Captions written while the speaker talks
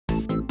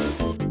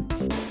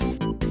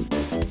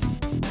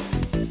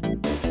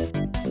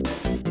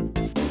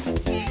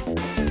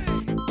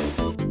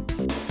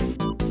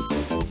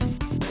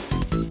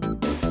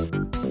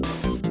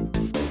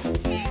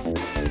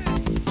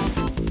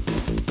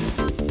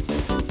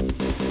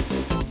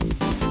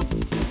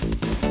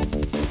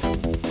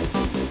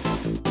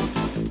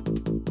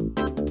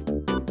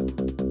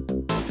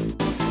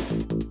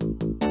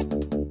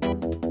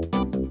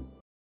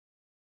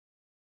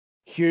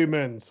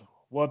Humans,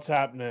 what's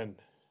happening?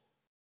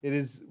 It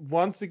is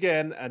once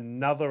again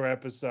another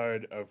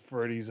episode of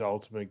Fruity's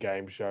Ultimate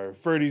Game Show,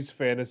 Fruity's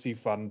Fantasy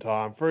Fun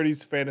Time,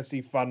 Fruity's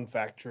Fantasy Fun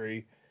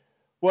Factory,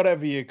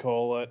 whatever you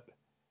call it.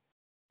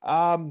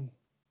 Um,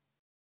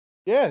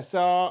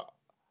 so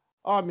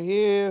I'm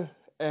here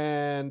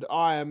and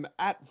I am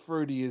at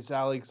Fruity as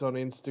Alex on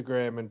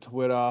Instagram and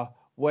Twitter.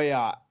 We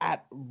are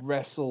at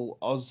Wrestle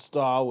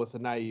Ozstyle with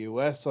an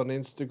AUS on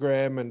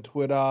Instagram and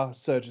Twitter.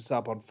 Search us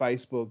up on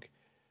Facebook.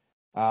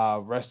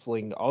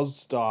 Wrestling Oz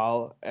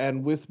style.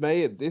 And with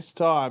me at this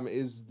time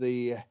is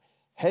the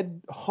head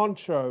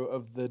honcho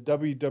of the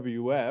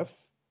WWF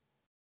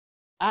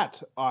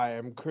at I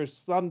am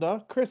Chris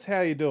Thunder. Chris,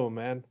 how you doing,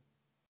 man?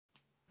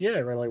 Yeah,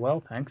 really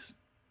well, thanks.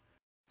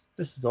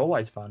 This is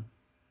always fun.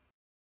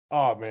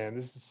 Oh man,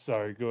 this is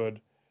so good.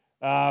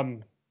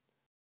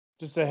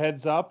 Just a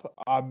heads up,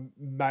 I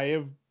may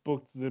have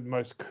booked the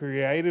most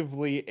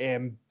creatively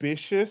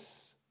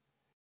ambitious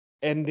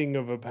ending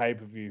of a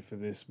pay-per-view for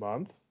this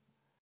month.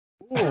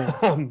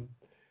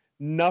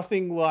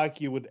 Nothing like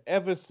you would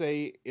ever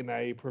see in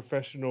a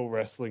professional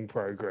wrestling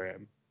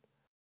program.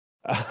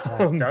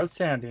 That does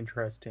sound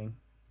interesting.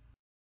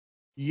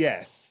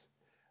 Yes.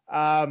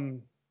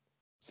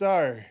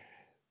 So,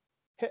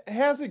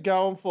 how's it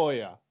going for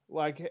you?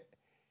 Like,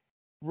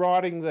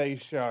 writing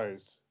these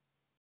shows?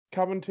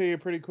 Coming to you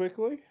pretty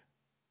quickly?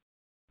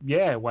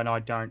 Yeah, when I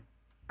don't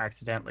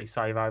accidentally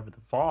save over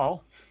the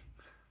file.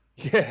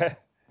 Yeah.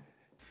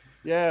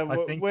 Yeah,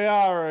 think... we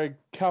are a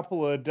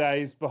couple of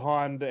days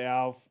behind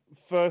our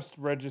first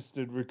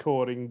registered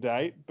recording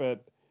date,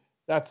 but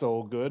that's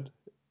all good.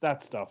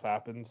 That stuff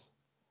happens.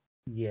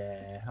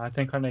 Yeah, I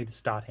think I need to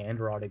start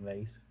handwriting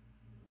these.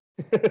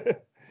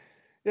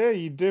 Yeah,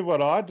 you do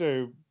what I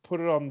do. Put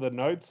it on the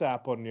Notes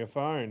app on your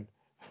phone.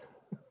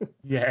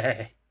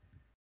 Yeah.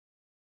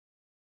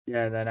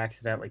 Yeah, then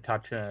accidentally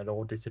touch it and it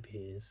all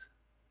disappears.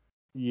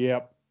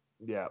 Yep.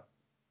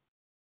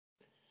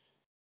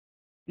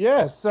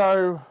 Yeah,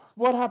 so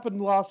what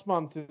happened last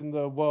month in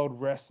the World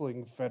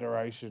Wrestling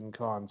Federation,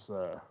 kind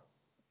sir?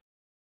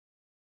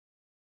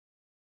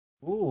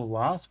 Ooh,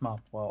 last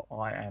month. Well,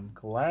 I am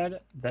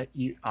glad that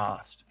you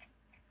asked.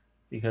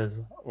 Because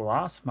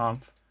last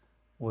month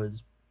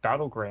was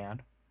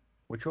Battleground,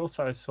 which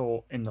also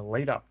saw in the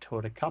lead up to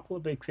it a couple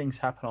of big things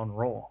happen on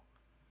Raw.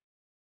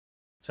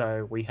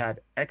 So we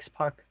had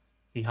X-Pac,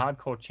 the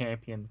Hardcore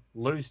Champion,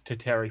 lose to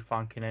Terry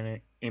Funk in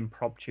an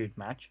impromptu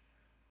match.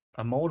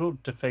 Immortal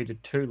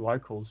defeated two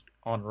locals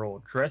on Raw,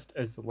 dressed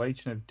as the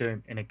Legion of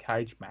Doom in a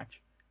cage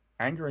match,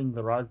 angering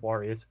the Road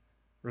Warriors,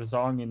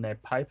 resulting in their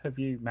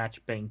pay-per-view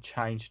match being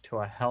changed to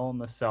a Hell in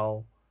the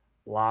Cell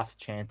last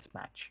chance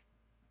match.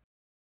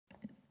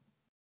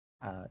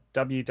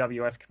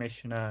 WWF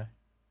Commissioner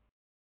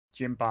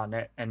Jim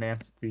Barnett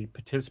announced the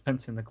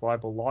participants in the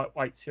Global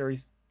Lightweight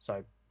Series,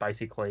 so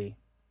basically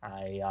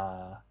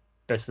a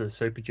Best of the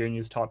Super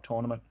Juniors type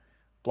tournament.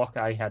 Block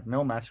A had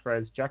Mil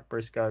Mascares, Jack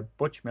Briscoe,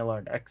 Butch Miller,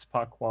 and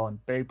X-Pac, while in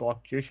B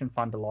Block, Jushin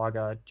Thunder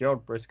Liger,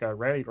 Gerald Briscoe,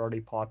 Roddy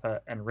Piper,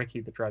 and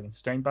Ricky the Dragon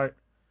Steamboat.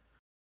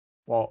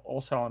 While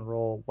also on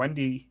Raw,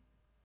 Wendy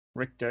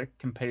Richter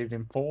competed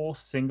in 4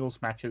 singles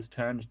matches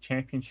to earn a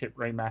championship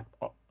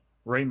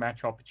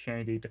rematch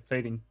opportunity,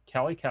 defeating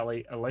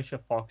Kelly,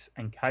 Alicia Fox,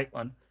 and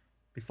Caitlyn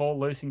before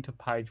losing to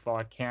Paige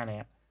via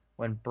countout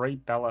when Brie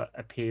Bella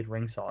appeared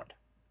ringside.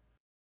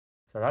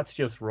 So that's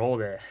just Raw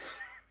there.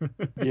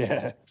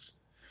 Yeah.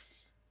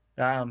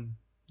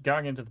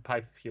 Going into the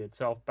pay-per-view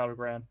itself,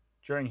 Battleground,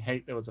 during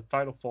Heat there was a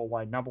fatal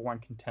 4-way number 1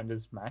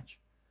 contenders match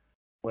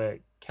where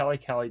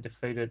Kelly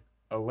defeated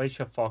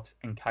Alicia Fox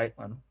and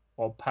Caitlyn,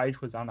 while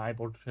Paige was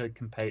unable to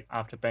compete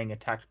after being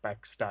attacked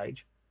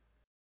backstage.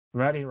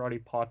 Roddy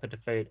Piper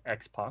defeated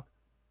X-Pac.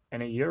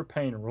 In a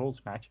European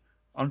rules match,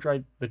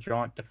 Andre the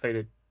Giant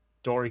defeated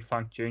Dory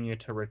Funk Jr.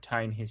 to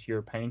retain his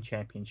European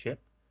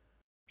Championship.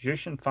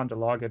 Jushin Thunder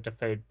Liger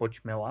defeated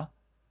Butch Miller.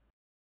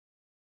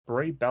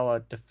 Brie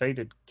Bella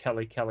defeated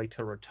Kelly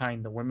to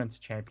retain the Women's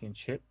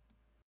Championship.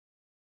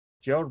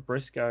 Gerald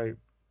Briscoe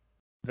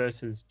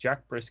versus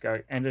Jack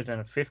Briscoe ended in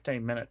a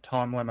 15-minute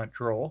time limit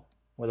draw,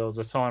 where there was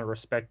a sign of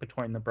respect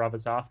between the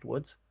brothers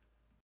afterwards.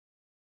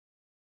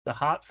 The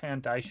Hart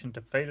Foundation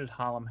defeated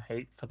Harlem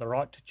Heat for the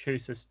right to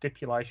choose the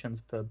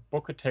stipulations for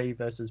Booker T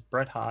versus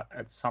Bret Hart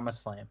at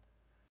SummerSlam,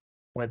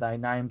 where they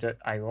named it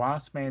a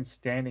last man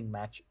standing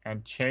match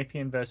and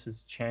champion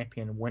versus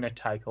champion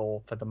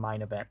winner-take-all for the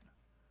main event.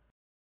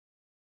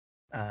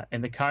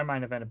 In the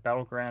co-main event of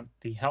Battleground,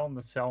 the Hell in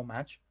the Cell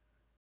match,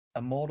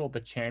 Immortal the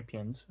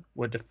champions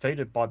were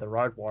defeated by the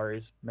Road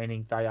Warriors,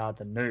 meaning they are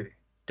the new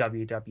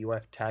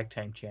WWF Tag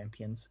Team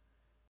Champions.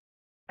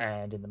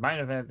 And in the main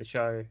event of the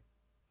show,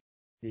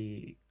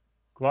 the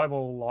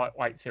Global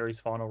Lightweight Series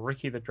final,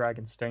 Ricky the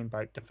Dragon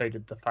Steamboat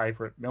defeated the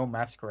favourite Mil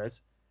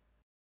Mascares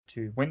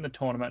to win the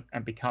tournament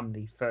and become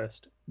the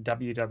first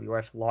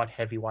WWF Light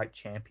Heavyweight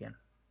Champion.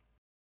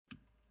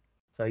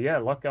 So yeah,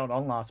 a lot going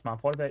on last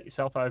month. What about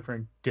yourself over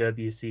in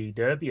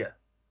WCW?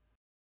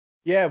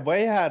 Yeah,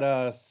 we had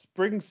a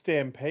Spring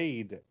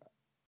Stampede,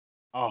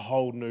 a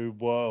whole new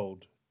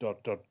world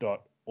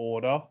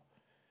order.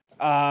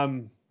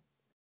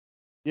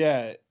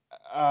 Yeah,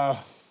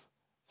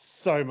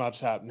 so much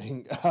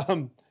happening.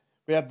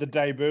 We had the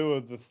debut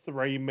of the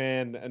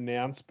three-man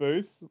announce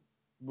booth,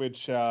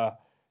 which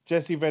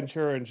Jesse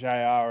Ventura and JR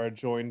are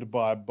joined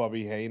by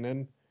Bobby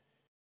Heenan.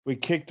 We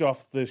kicked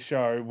off the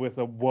show with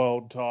a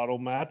world title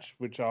match,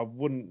 which I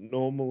wouldn't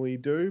normally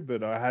do,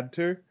 but I had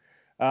to.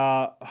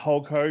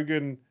 Hulk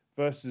Hogan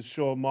versus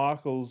Shawn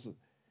Michaels.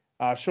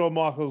 Shawn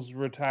Michaels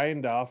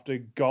retained after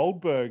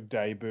Goldberg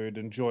debuted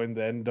and joined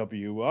the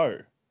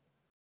NWO.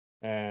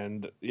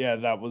 And yeah,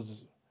 that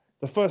was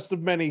the first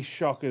of many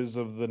shockers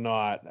of the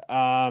night.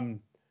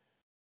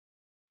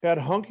 We had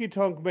Honky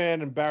Tonk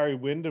Man and Barry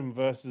Windham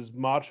versus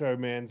Macho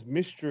Man's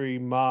mystery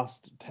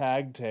masked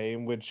tag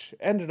team, which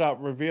ended up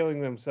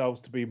revealing themselves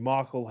to be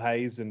Michael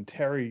Hayes and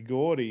Terry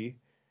Gordy,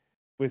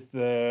 with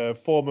the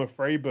former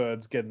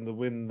Freebirds getting the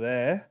win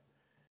there.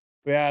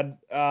 We had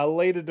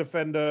Lita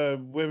defender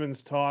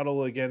women's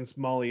title against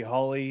Molly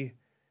Holly.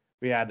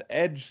 We had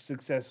Edge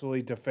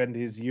successfully defend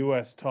his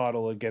US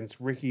title against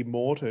Ricky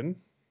Morton.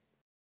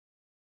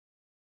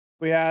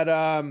 We had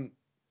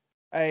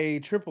a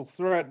triple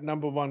threat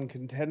number one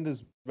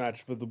contenders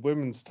match for the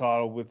women's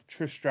title with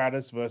Trish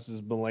Stratus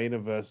versus Melina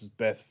versus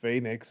Beth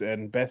Phoenix,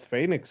 and Beth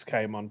Phoenix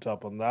came on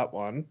top on that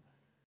one.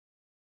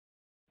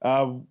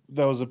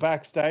 There was a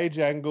backstage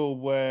angle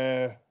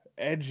where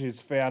Edge is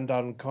found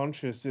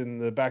unconscious in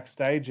the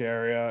backstage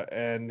area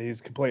and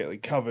he's completely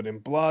covered in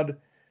blood,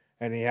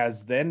 and he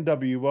has the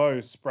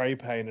NWO spray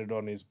painted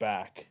on his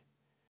back.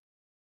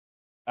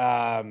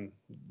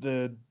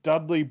 The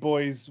Dudley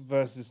Boys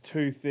versus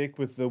Too Thick,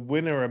 with the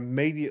winner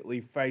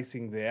immediately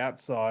facing the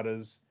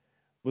Outsiders,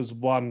 was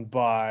won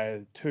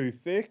by Too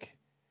Thick.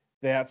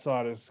 The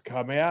Outsiders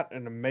come out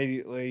and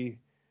immediately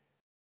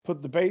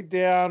put the beat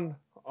down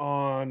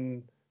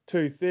on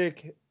Too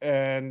Thick,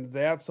 and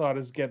the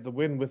Outsiders get the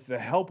win with the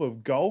help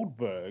of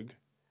Goldberg,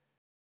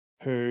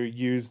 who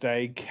used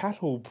a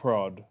cattle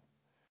prod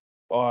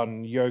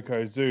on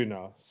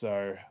Yokozuna.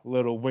 So,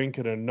 little wink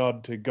and a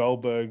nod to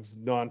Goldberg's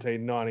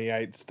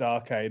 1998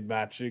 Starrcade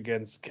match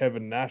against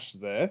Kevin Nash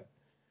there.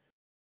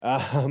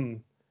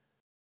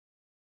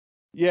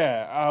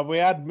 We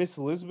had Miss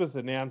Elizabeth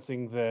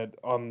announcing that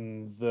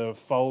on the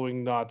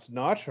following night's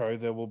Nitro,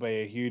 there will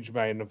be a huge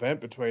main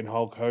event between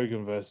Hulk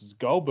Hogan versus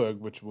Goldberg,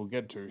 which we'll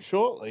get to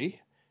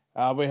shortly.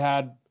 We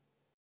had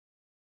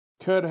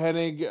Kurt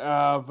Hennig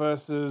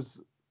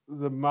versus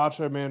the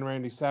Macho Man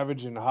Randy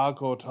Savage in a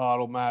hardcore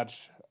title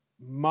match.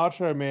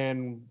 Macho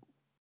Man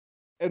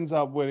ends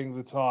up winning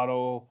the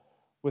title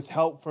with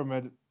help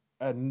from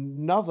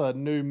another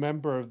new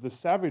member of the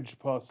Savage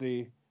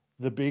posse,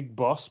 the Big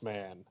Boss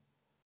Man.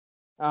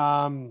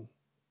 What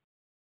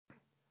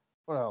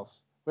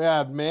else? We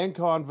had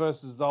Mankind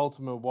versus the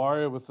Ultimate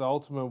Warrior, with the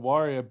Ultimate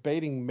Warrior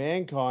beating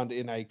Mankind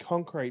in a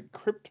concrete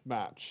crypt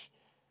match,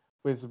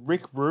 with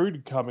Rick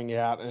Rude coming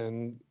out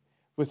and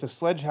with a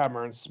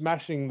sledgehammer and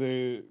smashing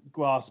the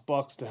glass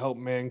box to help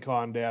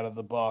Mankind out of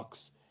the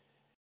box.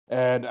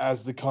 And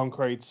as the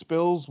concrete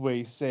spills,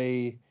 we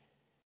see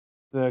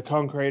the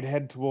concrete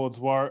head towards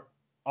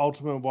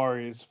Ultimate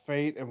Warrior's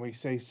feet, and we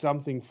see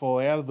something fall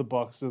out of the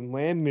box and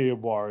land near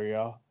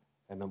Warrior,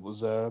 and it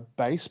was a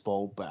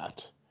baseball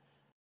bat.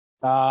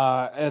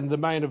 And the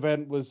main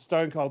event was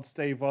Stone Cold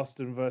Steve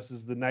Austin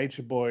versus the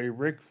Nature Boy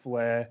Ric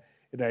Flair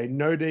in a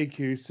no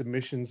DQ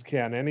submissions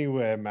count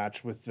anywhere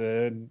match with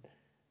the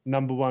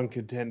number one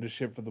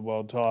contendership for the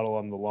world title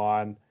on the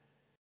line.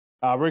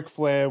 Ric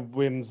Flair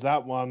wins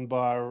that one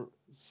by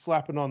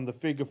slapping on the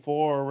figure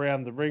four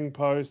around the ring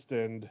post,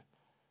 and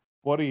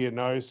what do you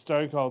know,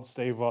 Stone Cold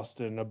Steve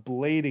Austin, a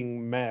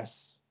bleeding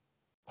mess,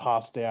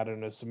 passed out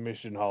in a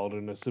submission hold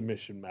in a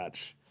submission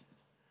match.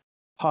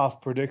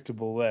 Half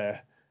predictable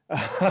there.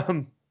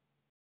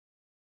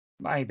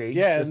 Maybe,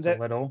 yeah, just a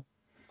little.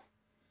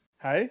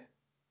 Hey?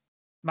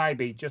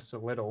 Maybe, just a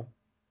little.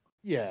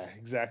 Yeah,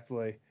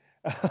 exactly.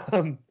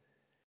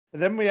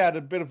 Then we had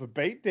a bit of a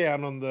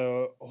beatdown on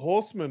the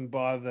Horsemen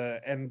by the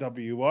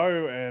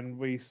NWO, and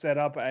we set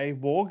up a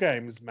War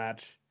Games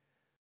match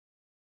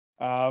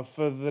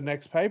for the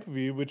next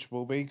pay-per-view, which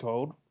will be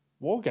called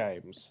War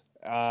Games.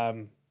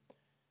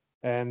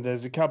 And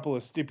there's a couple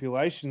of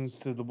stipulations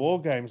to the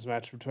War Games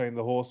match between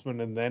the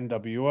Horsemen and the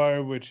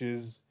NWO, which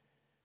is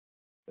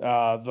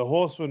the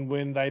Horsemen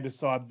win, they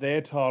decide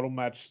their title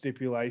match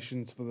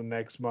stipulations for the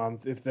next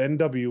month. If the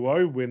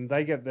NWO win,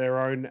 they get their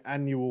own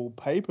annual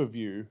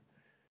pay-per-view.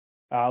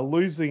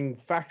 Losing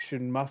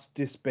faction must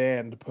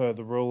disband per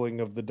the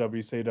ruling of the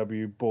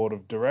WCW Board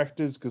of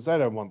Directors, because they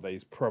don't want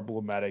these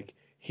problematic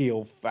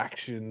heel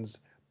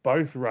factions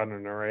both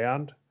running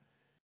around.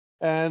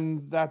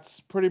 And that's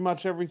pretty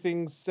much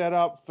everything set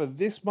up for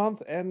this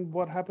month and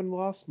what happened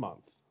last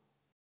month.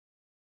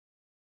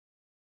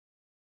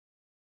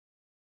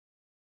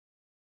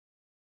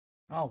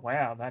 Oh,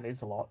 wow, that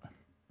is a lot.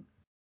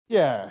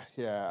 Yeah.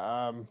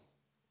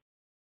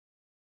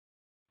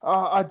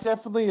 I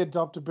definitely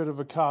adopt a bit of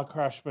a car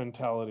crash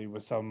mentality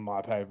with some of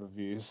my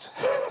pay-per-views.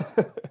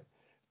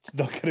 It's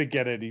not going to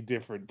get any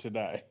different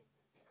today.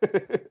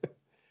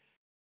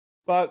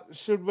 But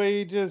should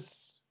we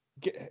just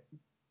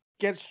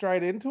get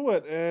straight into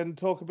it and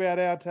talk about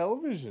our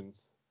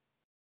televisions?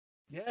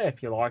 Yeah,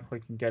 if you like, we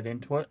can get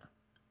into it.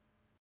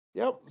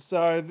 Yep.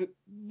 So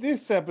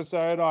this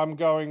episode, I'm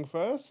going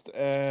first,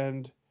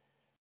 and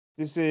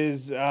this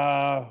is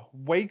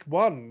week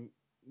one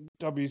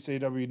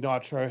WCW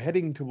Nitro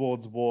heading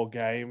towards War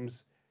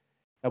Games,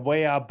 and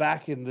we are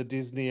back in the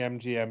Disney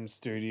MGM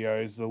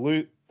studios.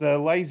 The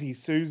Lazy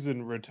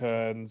Susan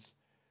returns.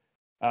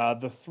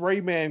 The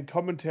three-man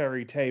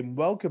commentary team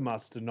welcome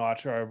us to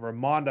Nitro and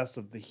remind us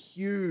of the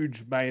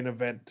huge main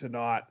event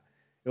tonight.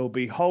 It will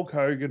be Hulk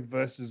Hogan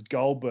versus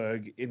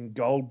Goldberg in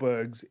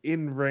Goldberg's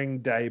in-ring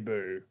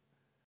debut.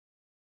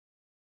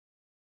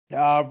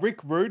 Rick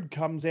Rude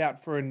comes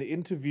out for an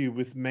interview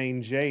with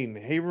Mean Gene.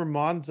 He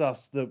reminds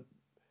us that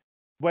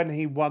when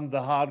he won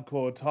the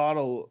hardcore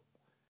title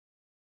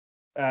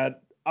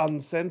at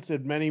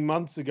Uncensored many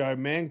months ago,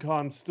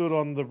 Mankind stood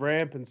on the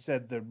ramp and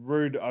said that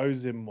Rude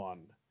owes him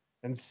one.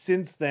 And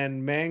since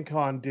then,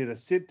 Mankind did a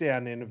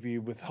sit-down interview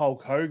with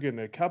Hulk Hogan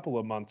a couple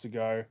of months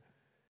ago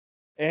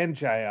and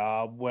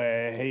JR,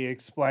 where he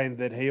explained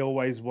that he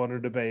always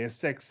wanted to be a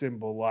sex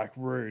symbol like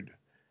Rude.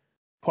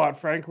 Quite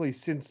frankly,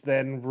 since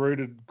then, Rude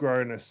had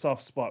grown a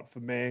soft spot for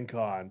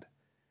Mankind.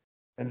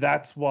 And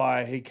that's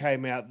why he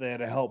came out there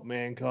to help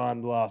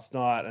Mankind last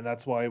night, and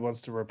that's why he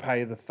wants to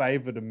repay the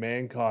favor to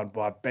Mankind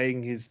by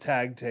being his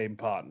tag team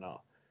partner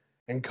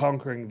and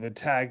conquering the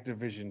tag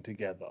division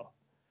together.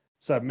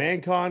 So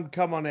Mankind,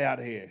 come on out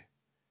here.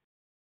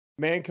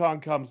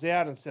 Mankind comes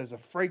out and says a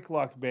freak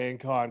like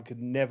Mankind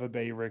could never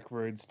be Rick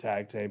Rude's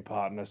tag team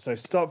partner, so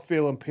stop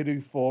feeling pity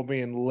for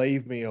me and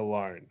leave me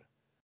alone.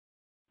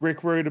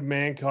 Rick Rude and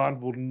Mankind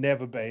will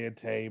never be a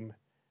team.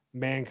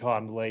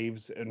 Mankind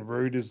leaves, and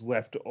Rude is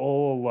left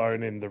all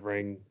alone in the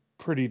ring,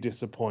 pretty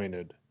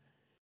disappointed.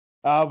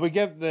 We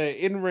get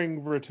the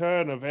in-ring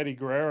return of Eddie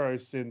Guerrero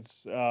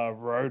since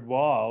Road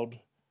Wild,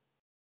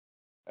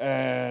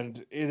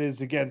 and it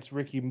is against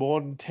Ricky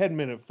Morton.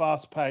 10-minute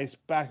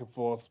fast-paced,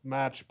 back-and-forth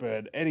match,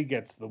 but Eddie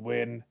gets the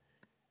win.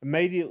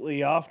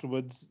 Immediately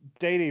afterwards,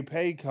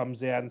 DDP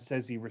comes out and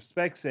says he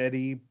respects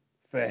Eddie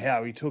for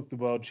how he took the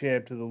world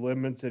champ to the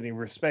limits, and he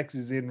respects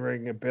his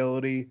in-ring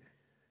ability.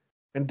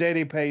 And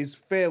DDP's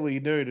fairly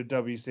new to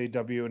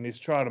WCW and is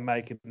trying to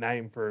make a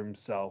name for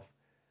himself.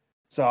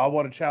 So I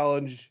want to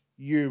challenge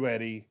you,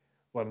 Eddie,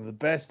 one of the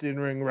best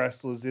in-ring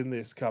wrestlers in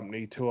this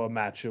company, to a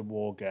match at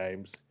War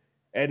Games.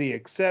 Eddie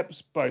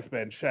accepts, both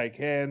men shake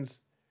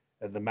hands,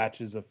 and the match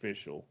is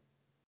official.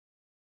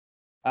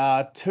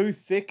 Too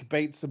Thick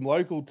beats some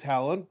local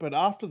talent, but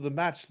after the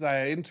match,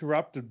 they are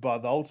interrupted by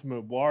the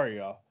Ultimate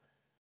Warrior,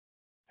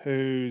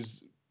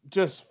 who's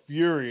just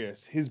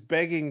furious. He's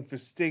begging for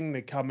Sting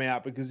to come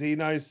out because he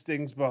knows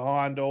Sting's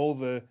behind all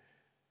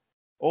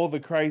the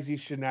crazy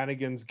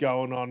shenanigans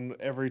going on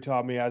every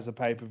time he has a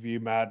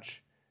pay-per-view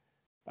match.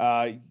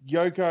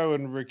 Yoko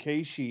and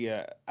Rikishi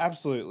are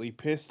absolutely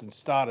pissed and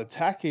start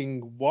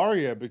attacking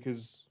Warrior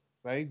because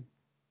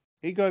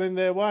he got in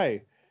their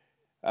way.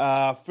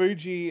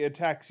 Fuji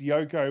attacks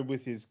Yoko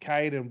with his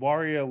cane, and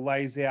Warrior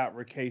lays out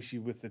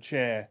Rikishi with the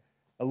chair.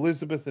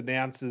 Elizabeth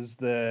announces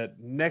that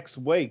next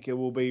week it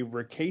will be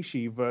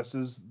Rikishi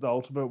versus the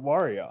Ultimate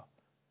Warrior.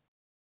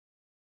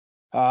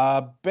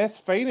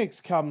 Beth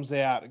Phoenix comes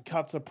out and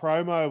cuts a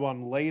promo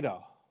on Lita.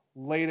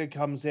 Lita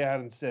comes out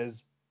and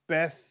says,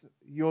 Beth,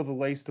 you're the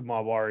least of my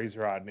worries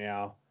right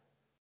now.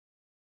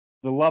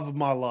 The love of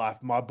my life,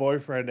 my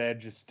boyfriend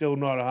Edge, is still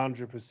not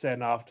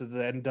 100% after the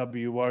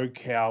NWO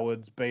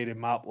cowards beat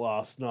him up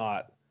last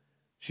night.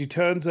 She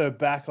turns her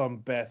back on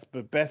Beth,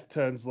 but Beth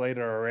turns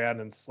Lita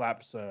around and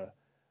slaps her.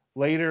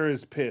 Lita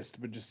is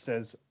pissed, but just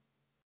says,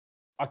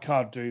 I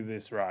can't do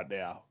this right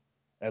now.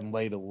 And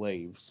Lita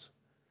leaves.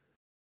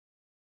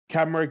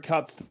 Camera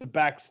cuts to the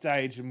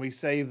backstage, and we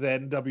see the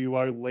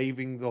NWO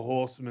leaving the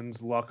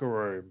Horsemen's locker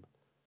room.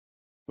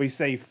 We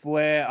see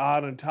Flair,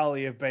 Arn, and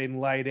Tully have been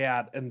laid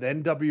out, and the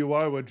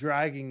NWO are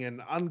dragging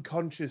an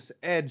unconscious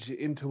Edge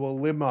into a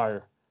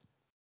limo.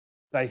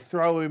 They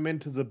throw him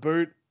into the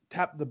boot,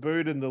 tap the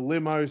boot, and the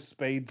limo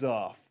speeds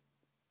off.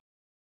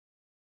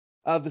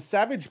 The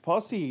Savage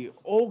Posse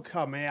all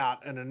come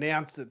out and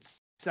announce that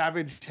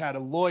Savage had a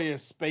lawyer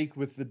speak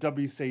with the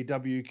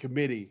WCW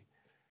committee,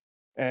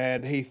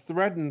 and he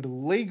threatened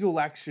legal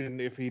action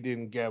if he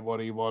didn't get what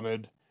he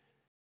wanted.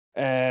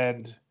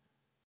 And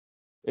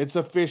it's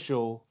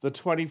official, the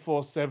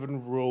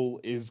 24/7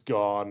 rule is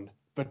gone.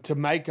 But to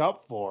make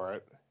up for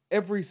it,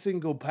 every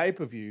single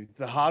pay-per-view,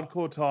 the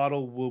hardcore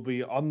title will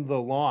be on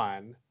the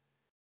line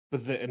for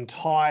the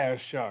entire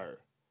show.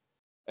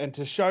 And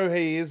to show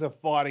he is a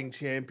fighting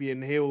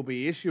champion, he will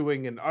be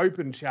issuing an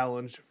open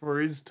challenge for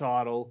his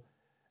title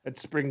at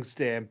Spring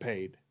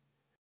Stampede.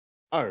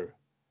 Oh,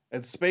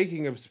 and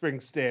speaking of Spring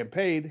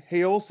Stampede,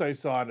 he also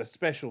signed a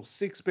special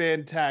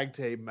 6-man tag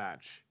team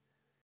match.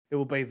 It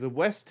will be the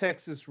West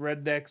Texas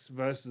Rednecks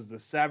versus the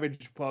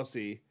Savage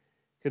Posse,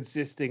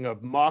 consisting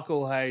of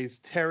Michael Hayes,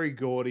 Terry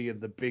Gordy,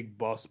 and the Big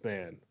Boss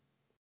Man.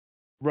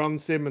 Ron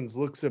Simmons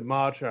looks at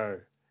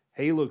Macho.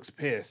 He looks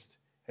pissed,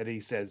 and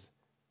he says,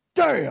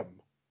 Damn!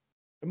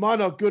 Am I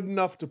not good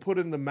enough to put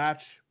in the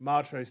match?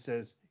 Macho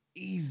says,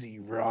 easy,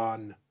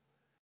 Ron.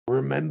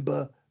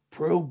 Remember,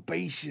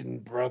 probation,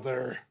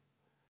 brother.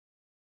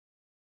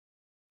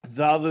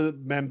 The other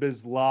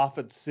members laugh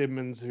at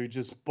Simmons, who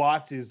just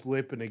bites his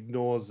lip and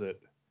ignores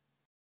it.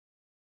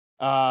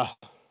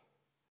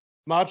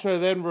 Macho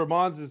then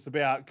reminds us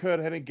about Kurt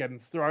Hennig getting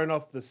thrown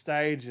off the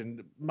stage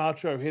and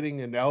Macho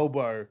hitting an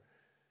elbow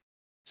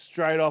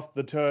straight off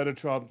the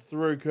Turnatron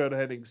through Kurt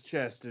Hennig's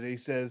chest. And he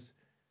says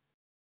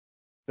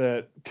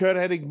that Kurt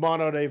Hennig might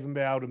not even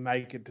be able to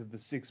make it to the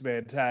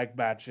six-man tag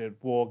match at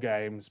War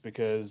Games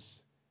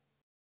because,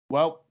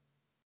 well,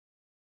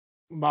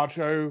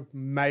 Macho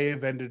may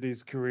have ended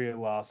his career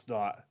last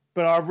night.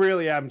 But I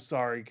really am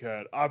sorry,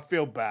 Kurt. I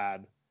feel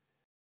bad.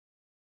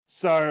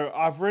 So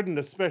I've written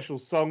a special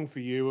song for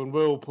you and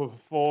we'll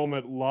perform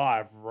it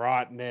live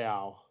right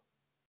now.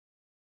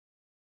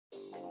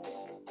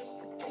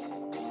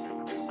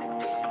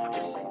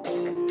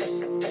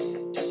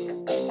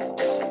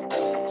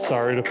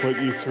 Sorry to put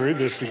you through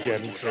this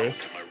again,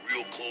 Chris. My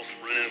real close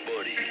friend and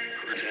buddy,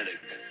 Kurt Hennig,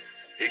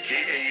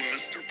 a.k.a.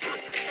 Mr.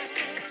 Perfect.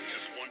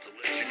 Just want to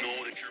let you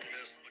know that you're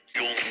missed, but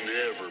you'll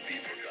never be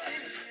forgotten.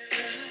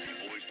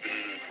 You've always been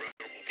an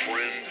incredible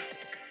friend.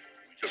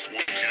 We just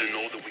want you to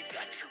know that we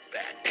got your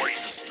back. Party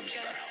system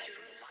style.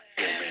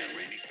 Yo, man,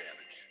 Randy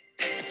Savage.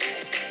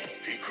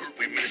 Hey, Kurt,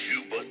 we miss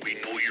you, but we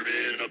know you're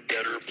in a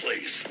better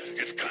place.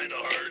 It's kind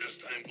of hard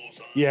as time goes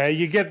on. Yeah,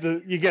 you get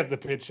the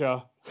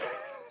picture.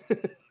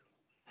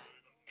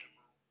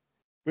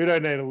 We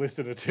don't need to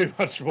listen to too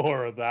much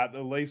more of that,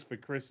 at least for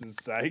Chris's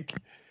sake.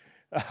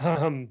 We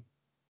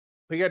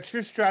got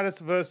Trish Stratus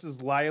versus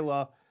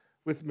Layla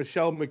with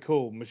Michelle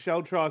McCool.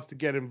 Michelle tries to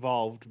get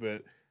involved,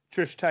 but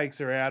Trish takes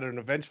her out, and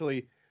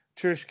eventually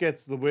Trish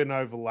gets the win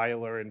over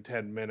Layla in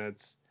 10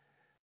 minutes.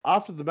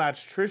 After the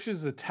match, Trish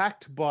is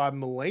attacked by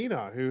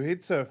Melina, who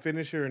hits her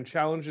finisher and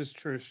challenges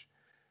Trish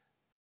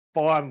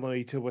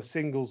finally to a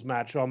singles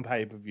match on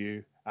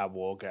pay-per-view at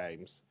War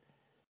Games.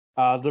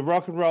 The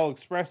Rock and Roll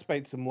Express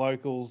beat some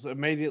locals.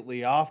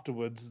 Immediately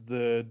afterwards,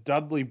 the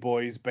Dudley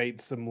Boys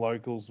beat some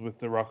locals with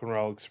the Rock and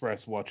Roll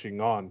Express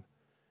watching on.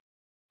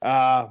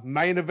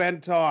 Main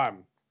event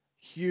time.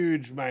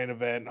 Huge main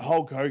event.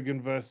 Hulk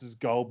Hogan versus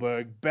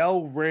Goldberg.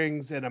 Bell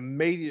rings and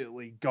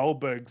immediately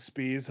Goldberg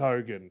spears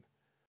Hogan.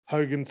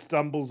 Hogan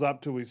stumbles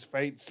up to his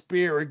feet.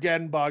 Spear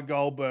again by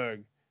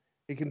Goldberg.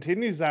 He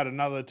continues that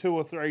another 2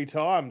 or 3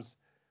 times.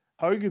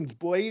 Hogan's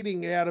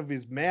bleeding out of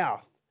his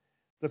mouth.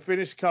 The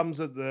finish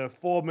comes at the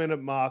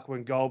 4-minute mark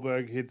when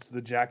Goldberg hits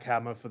the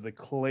jackhammer for the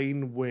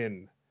clean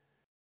win.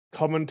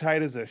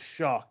 Commentators are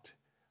shocked.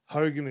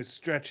 Hogan is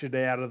stretchered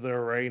out of the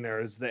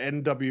arena as the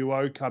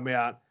NWO come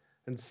out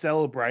and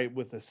celebrate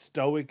with a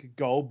stoic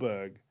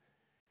Goldberg.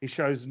 He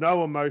shows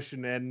no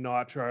emotion and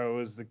Nitro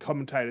as the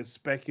commentators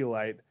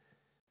speculate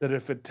that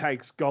if it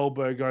takes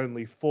Goldberg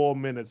only 4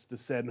 minutes to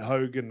send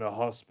Hogan to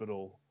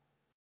hospital,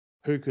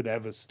 who could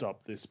ever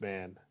stop this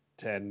man?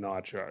 10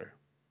 Nitro.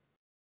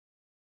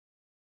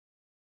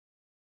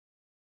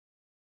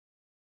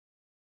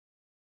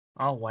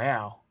 Oh,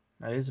 wow.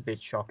 That is a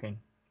bit shocking.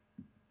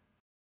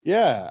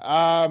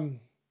 Yeah.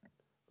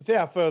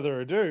 Without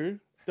further ado,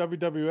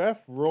 WWF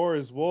Raw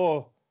is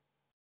War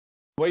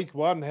Week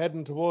 1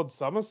 heading towards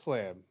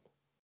SummerSlam.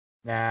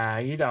 Nah,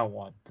 you don't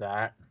want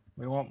that.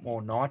 We want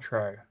more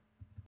Nitro.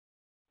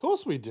 Of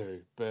course we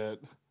do,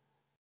 but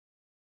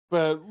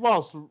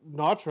whilst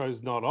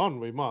Nitro's not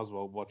on, we might as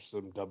well watch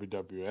some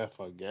WWF,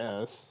 I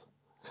guess.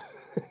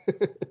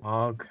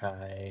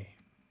 Okay.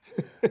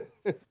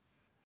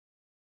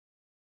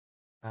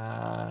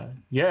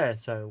 Yeah,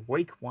 so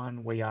week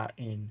 1 we are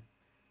in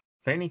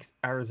Phoenix,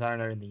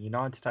 Arizona in the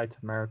United States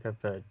of America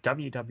for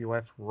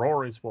WWF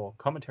Raw is War.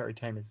 Commentary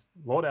team is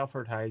Lord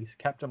Alfred Hayes,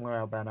 Captain Lou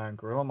Albano, and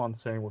Gorilla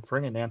Monsoon with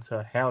ring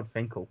announcer Howard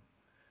Finkel.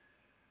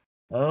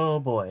 Oh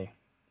boy.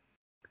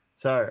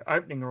 So,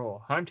 opening Raw,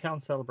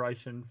 hometown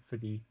celebration for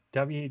the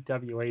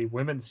WWE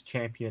Women's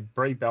Champion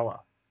Brie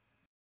Bella,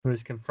 who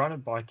is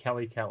confronted by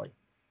Kelly Kelly.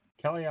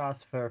 Kelly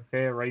asks for a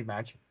fair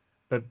rematch,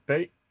 but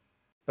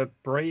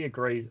Brie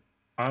agrees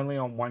only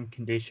on one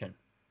condition.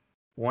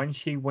 When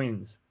she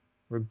wins,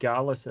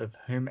 regardless of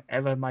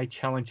whomever may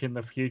challenge in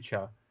the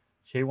future,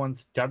 she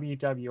wants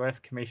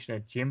WWF Commissioner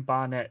Jim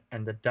Barnett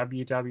and the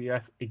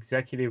WWF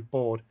Executive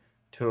Board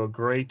to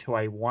agree to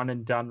a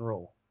one-and-done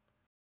rule,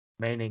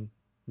 meaning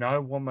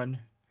no woman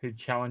who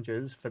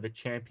challenges for the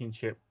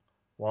championship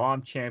while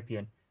I'm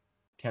champion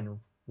can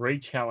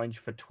re-challenge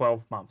for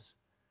 12 months.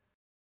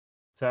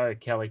 So,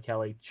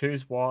 Kelly,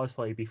 choose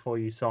wisely before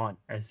you sign,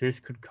 as this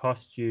could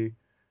cost you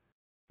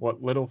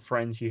what little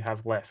friends you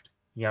have left.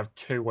 You have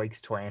 2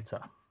 weeks to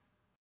answer.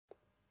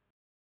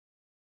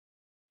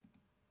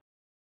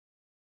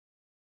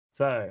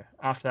 So,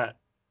 after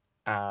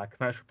that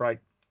commercial break,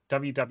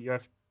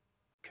 WWF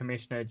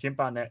Commissioner Jim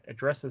Barnett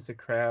addresses the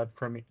crowd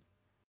from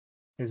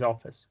his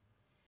office,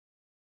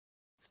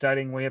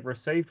 stating, "We have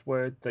received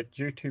word that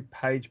due to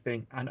Paige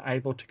being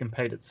unable to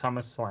compete at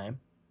SummerSlam,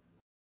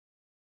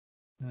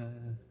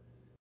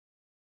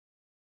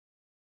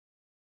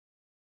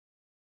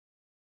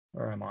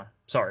 Where am I?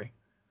 Sorry.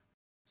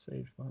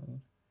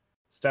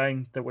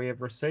 Stating that we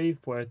have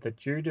received word that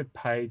due to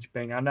Paige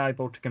being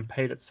unable to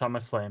compete at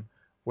SummerSlam,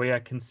 we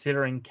are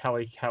considering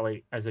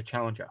Kelly as a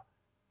challenger.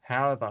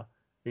 However,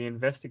 the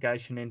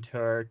investigation into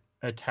her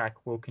attack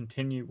will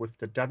continue with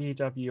the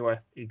WWF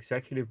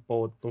Executive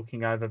Board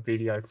looking over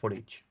video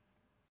footage.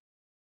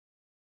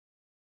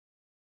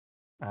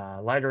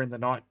 Later in the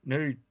night,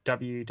 new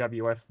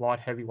WWF Light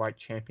Heavyweight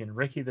Champion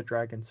Ricky the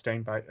Dragon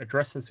Steamboat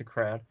addresses the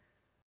crowd,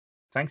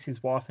 thanks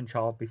his wife and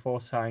child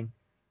before saying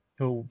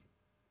he'll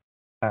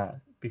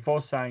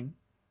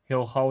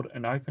hold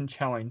an open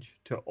challenge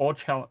to all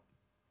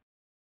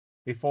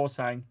before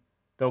saying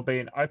there'll be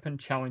an open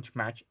challenge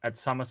match at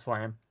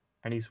SummerSlam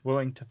and he's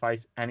willing to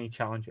face any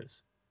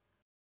challengers,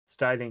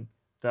 stating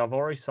they've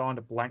already signed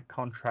a blank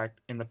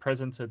contract in the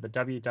presence of the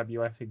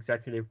WWF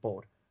Executive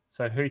Board,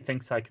 so who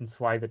thinks they can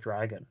slay the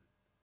dragon?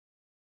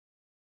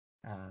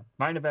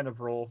 Main event of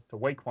Raw for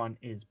week 1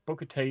 is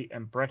Booker T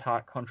and Bret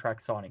Hart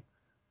contract signing.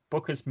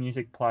 Booker's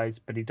music plays,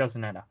 but he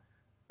doesn't enter.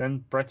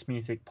 Then Bret's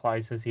music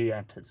plays as he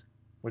enters,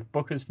 with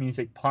Booker's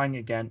music playing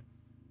again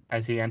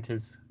as he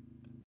enters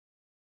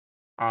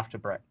after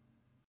Bret.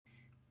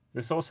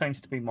 This all seems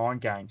to be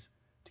mind games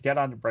to get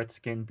under Bret's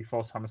skin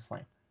before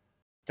SummerSlam.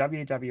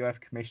 WWF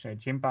Commissioner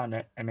Jim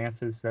Barnett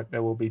announces that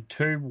there will be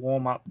 2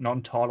 warm-up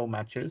non-title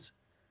matches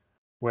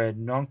where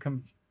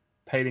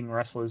non-competing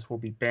wrestlers will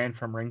be banned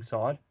from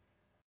ringside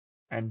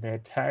and their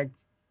teammate,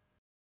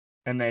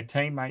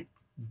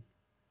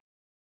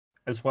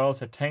 as well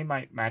as a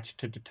teammate match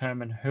to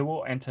determine who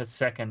will enter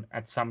second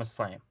at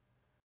SummerSlam.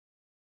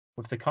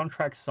 With the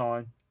contract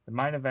signed, the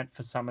main event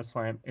for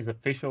SummerSlam is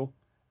official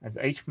as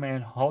each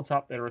man holds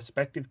up their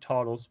respective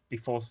titles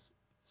before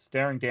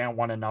staring down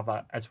one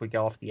another as we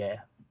go off the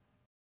air.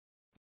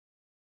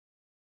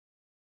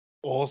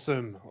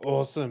 Awesome.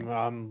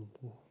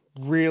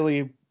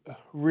 Really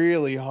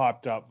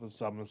hyped up for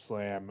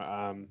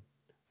SummerSlam.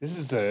 This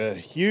is a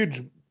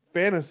huge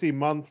fantasy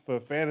month for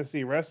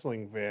fantasy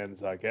wrestling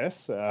fans, I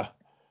guess.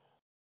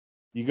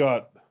 You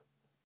got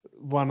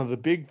one of the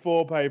big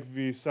 4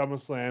 pay-per-view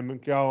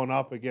SummerSlam going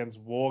up against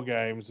War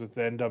Games with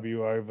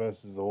NWO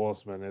versus the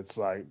Horsemen.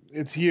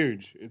 It's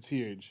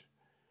huge.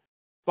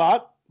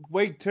 But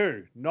week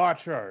 2,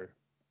 Nitro.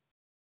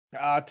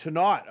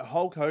 Tonight,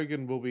 Hulk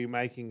Hogan will be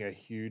making a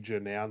huge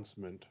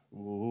announcement.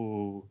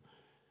 Ooh.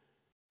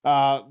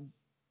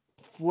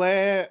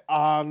 Flair,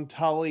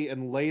 Tully,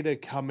 and Lita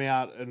come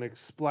out and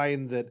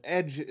explain that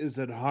Edge is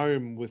at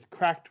home with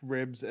cracked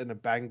ribs and a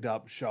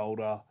banged-up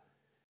shoulder.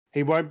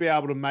 He won't be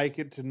able to make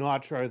it to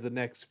Nitro the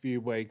next few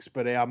weeks,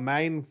 but our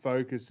main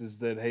focus is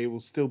that he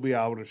will still be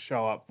able to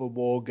show up for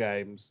War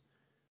Games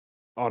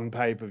on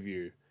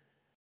pay-per-view.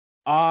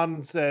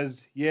 Arn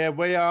says, yeah,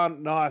 we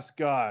aren't nice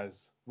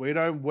guys. We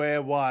don't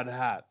wear white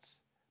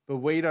hats, but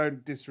we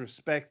don't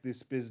disrespect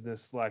this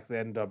business like the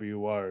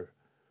NWO.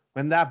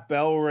 When that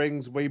bell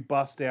rings, we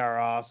bust our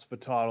ass for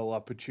title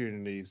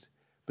opportunities,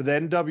 but the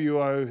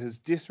NWO has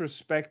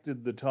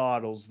disrespected the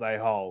titles they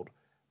hold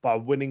by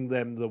winning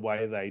them the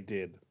way they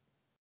did.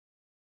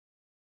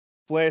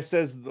 Flair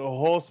says that the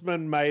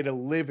Horsemen made a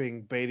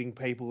living beating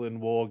people in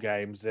War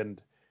Games,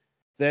 and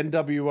the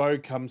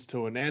NWO comes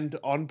to an end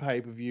on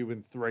pay-per-view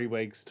in 3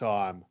 weeks'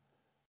 time.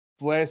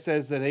 Flair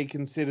says that he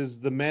considers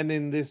the men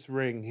in this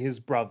ring his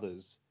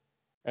brothers,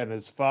 and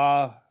as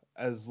far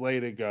as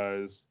Lita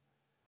goes,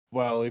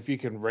 well, if you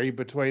can read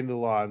between the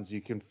lines, you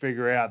can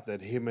figure out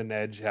that him and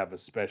Edge have a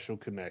special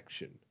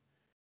connection.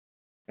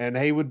 And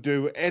he would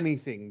do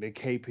anything to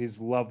keep his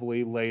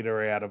lovely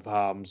Lita out of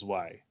harm's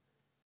way.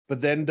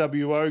 But then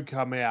NWO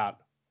come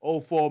out.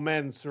 All 4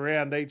 men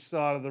surround each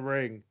side of the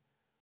ring.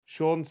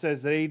 Shawn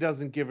says that he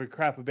doesn't give a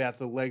crap about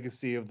the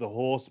legacy of the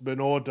Horsemen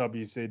or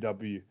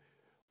WCW.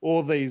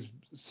 All these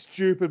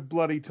stupid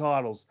bloody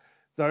titles.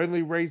 The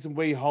only reason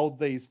we hold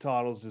these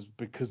titles is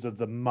because of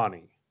the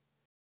money.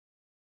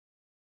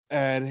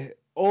 And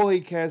all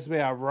he cares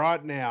about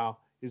right now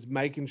is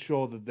making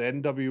sure that the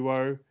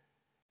NWO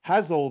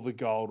has all the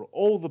gold,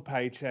 all the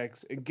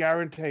paychecks, and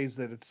guarantees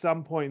that at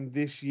some point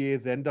this year,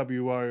 the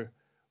NWO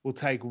will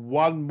take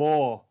one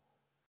more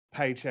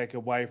paycheck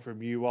away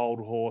from you old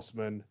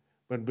Horsemen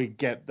when we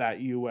get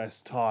that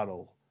US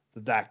title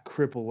that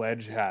cripple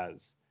Edge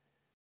has.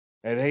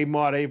 And he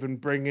might even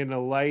bring in a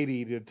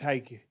lady to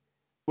take...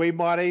 We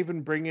might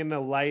even bring in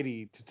a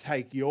lady to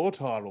take your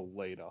title,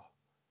 Lita.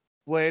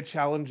 Flair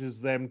challenges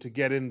them to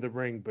get in the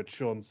ring, but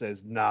Shawn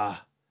says, nah,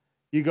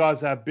 you guys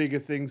have bigger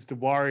things to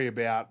worry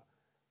about,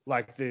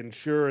 like the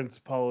insurance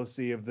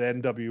policy of the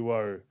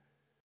NWO.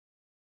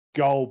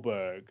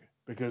 Goldberg,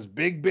 because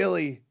Big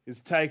Billy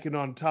is taking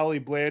on Tully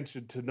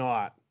Blanchard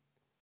tonight.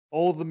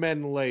 All the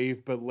men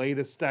leave, but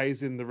Lita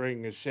stays in the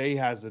ring as she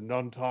has a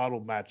non-title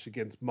match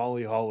against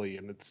Molly Holly,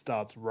 and it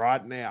starts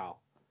right now.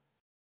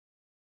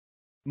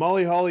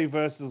 Molly Holly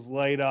versus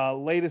Lita.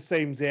 Lita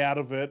seems out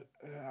of it.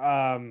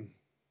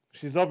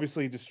 She's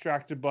obviously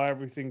distracted by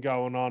everything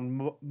going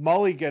on.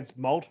 Molly gets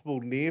multiple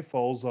near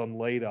falls on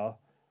Lita.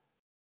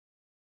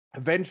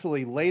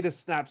 Eventually, Lita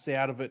snaps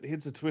out of it,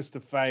 hits a twist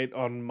of fate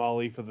on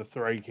Molly for the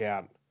 3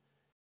 count.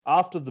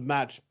 After the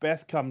match,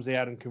 Beth comes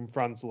out and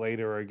confronts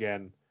Lita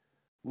again.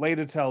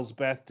 Lita tells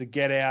Beth to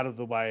get out of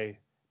the way,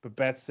 but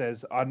Beth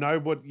says, I know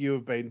what you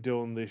have been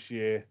doing this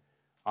year.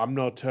 I'm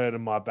not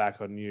turning my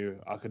back on you.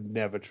 I could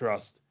never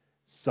trust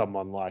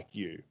someone like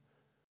you.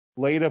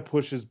 Lita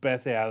pushes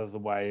Beth out of the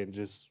way and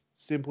just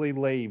simply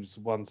leaves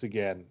once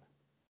again.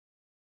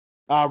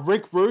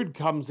 Rick Rude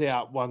comes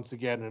out once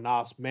again and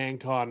asks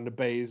Mankind to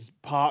be his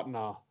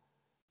partner,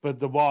 but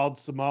the Wild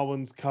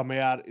Samoans come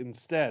out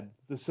instead.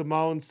 The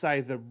Samoans say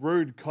that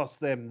Rude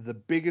cost them the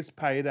biggest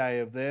payday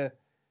of their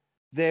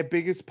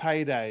biggest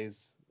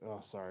paydays. Oh,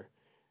 sorry.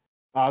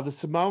 The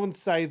Samoans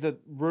say that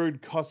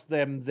Rude cost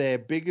them their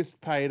biggest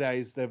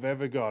paydays they've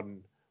ever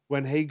gotten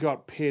when he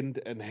got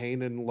pinned and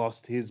Heenan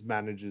lost his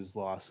manager's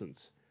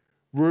license.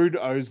 Rude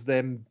owes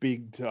them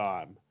big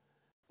time.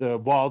 The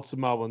Wild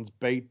Samoans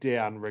beat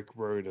down Rick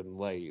Rude and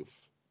leave.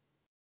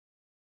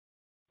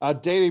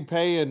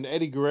 DDP and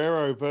Eddie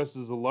Guerrero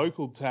versus a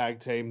local tag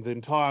team. The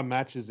entire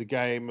match is a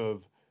game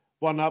of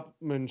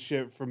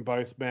one-upmanship from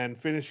both men.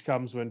 Finish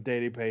comes when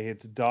DDP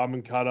hits a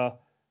diamond cutter,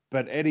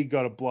 but Eddie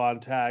got a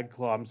blind tag,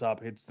 climbs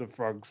up, hits the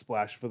frog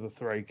splash for the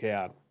 3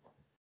 count.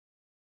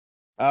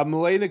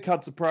 Melina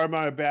cuts a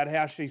promo about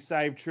how she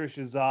saved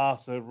Trish's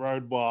ass at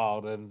Road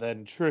Wild, and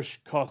then Trish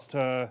cost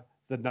her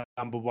the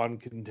number 1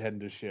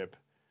 contendership.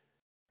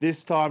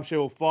 This time she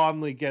will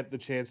finally get the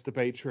chance to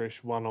beat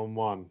Trish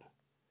one-on-one.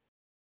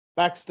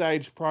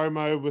 Backstage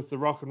promo with the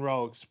Rock and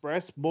Roll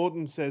Express,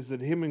 Morton says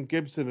that him and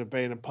Gibson have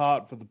been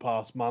apart for the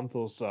past month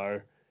or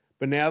so,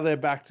 but now they're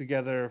back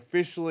together,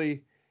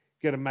 officially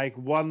going to make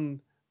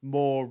one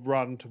more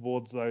run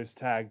towards those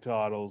tag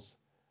titles.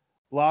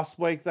 Last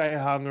week they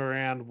hung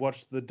around,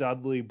 watched the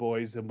Dudley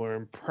boys, and were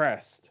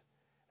impressed.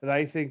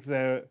 They think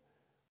there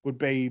would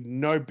be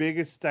no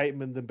bigger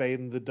statement than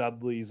beating the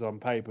Dudleys on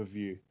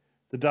pay-per-view.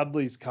 The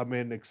Dudleys come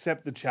in,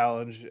 accept the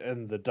challenge,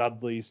 and the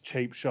Dudleys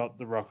cheap shot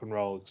the Rock and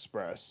Roll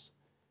Express.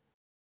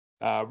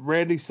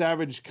 Randy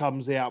Savage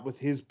comes out with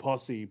his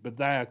posse, but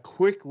they are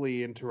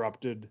quickly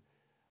interrupted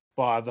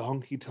by the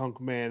Honky Tonk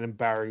Man and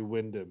Barry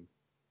Windham.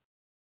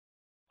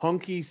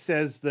 Honky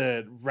says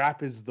that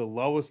rap is the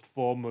lowest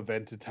form of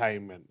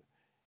entertainment,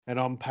 and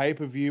on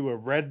pay-per-view a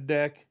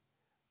redneck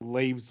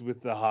leaves with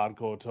the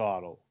hardcore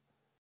title.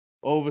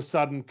 All of a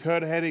sudden,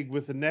 Kurt Hennig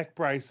with a neck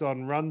brace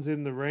on runs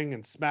in the ring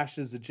and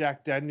smashes a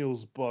Jack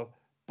Daniels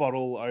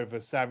bottle over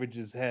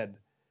Savage's head.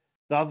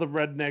 The other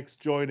rednecks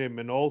join him,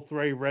 and all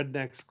 3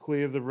 rednecks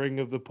clear the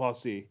ring of the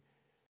posse.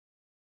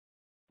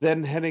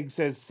 Then Hennig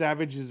says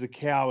Savage is a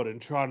coward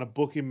and trying to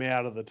book him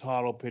out of the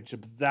title picture,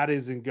 but that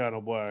isn't going to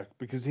work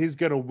because he's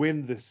going to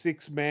win the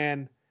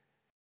 6-man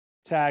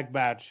tag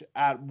match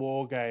at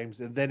War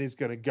Games, and then he's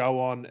going to go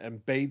on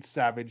and beat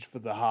Savage for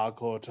the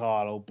hardcore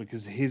title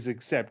because he's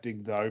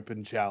accepting the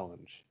open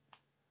challenge.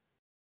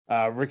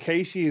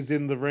 Rikishi is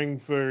in the ring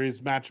for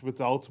his match with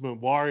the Ultimate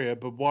Warrior,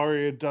 but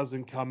Warrior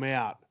doesn't come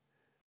out.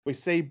 We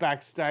see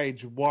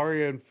backstage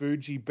Warrior and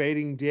Fuji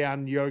beating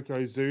down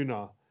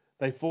Yokozuna.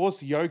 They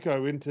force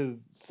Yoko into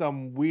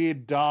some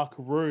weird dark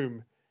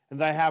room,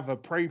 and they have a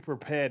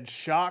pre-prepared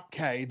shark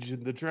cage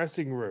in the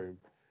dressing room.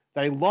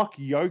 They lock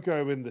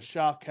Yoko in the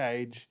shark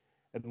cage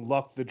and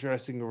lock the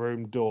dressing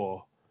room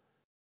door.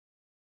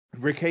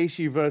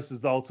 Rikishi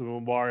versus the Ultimate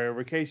Warrior.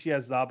 Rikishi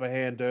has the upper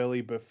hand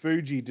early, but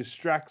Fuji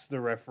distracts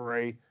the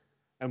referee,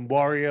 and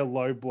Warrior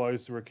low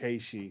blows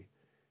Rikishi.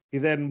 He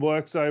then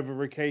works over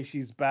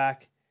Rikishi's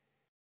back.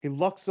 He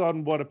locks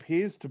on what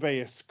appears to be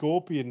a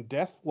scorpion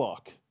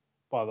deathlock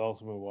by the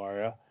Ultimate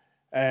Warrior,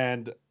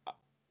 and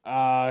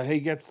he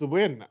gets the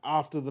win.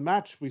 After the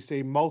match, we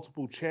see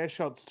multiple chair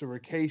shots to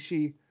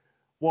Rikishi.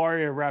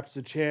 Warrior wraps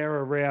a chair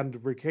around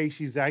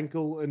Rikishi's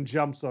ankle and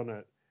jumps on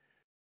it.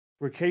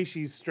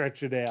 Rikishi's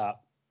stretch it out.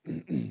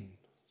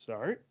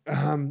 Sorry.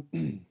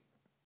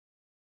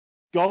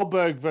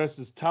 Goldberg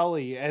versus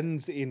Tully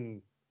ends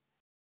in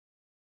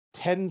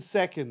 10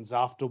 seconds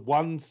after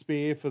 1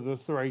 spear for the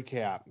 3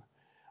 count.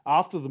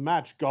 After the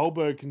match,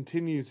 Goldberg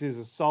continues his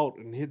assault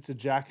and hits a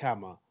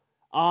jackhammer.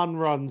 Arn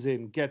runs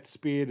in, gets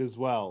speared as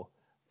well.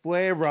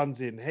 Flair runs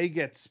in, he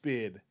gets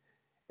speared.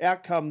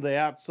 Out come the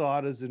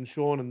Outsiders and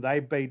Shawn, and they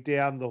beat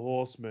down the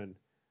Horsemen.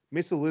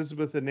 Miss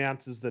Elizabeth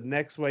announces that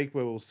next week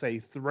we will see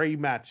 3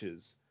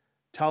 matches.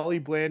 Tully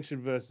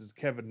Blanchard versus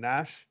Kevin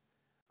Nash,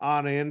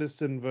 Arn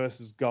Anderson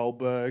versus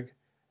Goldberg,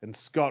 and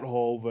Scott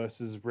Hall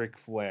versus Ric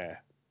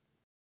Flair.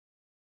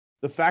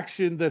 The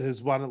faction that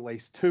has won at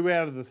least 2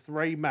 out of the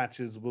 3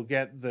 matches will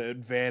get the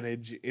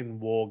advantage in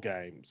War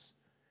Games.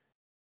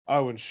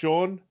 Oh, and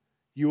Shawn,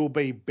 you will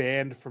be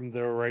banned from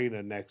the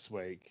arena next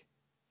week.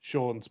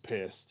 Shawn's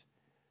pissed.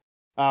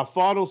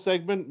 Final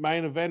segment,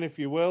 main event if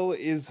you will,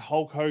 is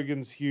Hulk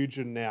Hogan's huge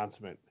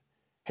announcement.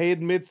 He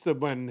admits that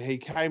when he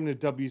came to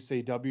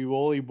WCW,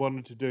 all he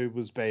wanted to do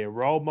was be a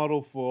role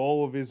model for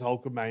all of his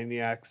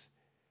Hulkamaniacs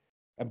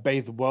and be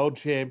the world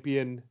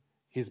champion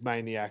his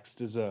maniacs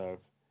deserve.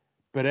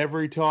 But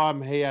every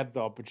time he had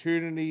the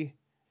opportunity,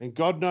 and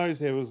God knows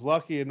he was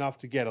lucky enough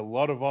to get a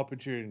lot of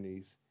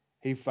opportunities,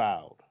 he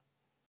failed.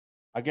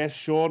 I guess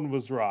Shawn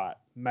was right.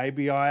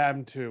 Maybe I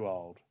am too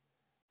old.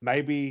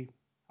 maybe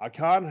I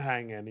can't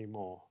hang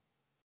anymore.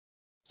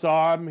 So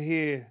I'm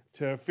here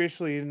to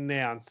officially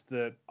announce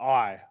that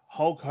I,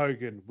 Hulk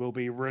Hogan, will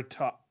be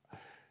retired.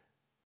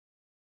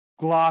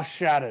 Glass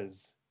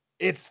shatters.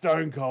 It's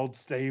Stone Cold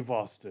Steve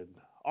Austin.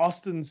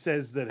 Austin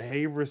says that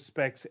he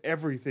respects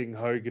everything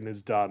Hogan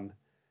has done,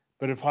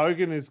 but if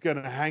Hogan is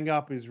going to hang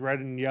up his red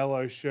and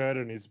yellow shirt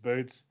and his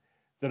boots,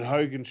 then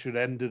Hogan should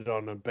end it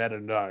on a better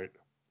note.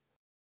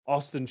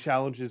 Austin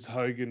challenges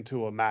Hogan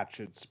to a match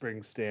at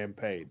Spring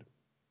Stampede.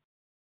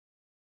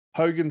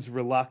 Hogan's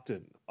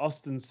reluctant.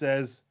 Austin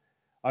says,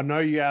 I know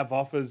you have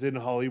offers in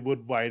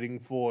Hollywood waiting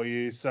for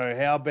you, so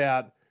how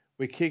about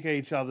we kick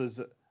each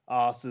other's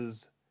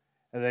asses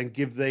and then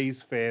give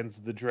these fans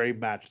the dream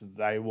match that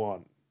they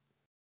want.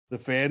 The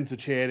fans are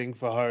chanting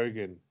for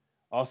Hogan.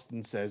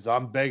 Austin says,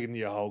 I'm begging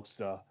you,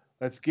 Hulkster.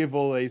 Let's give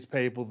all these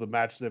people the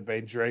match they've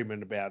been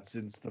dreaming about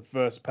since the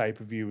first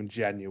pay-per-view in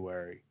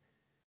January.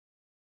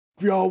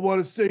 If y'all want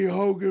to see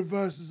Hogan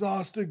versus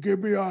Austin, give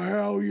me a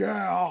hell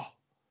yeah.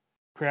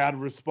 Crowd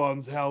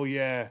responds, hell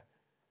yeah.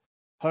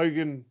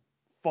 Hogan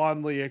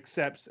finally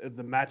accepts and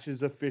the match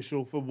is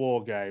official for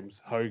War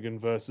Games, Hogan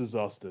versus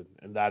Austin,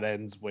 and that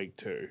ends week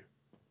 2.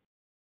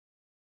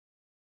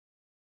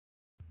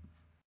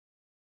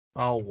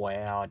 Oh,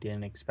 wow. I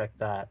didn't expect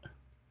that.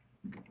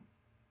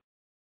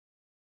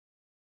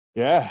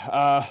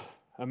 Yeah,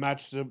 a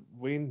match that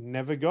we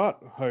never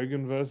got.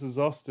 Hogan versus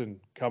Austin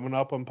coming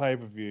up on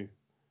pay-per-view.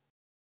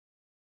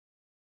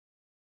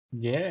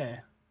 Yeah.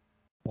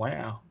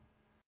 Wow.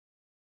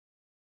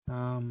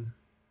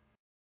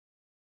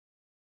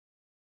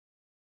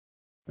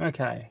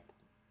 Okay.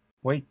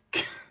 Week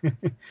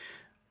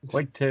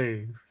week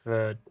 2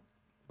 for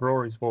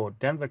Raw is War,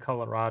 Denver,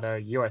 Colorado,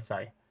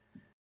 USA.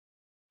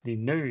 The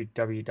new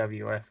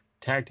WWF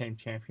Tag Team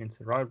Champions,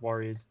 the Road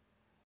Warriors,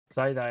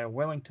 say they are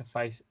willing to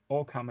face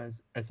all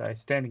comers as they are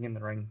standing in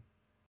the ring.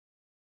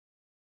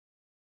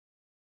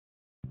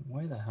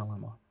 Where the hell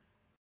am I?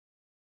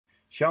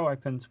 Show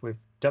opens with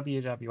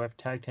WWF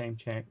Tag Team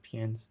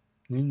Champions.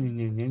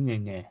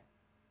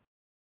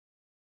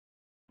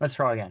 Let's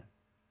try again.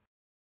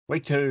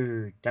 Week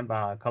 2,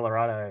 Denver,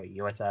 Colorado,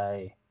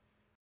 USA.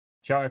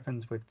 Show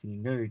opens with the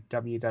new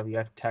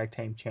WWF Tag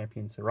Team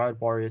Champions, the Road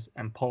Warriors,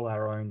 and Paul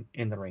Arone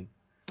in the ring.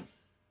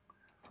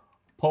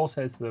 Paul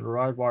says that the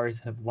Road Warriors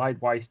have laid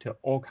waste to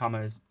all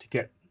comers to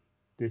get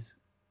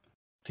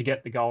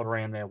the gold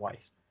around their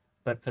waist.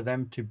 But for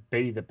them to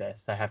be the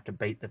best, they have to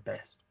beat the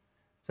best.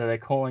 So they're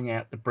calling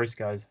out the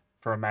Briscoes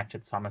for a match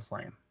at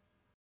SummerSlam.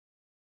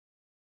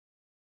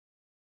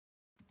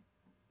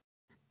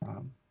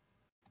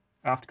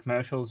 After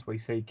commercials, we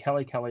see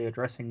Kelly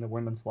addressing the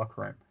women's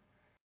locker room,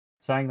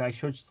 saying they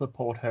should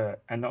support her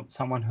and not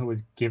someone who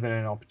was given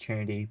an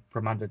opportunity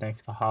from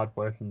underneath the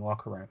hard-working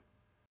locker room.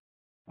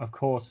 Of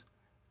course,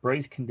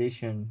 Bree's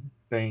condition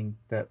being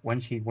that when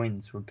she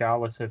wins,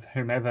 regardless of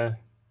whomever...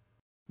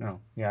 No,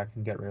 yeah, I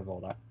can get rid of all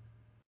that.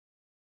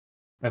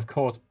 Of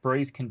course,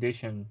 Bree's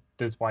condition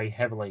does weigh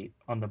heavily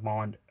on the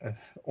mind of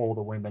all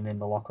the women in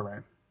the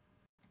locker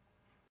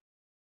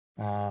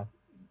room.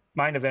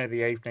 Main event of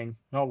the evening,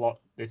 not a lot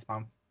this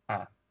month,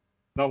 not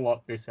a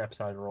lot this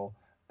episode at all,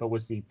 but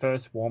was the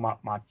first warm-up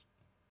match.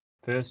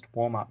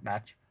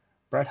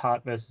 Bret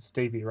Hart versus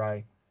Stevie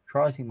Ray.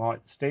 Try as he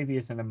might, Stevie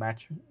is in a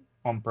match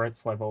on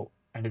Bret's level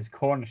and is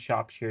corner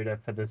sharpshooter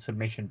for the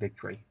submission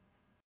victory.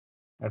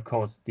 Of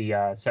course,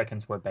 the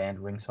seconds were banned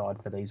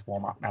ringside for these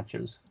warm-up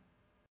matches.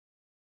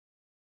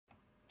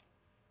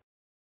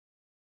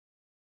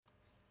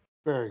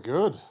 Very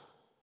good.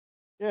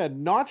 Yeah,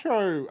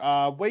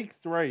 Nitro, week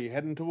 3,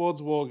 heading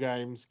towards War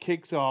Games,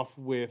 kicks off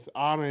with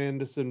Arn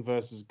Anderson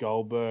versus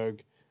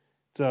Goldberg.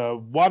 It's a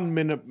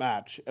 1-minute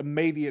match.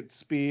 Immediate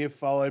spear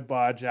followed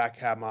by a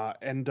jackhammer.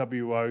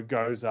 NWO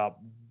goes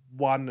up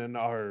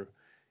 1-0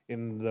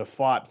 in the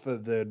fight for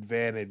the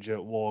advantage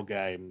at War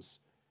Games.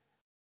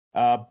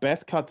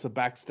 Beth cuts a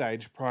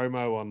backstage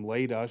promo on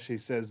Lita. She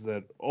says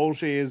that all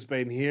she has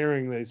been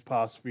hearing these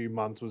past few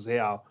months was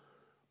how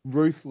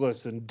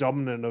ruthless and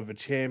dominant of a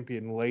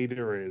champion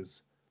Lita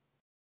is.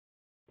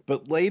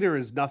 But Lita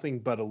is nothing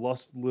but a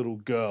lost little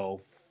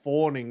girl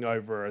fawning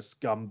over a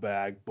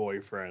scumbag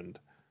boyfriend.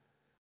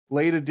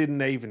 Lita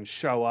didn't even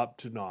show up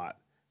tonight.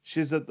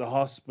 She's at the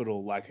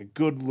hospital like a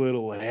good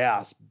little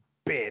house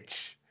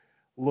bitch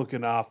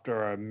looking after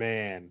her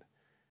man.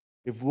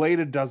 If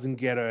Lita doesn't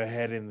get her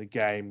head in the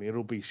game,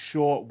 it'll be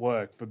short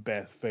work for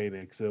Beth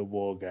Phoenix at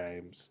War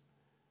Games.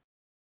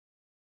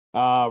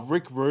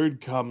 Rick Rude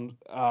comes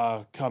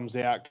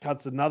out,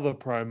 cuts another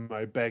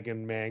promo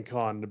begging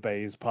Mankind to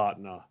be his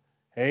partner.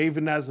 He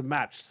even has a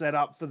match set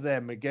up for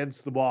them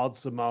against the Wild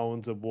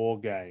Samoans at War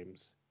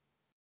Games.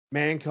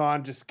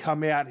 Mankind, just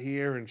come out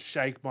here and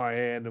shake my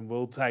hand and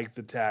we'll take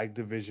the tag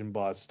division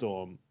by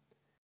storm.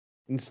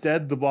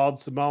 Instead, the Wild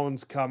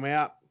Samoans come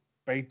out,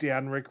 beat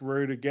down Rick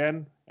Rude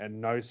again,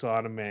 and no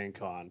sign of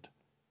Mankind.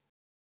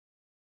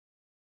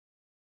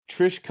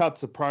 Trish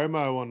cuts a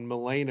promo on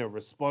Melina,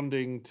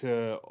 responding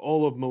to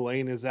all of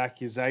Melina's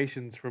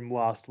accusations from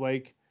last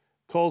week,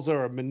 calls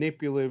her a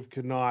manipulative,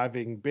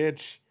 conniving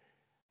bitch,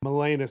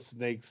 Melina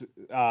sneak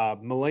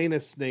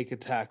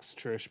attacks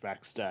Trish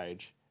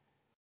backstage.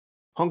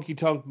 Honky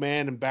Tonk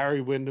Man and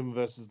Barry Windham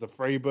versus the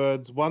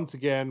Freebirds. Once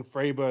again,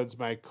 Freebirds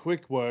make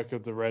quick work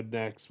of the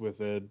Rednecks with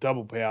a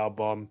double power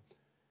bomb.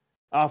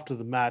 After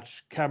the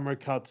match, camera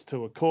cuts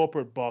to a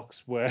corporate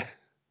box where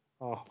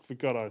I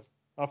forgot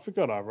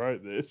I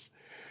wrote this.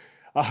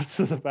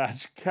 After the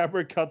match,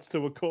 camera cuts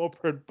to a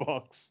corporate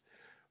box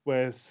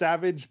where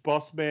Savage,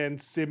 Bossman,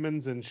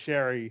 Simmons, and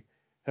Sherry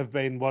have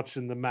been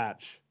watching the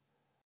match.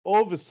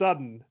 All of a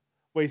sudden,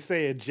 we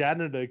see a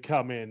janitor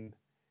come in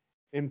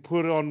and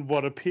put on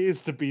what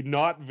appears to be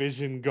night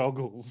vision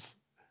goggles.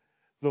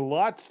 The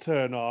lights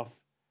turn off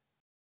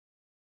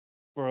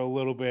for a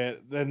little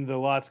bit, then the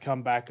lights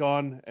come back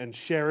on, and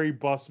Sherry,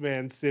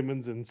 Bossman,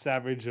 Simmons, and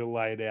Savage are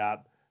laid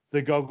out.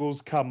 The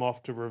goggles come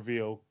off to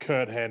reveal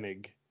Kurt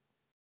Hennig,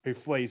 who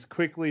flees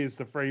quickly as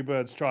the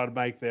Freebirds try to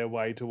make their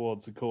way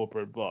towards the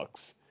corporate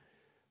box.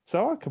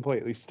 So I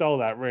completely stole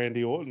that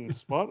Randy Orton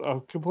spot. I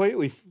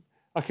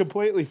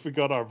completely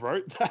forgot I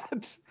wrote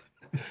that.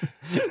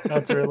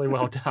 That's really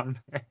well done,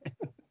 man.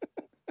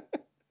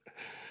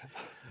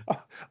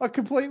 I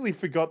completely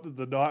forgot that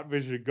the night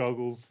vision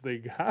goggles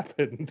thing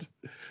happened.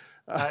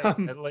 Hey,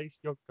 at least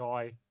your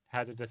guy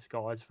had a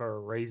disguise for a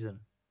reason.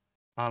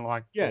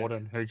 Unlike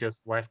Orton, who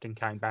just left and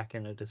came back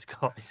in a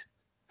disguise.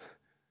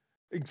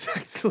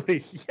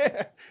 Exactly.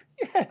 Yeah.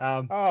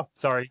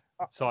 Sorry,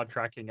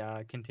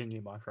 sidetracking.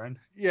 Continue, my friend.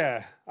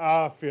 Yeah,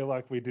 I feel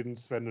like we didn't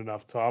spend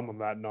enough time on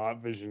that night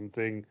vision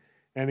thing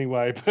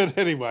anyway. But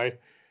anyway,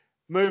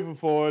 moving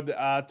forward,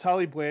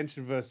 Tully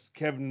Blanchard versus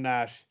Kevin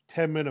Nash,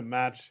 10-minute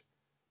match.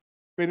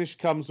 Finish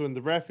comes when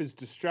the ref is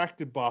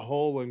distracted by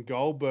Hall and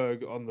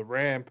Goldberg on the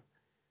ramp,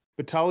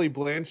 but Tully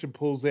Blanchard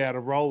pulls out a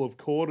roll of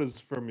quarters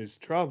from his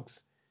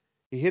trunks.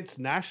 He hits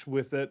Nash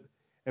with it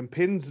and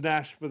pins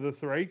Nash for the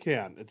 3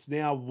 count. It's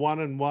now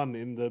 1-1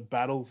 in the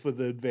battle for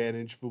the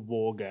advantage for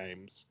War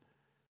Games.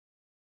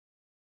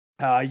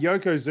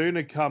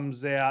 Yokozuna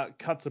comes out,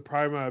 cuts a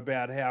promo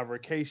about how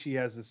Rikishi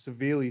has a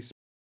severely...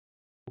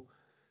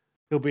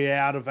 He'll be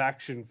out of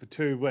action for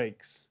 2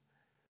 weeks.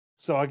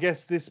 So I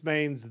guess this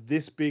means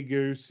this Big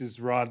Goose is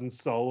riding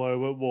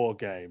solo at War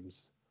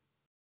Games.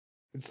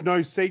 It's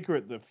no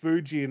secret that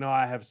Fuji and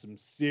I have some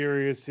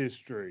serious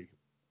history.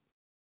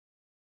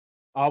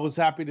 I was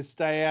happy to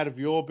stay out of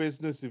your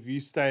business if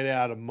you stayed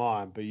out of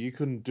mine, but you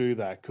couldn't do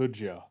that, could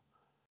you?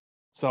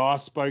 So I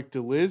spoke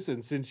to Liz,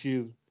 and since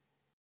you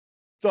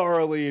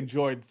thoroughly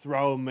enjoyed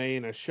throwing me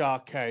in a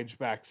shark cage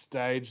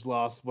backstage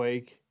last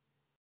week,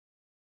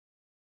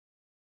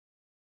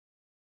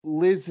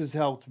 Liz has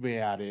helped me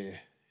out here.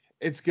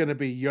 It's going to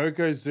be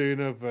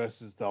Yokozuna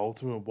versus the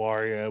Ultimate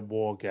Warrior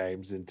War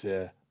Games, and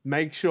to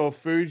make sure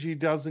Fuji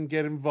doesn't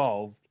get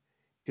involved,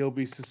 he'll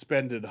be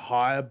suspended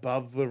high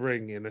above the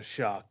ring in a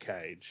shark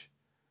cage.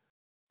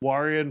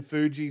 Warrior and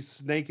Fuji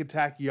sneak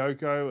attack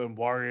Yoko, and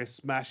Warrior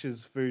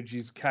smashes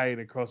Fuji's cane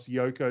across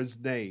Yoko's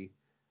knee.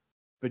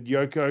 But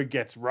Yoko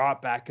gets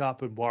right back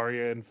up and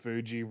Warrior and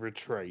Fuji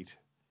retreat.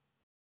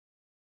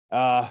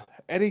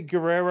 Eddie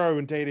Guerrero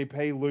and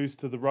DDP lose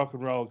to the Rock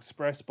and Roll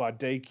Express by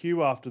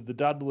DQ after the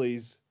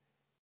Dudleys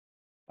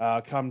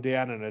come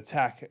down and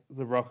attack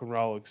the Rock and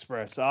Roll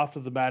Express. After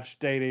the match,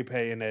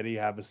 DDP and Eddie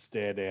have a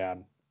stare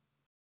down.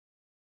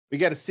 We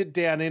get a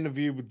sit-down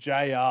interview with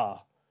JR,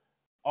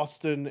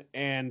 Austin,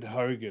 and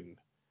Hogan,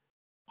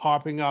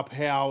 hyping up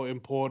how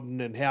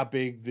important and how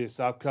big this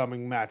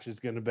upcoming match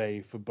is going to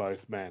be for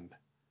both men.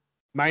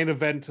 Main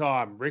event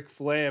time, Ric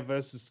Flair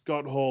versus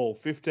Scott Hall,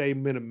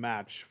 15-minute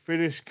match.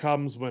 Finish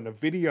comes when a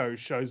video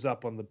shows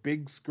up on the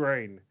big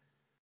screen.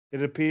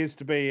 It appears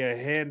to be a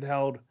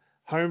handheld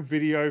home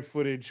video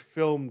footage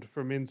filmed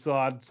from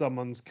inside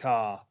someone's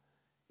car.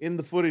 In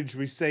the footage,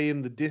 we see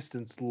in the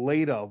distance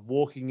Lita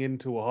walking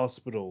into a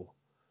hospital.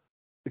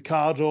 The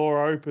car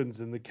door opens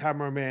and the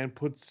cameraman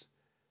puts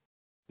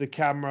the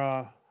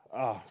camera...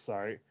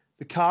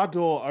 The car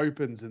door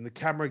opens and the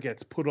camera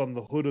gets put on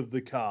the hood of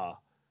the car.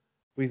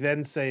 We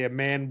then see a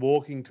man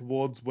walking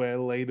towards where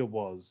Lita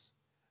was.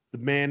 The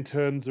man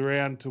turns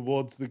around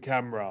towards the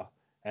camera,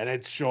 and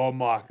it's Shawn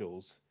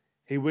Michaels.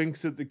 He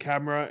winks at the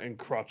camera and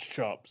crotch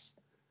chops.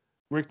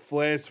 Ric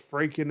Flair's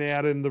freaking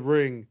out in the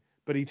ring,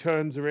 but he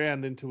turns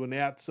around into an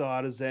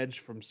outsider's edge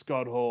from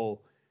Scott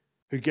Hall,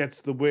 who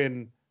gets the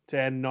win to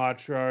end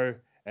Nitro,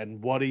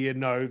 and what do you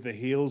know, the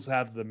heels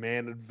have the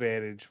man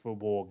advantage for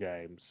War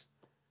Games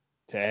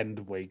to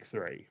end week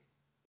 3.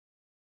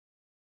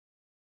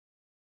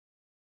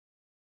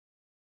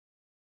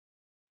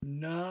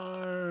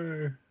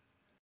 No.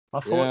 I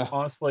thought,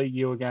 honestly,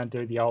 you were going to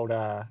do the old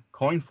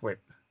coin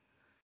flip.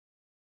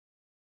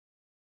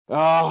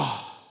 The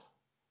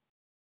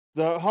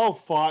whole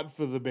fight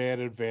for the man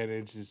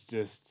advantage is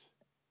just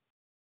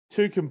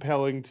too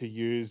compelling to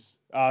use,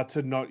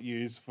 to not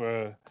use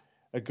for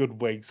a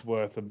good week's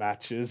worth of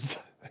matches.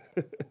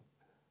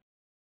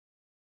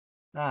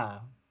 Fair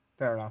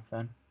enough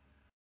then.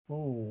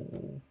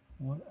 Oh,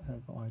 what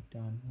have I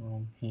done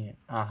wrong here?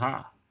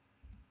 Aha.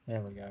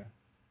 There we go.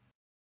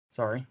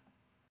 Sorry.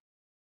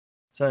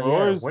 So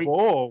Roy's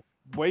War,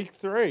 week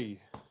 3.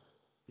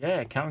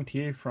 Yeah, coming to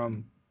you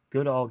from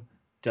good old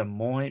Des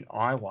Moines,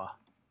 Iowa.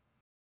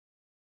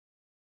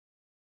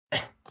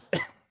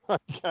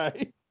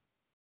 Okay.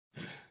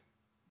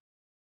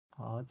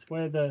 Oh, it's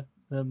where the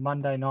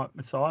Monday Night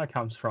Messiah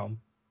comes from.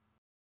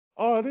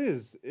 Oh, it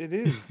is. It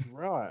is.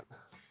 Right.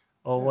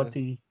 Or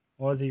Yeah.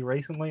 was he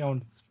recently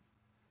on Uh,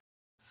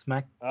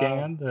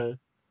 SmackDown, the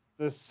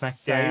the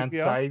SmackDown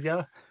Savior.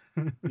 Savior?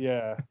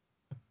 Yeah.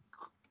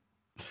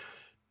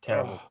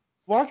 Terrible.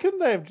 Why couldn't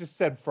they have just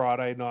said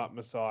Friday Night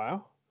Messiah?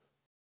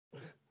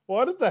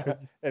 Why did they?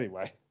 Because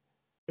Anyway,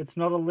 it's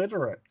not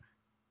illiterate.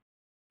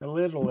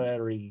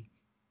 Illiterary,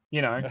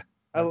 you know.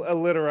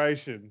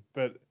 alliteration.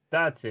 But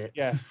That's it.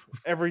 yeah,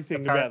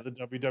 everything Appar- about the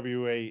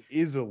WWE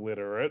is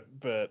illiterate.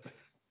 But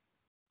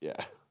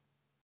yeah.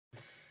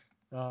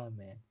 oh,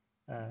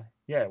 man.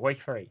 Yeah,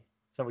 week 3.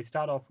 So we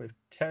start off with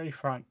Terry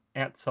Funk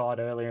outside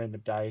earlier in the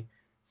day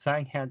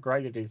saying how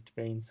great it is to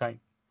be in St.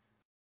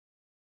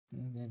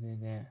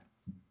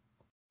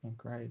 How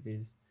great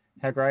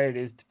it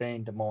is to be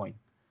in Des Moines,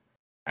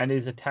 and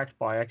is attacked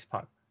by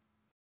X-Pac,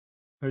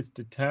 who is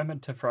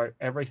determined to throw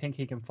everything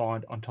he can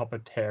find on top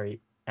of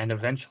Terry and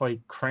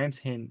eventually crams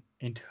him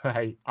into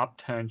a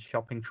upturned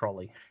shopping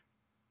trolley.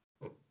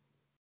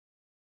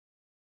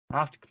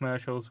 After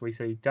commercials, we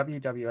see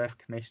WWF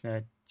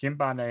Commissioner Jim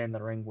Barnett in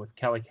the ring with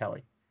Kelly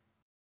Kelly.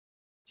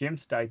 Jim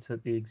states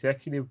that the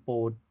executive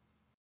board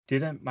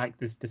didn't make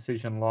this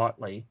decision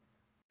lightly,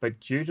 but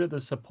due to the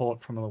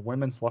support from the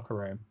women's locker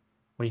room,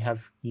 we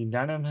have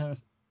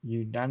unanimously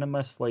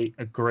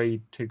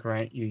agreed to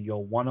grant you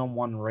your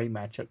one-on-one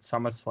rematch at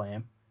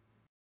SummerSlam.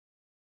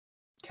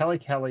 Kelly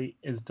Kelly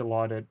is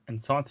delighted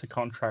and signs the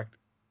contract,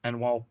 and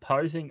while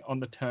posing on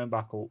the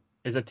turnbuckle,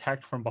 is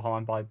attacked from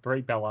behind by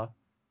Brie Bella,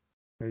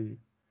 who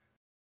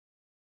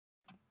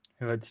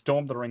had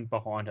stormed the ring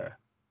behind her.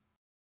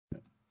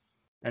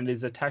 And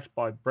is attacked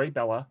by Brie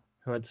Bella,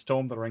 who had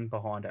stormed the ring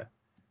behind her.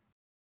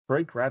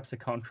 Brie grabs the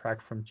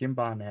contract from Jim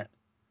Barnett,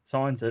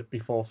 signs it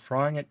before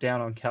throwing it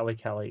down on Kelly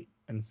Kelly,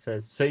 and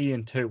says, "See you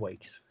in 2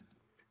 weeks,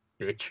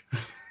 bitch."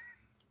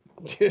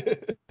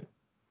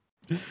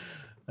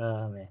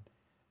 Oh man.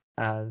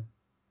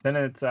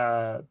 Then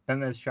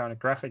there's shown a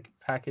graphic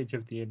package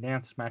of the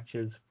announced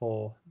matches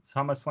for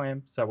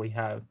SummerSlam. So we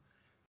have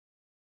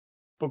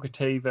Booker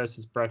T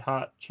versus Bret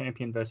Hart,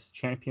 champion versus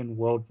champion,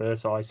 world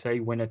versus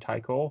IC, winner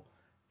take all.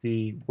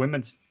 The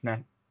women's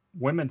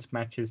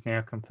match is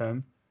now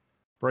confirmed.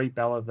 Brie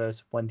Bella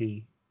versus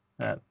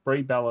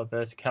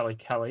Kelly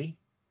Kelly,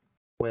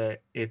 where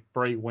if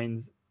Brie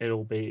wins,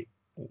 it'll be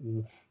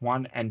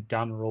one and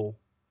done rule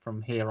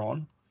from here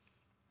on.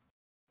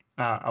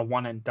 A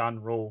one and done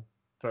rule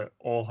for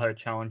all her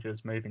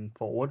challenges moving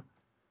forward,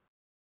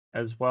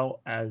 as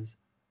well as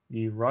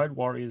the Road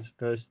Warriors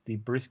versus the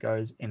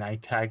Briscoes in a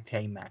tag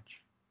team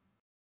match.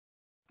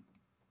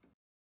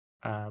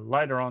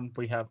 Later on,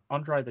 we have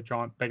Andre the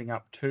Giant beating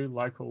up a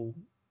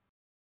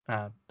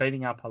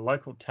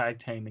local tag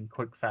team in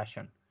quick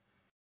fashion.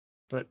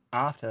 But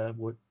after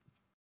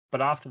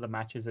the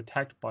match is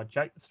attacked by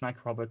Jake the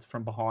Snake Roberts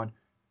from behind,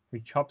 who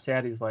chops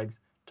out his legs,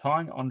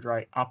 tying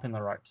Andre up in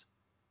the ropes.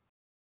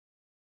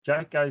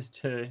 Jake goes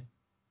to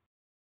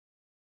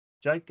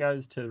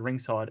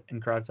ringside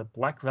and grabs a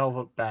black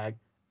velvet bag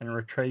and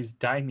retrieves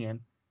Damien,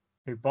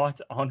 who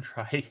bites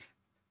Andre,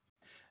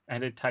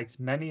 and it takes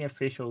many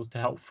officials to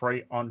help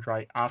free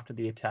Andre after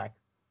the attack.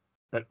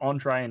 But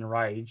Andre,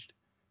 enraged,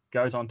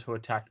 goes on to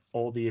attack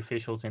all the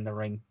officials in the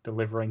ring,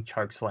 delivering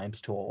choke slams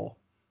to all.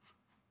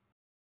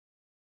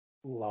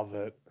 Love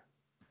it.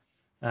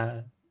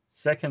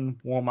 Second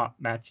warm-up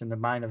match in the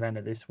main event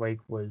of this week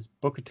was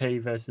Booker T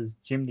versus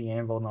Jim the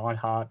Anvil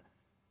Neidhart.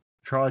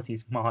 Tries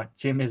his might.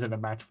 Jim isn't a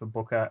match for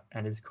Booker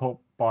and is caught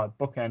by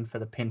Bookend for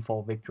the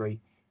pinfall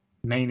victory,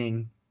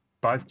 meaning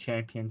both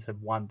champions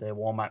have won their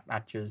warm-up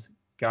matches,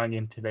 going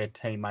into their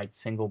teammate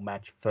single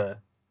match for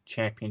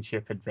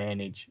championship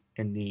advantage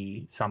in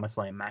the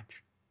SummerSlam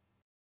match.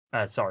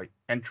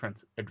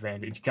 Entrance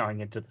advantage going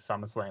into the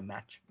SummerSlam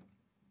match.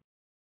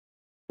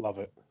 Love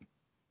it.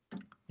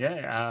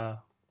 Yeah,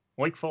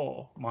 week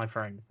 4, my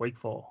friend, week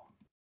 4.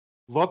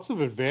 Lots of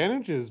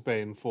advantages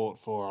being fought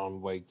for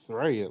on week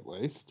 3, at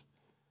least,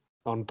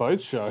 on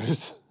both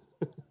shows.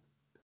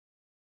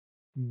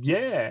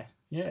 Yeah,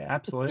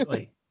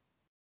 absolutely.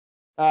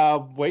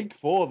 Week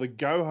 4, the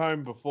go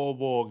home before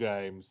War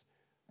Games.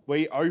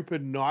 We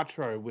open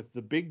Nitro with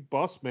the Big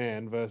Boss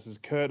Man versus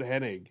Kurt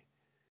Hennig.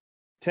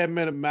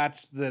 10-minute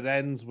match that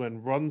ends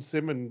when Ron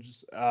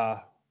Simmons.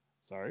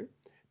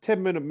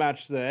 10-minute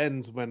match that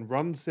ends when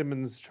Ron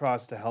Simmons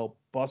tries to help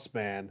Boss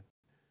Man,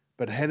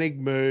 but Hennig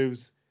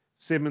moves.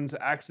 Simmons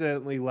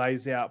accidentally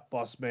lays out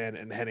Boss Man,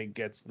 and Hennig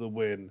gets the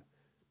win.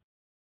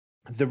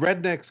 The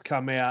Rednecks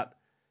come out.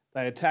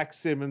 They attack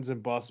Simmons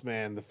and Boss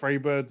Man. The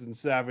Freebirds and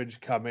Savage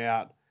come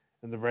out,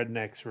 and the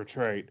Rednecks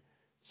retreat.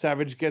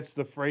 Savage gets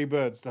the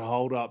Freebirds to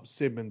hold up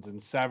Simmons,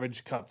 and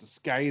Savage cuts a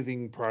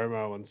scathing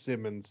promo on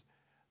Simmons,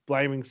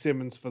 blaming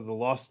Simmons for the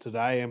loss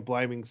today and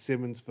blaming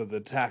Simmons for the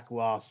attack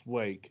last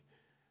week.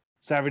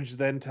 Savage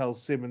then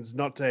tells Simmons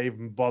not to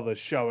even bother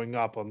showing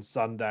up on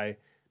Sunday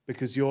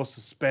because you're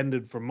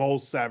suspended from all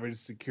Savage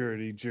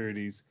security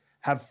duties.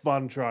 Have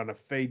fun trying to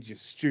feed your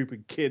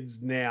stupid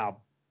kids now.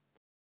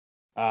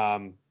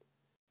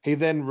 He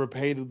then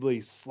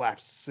repeatedly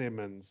slaps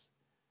Simmons.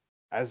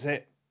 As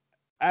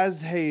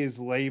he is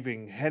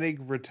leaving, Hennig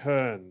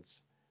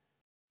returns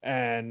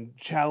and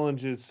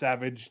challenges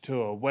Savage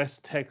to a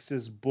West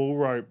Texas bull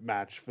rope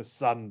match for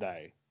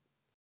Sunday.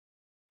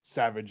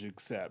 Savage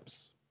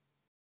accepts.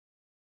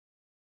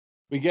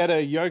 We get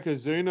a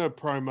Yokozuna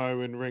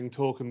promo in ring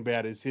talking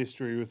about his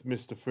history with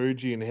Mr.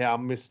 Fuji and how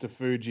Mr.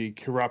 Fuji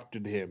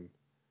corrupted him.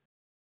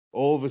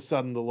 All of a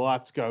sudden, the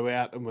lights go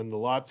out, and when the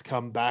lights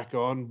come back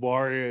on,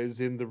 Warrior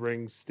is in the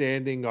ring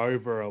standing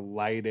over a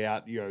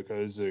laid-out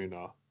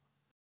Yokozuna.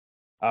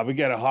 We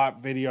get a hype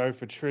video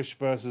for Trish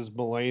versus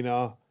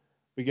Melina.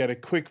 We get a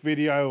quick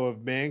video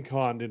of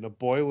Mankind in a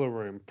boiler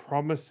room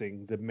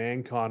promising that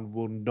Mankind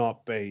will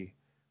not be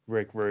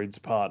Rick Rude's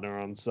partner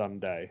on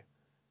Sunday.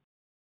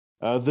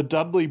 The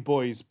Dudley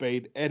Boys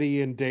beat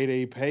Eddie and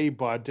DDP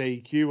by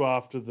DQ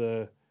after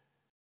the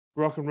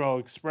Rock and Roll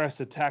Express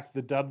attacked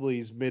the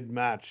Dudleys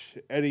mid-match.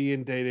 Eddie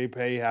and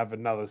DDP have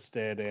another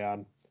stare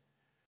down.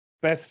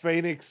 Beth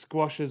Phoenix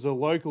squashes a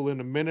local in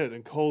a minute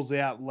and calls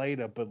out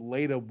Lita, but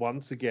Lita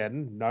once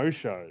again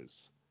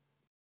no-shows.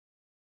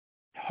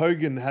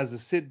 Hogan has a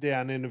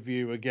sit-down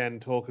interview again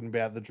talking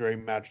about the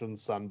dream match on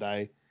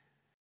Sunday.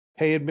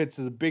 He admits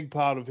that a big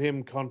part of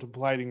him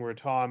contemplating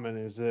retirement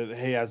is that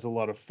he has a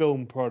lot of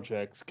film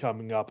projects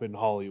coming up in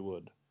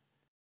Hollywood.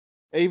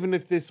 Even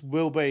if this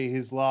will be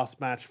his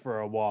last match for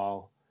a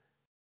while,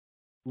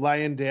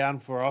 laying down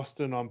for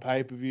Austin on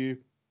pay-per-view,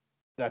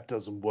 that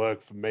doesn't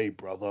work for me,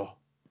 brother.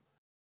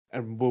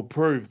 And will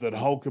prove that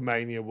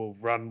Hulkamania will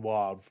run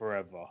wild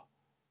forever.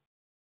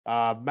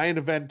 Main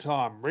event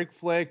time. Ric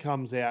Flair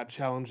comes out,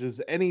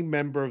 challenges any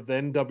member of the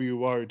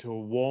NWO to a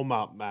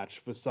warm-up match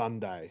for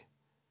Sunday.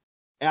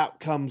 Out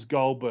comes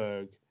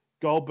Goldberg.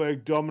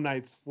 Goldberg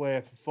dominates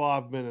Flair for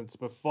 5 minutes,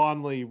 but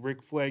finally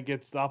Ric Flair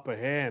gets the upper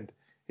hand.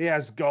 He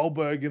has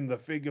Goldberg in the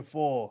figure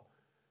four.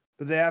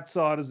 But the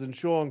Outsiders and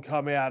Shawn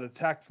come out,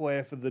 attack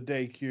Flair for the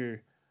DQ.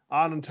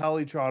 Arn and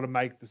Tully try to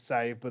make the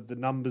save, but the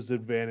numbers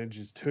advantage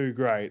is too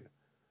great.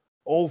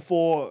 All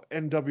 4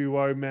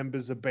 NWO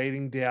members are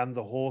beating down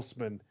the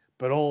Horsemen,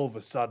 but all of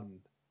a sudden,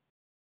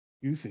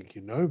 you think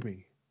you know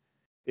me.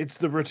 It's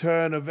the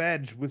return of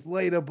Edge with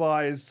Lita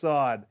by his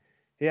side.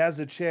 He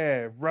has a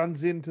chair,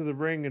 runs into the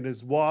ring and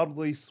is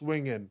wildly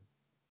swinging.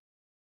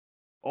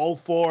 All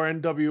 4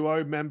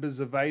 NWO members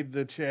evade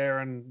the chair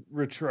and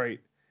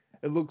retreat.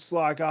 It looks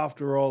like,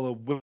 after all,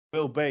 it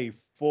will be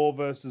 4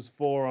 versus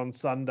 4 on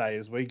Sunday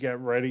as we get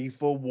ready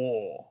for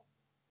war.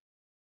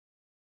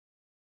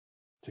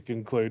 To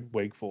conclude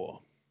week 4.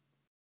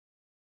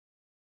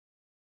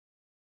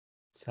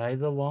 Say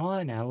the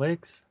line,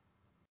 Alex.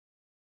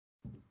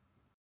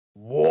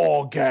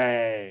 War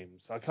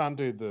Games. I can't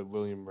do the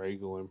William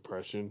Regal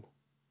impression.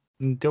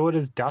 Do it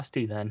as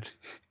Dusty then.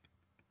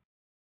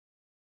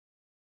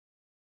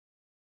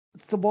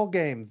 It's the War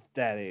Games,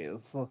 Daddy.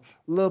 It's a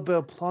little bit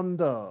of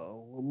plunder, a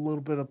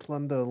little bit of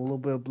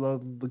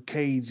blood in the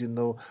cage in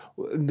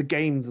the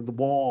games of the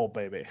war,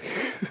 baby.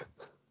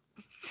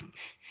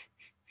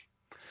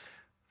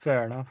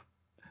 Fair enough.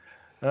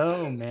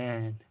 Oh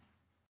man.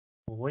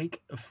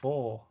 Week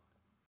 4.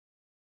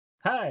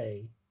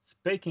 Hey,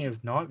 speaking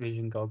of night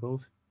vision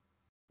goggles,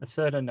 a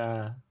certain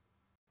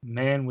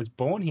man was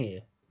born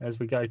here as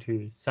we go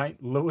to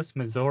St. Louis,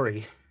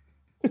 Missouri.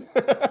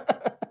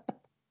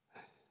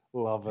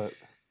 Love it.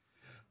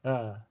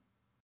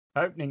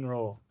 Opening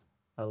Raw,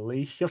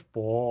 Alicia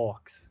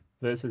Fox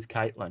versus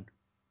Caitlyn.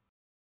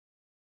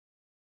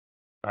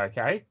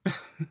 Okay.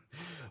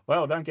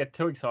 Well, don't get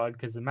too excited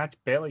because the match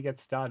barely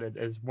gets started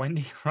as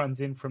Wendy runs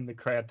in from the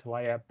crowd to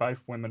lay out both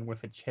women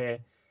with a chair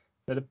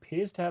that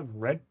appears to have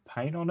red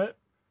paint on it,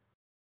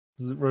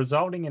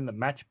 resulting in the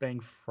match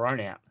being thrown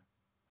out.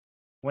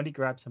 Wendy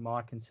grabs a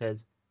mic and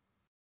says,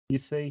 "You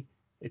see,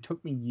 it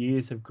took me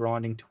years of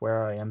grinding to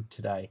where I am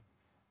today,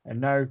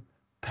 and no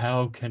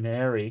Pal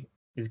Canary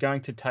is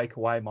going to take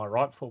away my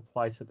rightful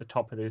place at the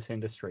top of this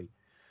industry.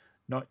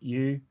 Not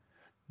you,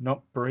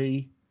 not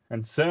Bree,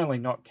 and certainly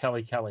not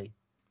Kelly Kelly."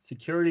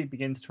 Security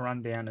begins to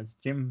run down as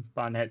Jim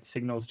Barnett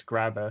signals to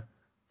grab her,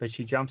 but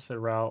she jumps the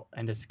rail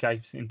and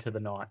escapes into the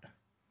night.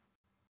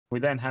 We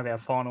then have our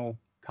final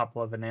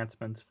couple of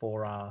announcements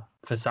for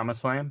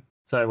SummerSlam.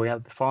 So we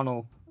have the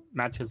final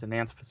matches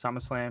announced for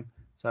SummerSlam.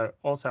 So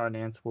also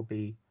announced will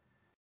be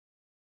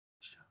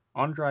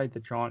Andre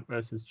the Giant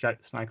versus Jake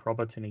the Snake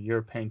Roberts in a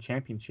European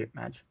Championship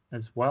match,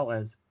 as well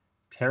as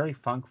Terry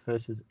Funk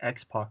versus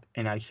X-Pac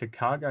in a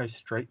Chicago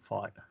street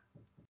fight.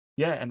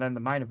 Yeah, and then the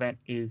main event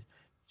is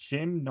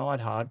Jim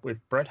Neidhart with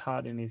Bret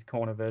Hart in his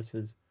corner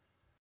versus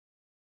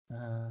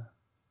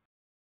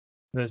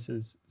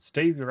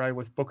Stevie Ray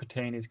with Booker T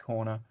in his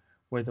corner,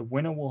 where the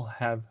winner will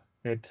have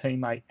their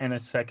teammate and a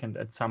second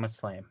at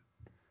SummerSlam.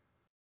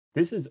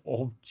 This is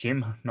all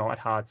Jim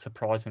Neidhart,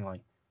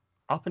 surprisingly,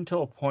 up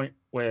until a point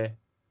where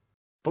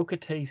Booker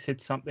T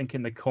sits something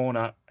in the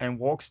corner and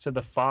walks to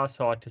the far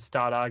side to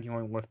start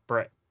arguing with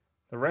Bret.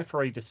 The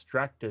referee,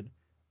 distracted,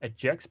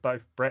 ejects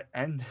both Brett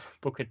and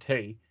Booker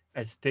T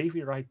as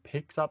Stevie Ray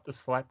picks up the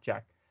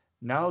slapjack,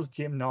 nails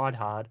Jim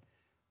Neidhart.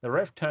 The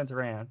ref turns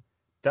around,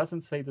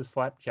 doesn't see the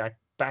slapjack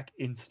back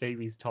in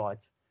Stevie's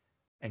tights,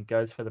 and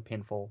goes for the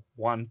pinfall.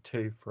 1,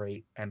 2,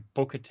 3, and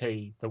Booker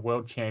T, the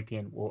world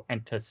champion, will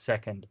enter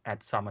second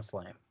at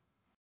SummerSlam.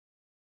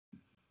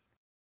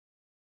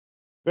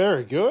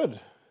 Very good.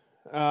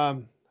 I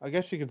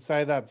guess you could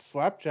say that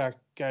slapjack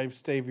gave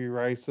Stevie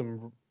Ray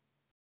some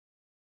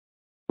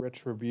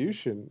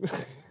retribution.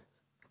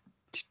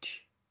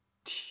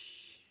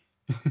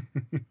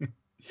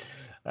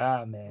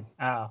 Man.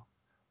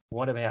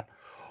 What about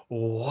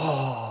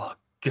War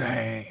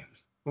Games?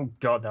 Oh,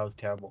 God, that was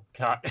terrible.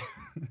 Cut.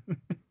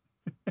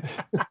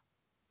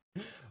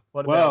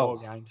 What about War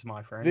Games,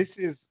 my friend?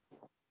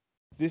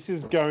 This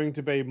is going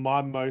to be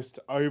my most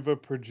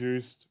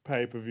overproduced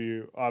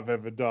pay-per-view I've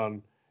ever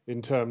done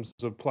in terms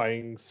of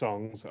playing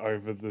songs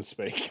over the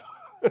speaker.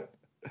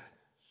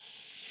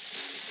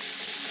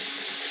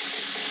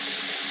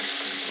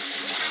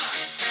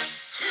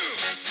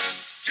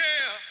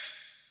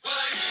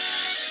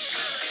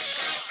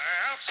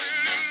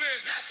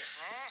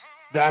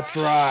 That's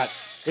right.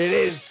 It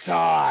is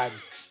time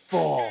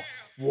for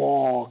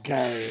War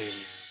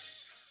Games.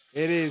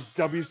 It is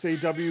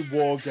WCW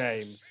War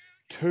Games.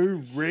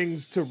 2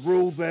 rings to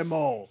rule them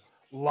all.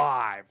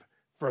 Live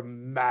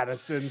from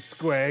Madison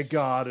Square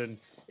Garden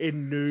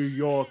in New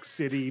York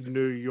City,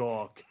 New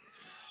York.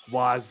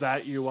 Why is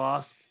that, you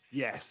ask?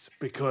 Yes,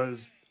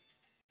 because,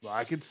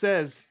 like it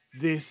says,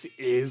 this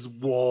is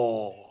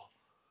war.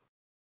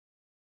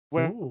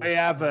 We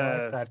have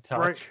a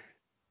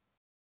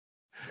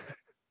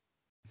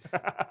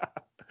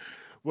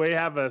we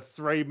have a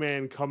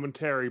 3-man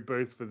commentary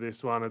booth for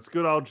this one. It's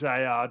good old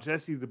JR,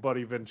 Jesse the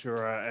Body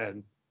Ventura,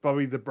 and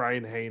Bobby the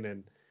Brain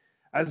Heenan.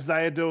 As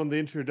they are doing the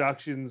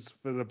introductions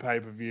for the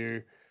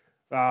pay-per-view,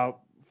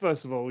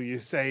 first of all, you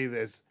see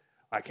there's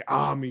like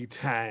army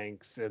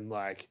tanks and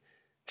like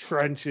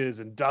trenches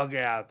and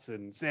dugouts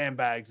and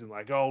sandbags and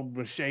like old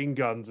machine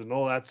guns and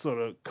all that sort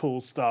of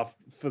cool stuff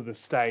for the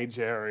stage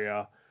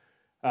area.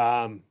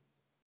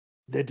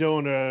 They're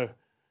doing a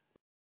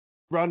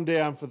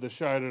rundown for the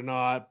show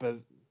tonight, but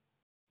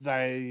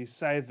they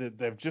say that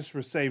they've just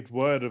received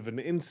word of an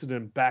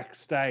incident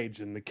backstage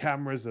and the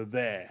cameras are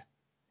there.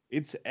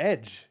 It's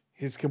Edge.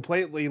 He's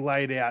completely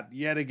laid out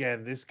yet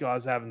again. This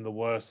guy's having the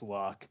worst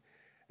luck,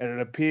 and it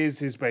appears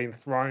he's been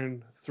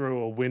thrown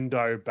through a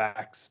window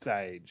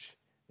backstage.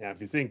 Now, if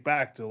you think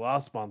back to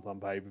last month on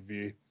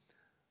pay-per-view,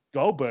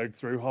 Goldberg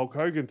threw Hulk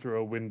Hogan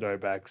through a window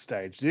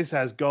backstage. This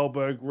has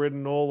Goldberg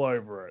written all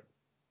over it.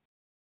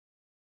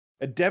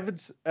 A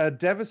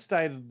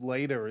devastated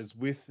leader is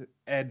with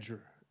Edge,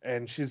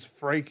 and she's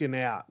freaking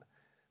out.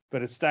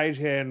 But a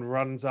stagehand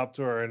runs up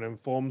to her and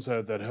informs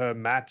her that her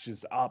match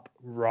is up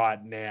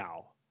right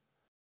now.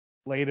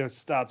 Lita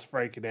starts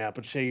freaking out,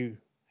 but she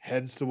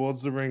heads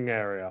towards the ring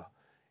area.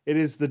 It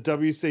is the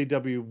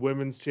WCW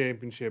Women's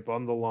Championship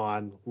on the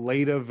line,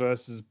 Lita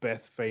versus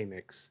Beth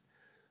Phoenix.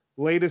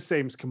 Lita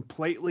seems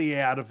completely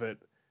out of it.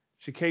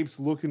 She keeps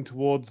looking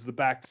towards the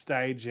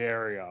backstage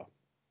area.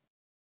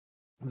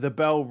 The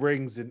bell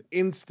rings and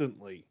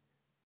instantly,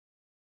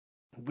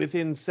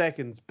 within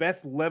seconds,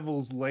 Beth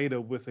levels Lita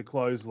with a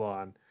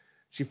clothesline.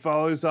 She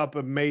follows up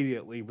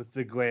immediately with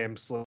the glam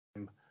slam.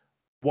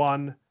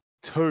 1,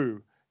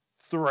 2,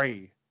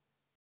 3.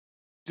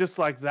 Just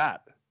like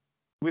that.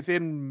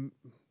 Within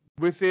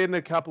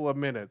a couple of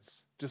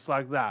minutes, just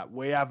like that,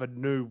 we have a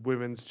new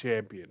women's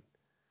champion.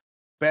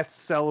 Beth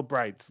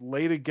celebrates.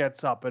 Lita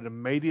gets up and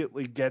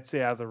immediately gets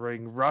out of the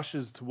ring,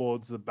 rushes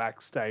towards the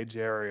backstage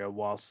area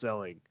while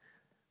selling.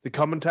 The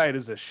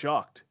commentators are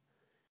shocked.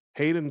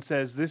 Heenan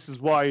says this is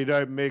why you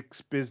don't mix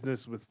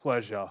business with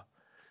pleasure.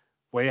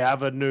 We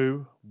have a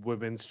new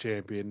women's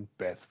champion,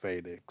 Beth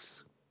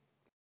Phoenix.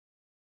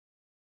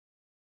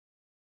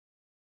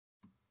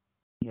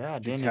 Yeah, I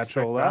didn't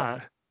expect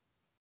that.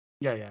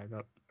 Yeah,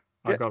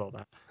 I got all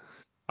that.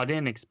 I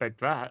didn't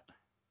expect that.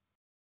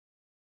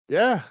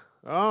 Yeah.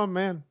 Oh,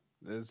 man.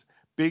 There's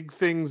big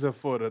things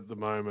afoot at the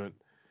moment.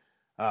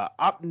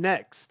 Up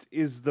next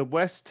is the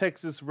West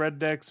Texas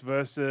Rednecks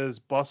versus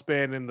Boss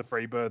Man and the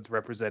Freebirds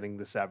representing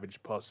the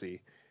Savage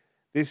Posse.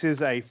 This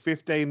is a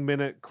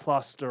 15-minute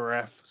cluster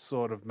F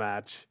sort of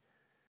match.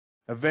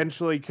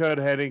 Eventually, Kurt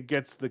Hennig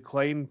gets the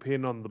clean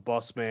pin on the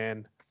Boss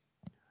Man.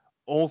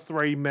 All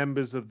 3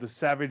 members of the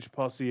Savage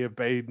Posse have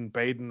been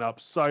beaten up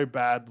so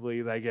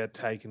badly they get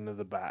taken to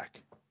the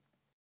back.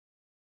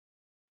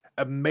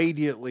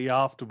 Immediately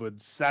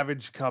afterwards,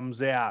 Savage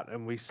comes out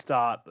and we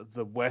start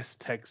the West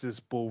Texas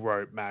Bull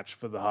Rope match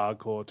for the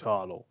hardcore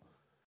title.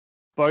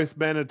 Both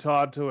men are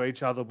tied to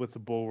each other with the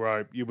bull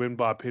rope. You win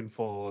by pinfall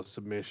or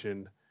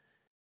submission.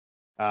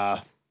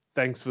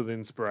 Thanks for the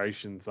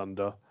inspiration,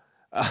 Thunder.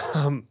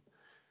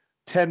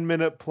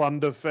 10-minute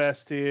plunder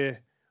fest here.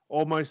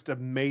 Almost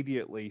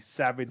immediately,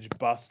 Savage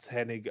busts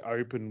Hennig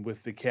open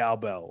with the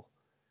cowbell.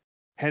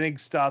 Hennig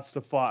starts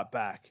to fight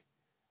back.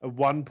 At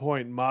one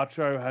point,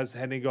 Macho has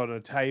Hennig on a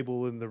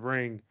table in the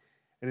ring,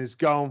 and is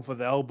going for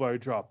the elbow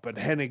drop, but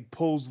Hennig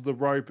pulls the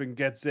rope and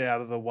gets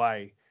out of the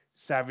way.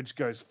 Savage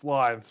goes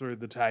flying through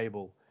the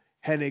table.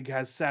 Hennig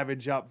has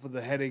Savage up for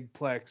the Hennig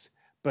plex,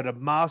 but a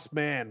masked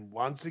man,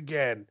 once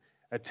again,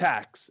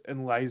 attacks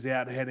and lays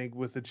out Hennig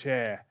with a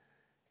chair.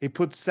 He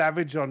puts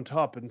Savage on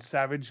top, and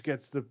Savage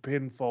gets the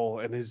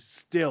pinfall and is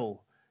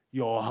still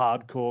your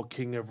hardcore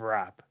king of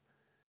rap.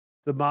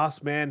 The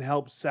masked man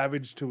helps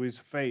Savage to his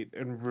feet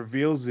and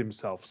reveals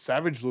himself.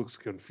 Savage looks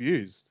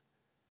confused.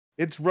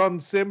 It's Ron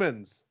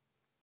Simmons.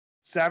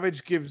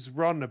 Savage gives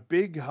Ron a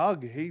big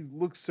hug. He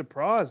looks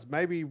surprised.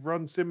 Maybe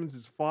Ron Simmons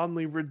has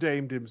finally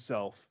redeemed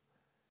himself.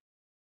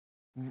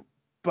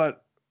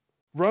 But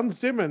Ron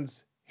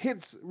Simmons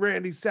hits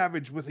Randy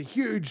Savage with a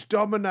huge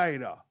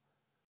dominator.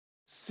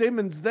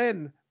 Simmons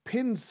then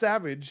pins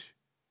Savage,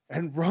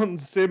 and Ron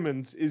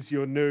Simmons is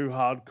your new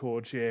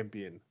hardcore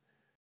champion.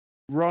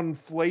 Ron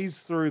flees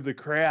through the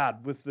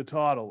crowd with the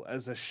title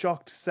as a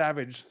shocked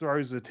Savage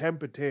throws a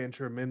temper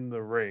tantrum in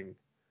the ring.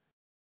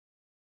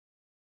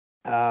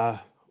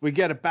 We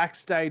get a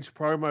backstage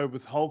promo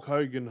with Hulk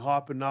Hogan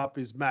hyping up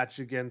his match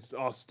against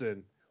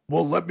Austin.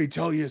 Well, let me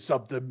tell you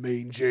something,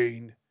 Mean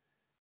Gene.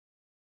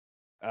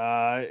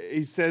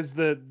 He says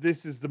that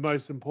this is the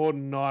most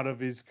important night of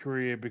his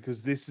career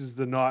because this is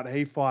the night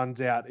he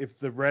finds out if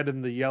the red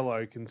and the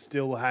yellow can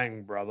still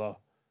hang, brother.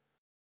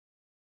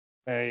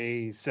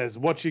 He says,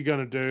 what you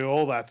gonna do?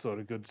 All that sort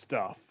of good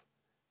stuff.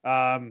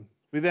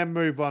 We then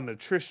move on to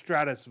Trish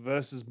Stratus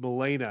versus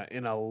Melina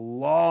in a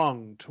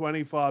long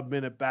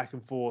 25-minute back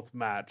and forth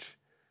match.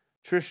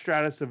 Trish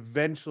Stratus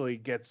eventually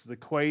gets the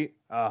clean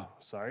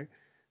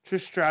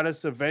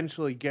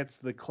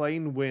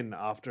win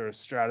after a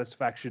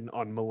Stratusfaction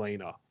on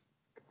Melina.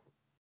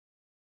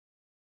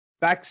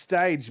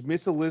 Backstage,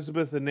 Miss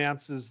Elizabeth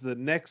announces that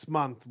next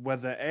month,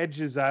 whether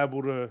Edge is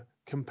able to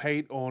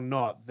compete or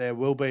not, there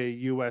will be a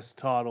US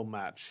title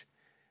match.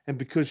 And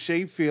because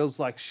she feels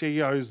like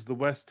she owes the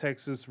West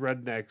Texas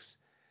Rednecks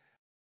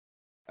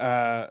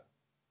a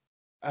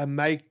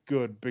make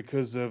good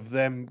because of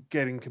them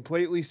getting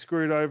completely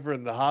screwed over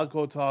in the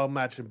hardcore title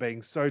match and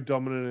being so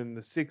dominant in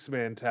the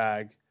six-man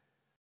tag,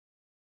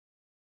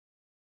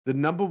 the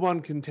number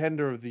one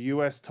contender of the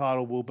US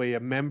title will be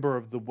a member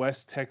of the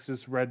West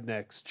Texas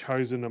Rednecks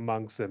chosen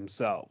amongst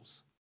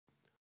themselves.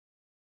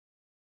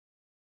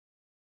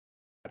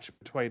 Match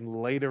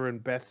between Lita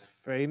and Beth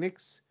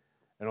Phoenix,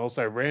 and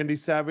also Randy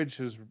Savage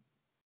has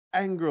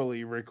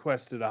angrily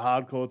requested a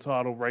hardcore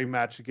title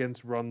rematch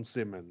against Ron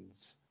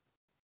Simmons.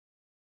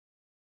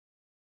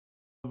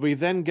 We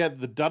then get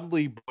the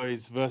Dudley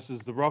Boys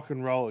versus the Rock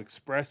and Roll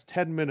Express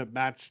 10-minute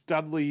match.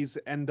 Dudleys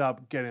end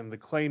up getting the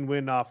clean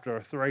win after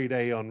a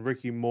 3D on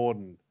Ricky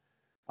Morton.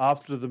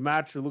 After the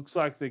match, it looks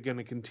like they're going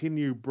to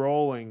continue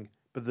brawling,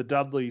 but the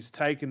Dudleys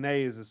take a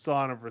knee as a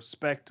sign of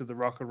respect to the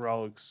Rock and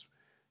Roll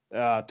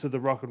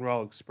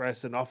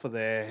Express and offer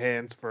their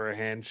hands for a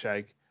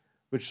handshake,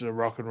 which the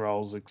Rock and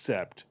Rolls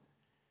accept.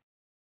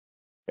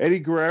 Eddie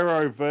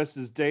Guerrero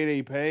versus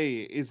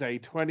DDP is a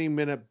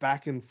 20-minute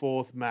back and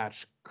forth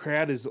match.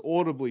 Crowd is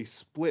audibly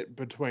split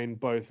between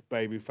both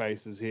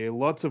babyfaces here.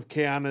 Lots of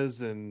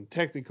counters and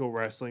technical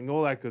wrestling,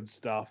 all that good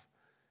stuff.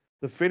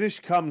 The finish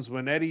comes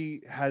when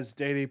Eddie has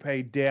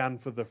DDP down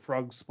for the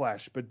frog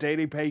splash, but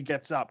DDP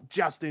gets up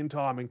just in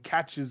time and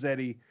catches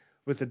Eddie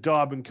with a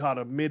diamond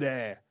cutter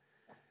midair.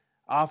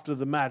 After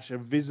the match, a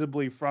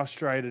visibly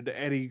frustrated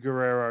Eddie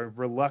Guerrero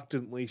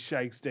reluctantly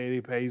shakes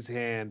DDP's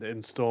hand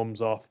and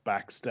storms off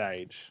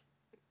backstage.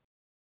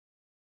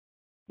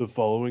 The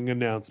following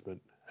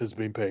announcement has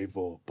been paid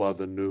for by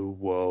the New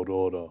World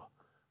Order.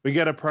 We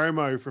get a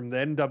promo from the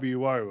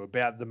NWO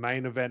about the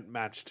main event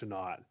match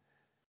tonight.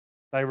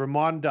 They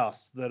remind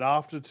us that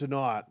after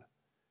tonight,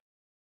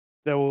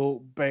 there will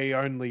be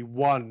only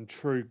one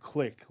true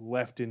clique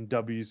left in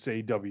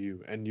WCW,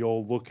 and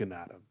you're looking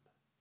at him.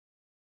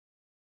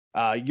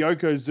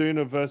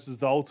 Yokozuna versus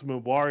the Ultimate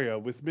Warrior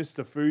with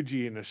Mr.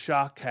 Fuji in a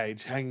shark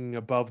cage hanging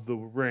above the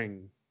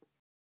ring.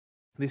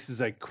 This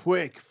is a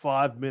quick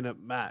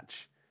 5-minute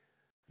match.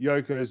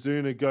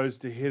 Yokozuna goes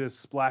to hit a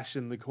splash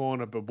in the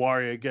corner, but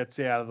Warrior gets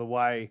out of the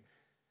way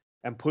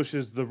and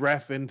pushes the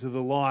ref into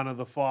the line of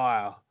the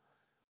fire.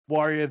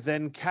 Warrior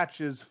then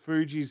catches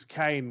Fuji's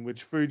cane,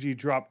 which Fuji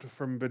dropped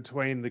from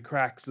between the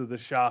cracks of the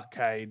shark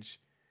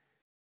cage,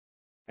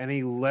 and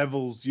he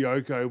levels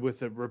Yoko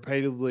with it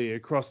repeatedly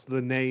across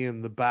the knee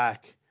and the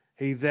back.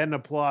 He then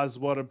applies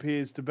what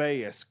appears to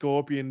be a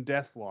scorpion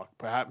deathlock,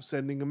 perhaps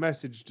sending a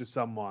message to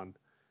someone.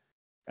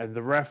 And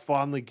the ref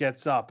finally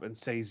gets up and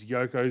sees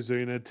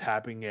Yokozuna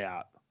tapping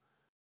out.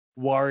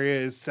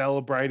 Warrior is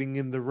celebrating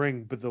in the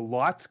ring, but the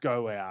lights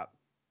go out.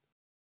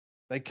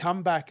 They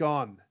come back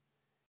on,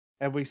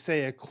 and we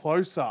see a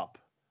close-up,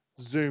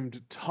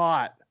 zoomed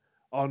tight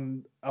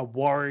on a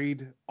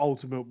worried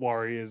Ultimate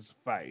Warrior's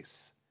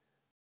face.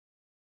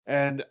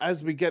 And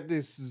as we get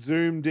this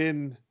zoomed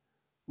in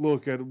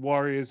look at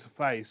Warrior's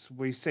face,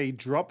 we see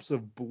drops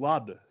of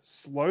blood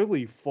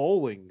slowly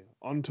falling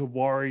onto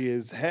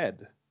Warrior's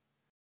head.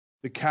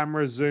 The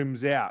camera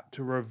zooms out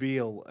to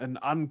reveal an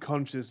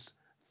unconscious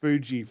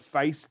Fuji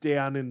face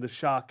down in the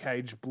shark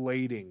cage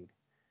bleeding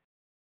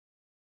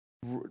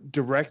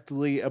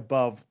directly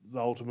above the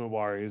Ultimate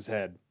Warrior's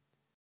head.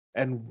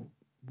 And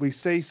we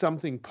see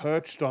something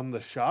perched on the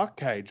shark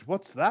cage.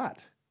 What's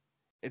that?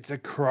 It's a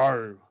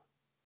crow.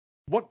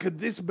 What could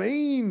this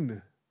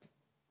mean?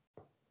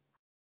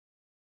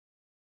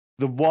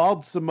 The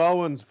Wild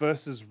Samoans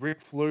versus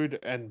Rick Flude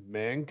and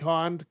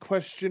Mankind,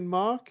 question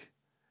mark?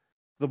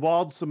 The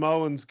Wild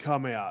Samoans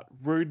come out.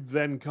 Rude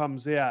then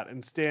comes out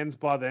and stands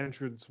by the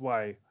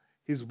entranceway.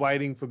 He's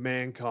waiting for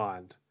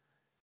Mankind.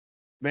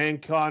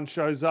 Mankind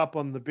shows up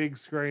on the big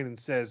screen and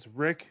says,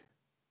 Rick,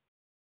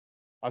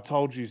 I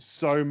told you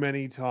so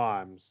many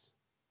times.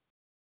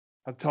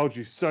 I've told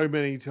you so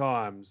many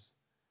times.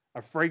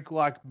 A freak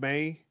like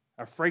me,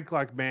 a freak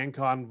like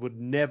Mankind would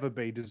never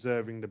be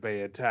deserving to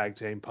be a tag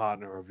team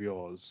partner of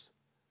yours.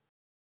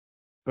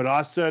 But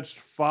I searched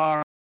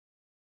far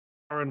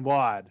and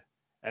wide,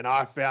 and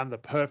I found the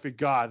perfect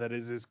guy that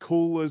is as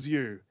cool as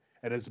you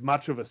and as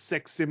much of a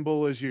sex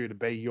symbol as you to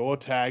be your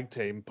tag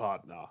team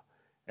partner.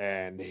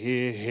 And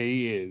here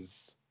he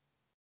is.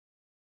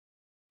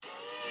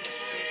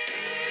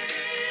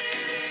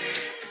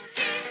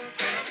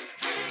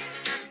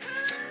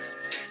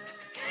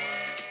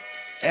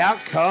 Out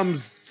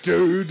comes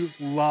Dude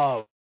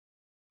Love.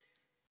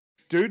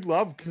 Dude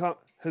Love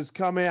has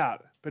come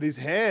out, but his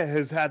hair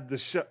has had the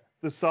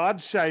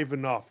side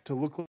shaven off to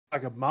look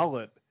like a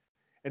mullet,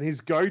 and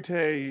his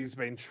goatee's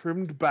been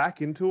trimmed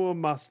back into a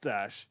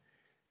mustache.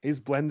 He's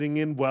blending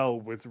in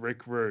well with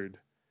Rick Rude.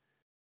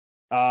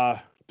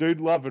 Dude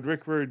Love and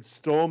Rick Rude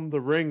storm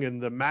the ring,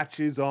 and the match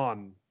is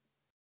on.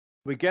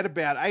 We get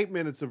about 8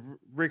 minutes of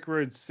Rick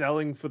Rude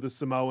selling for the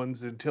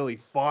Samoans until he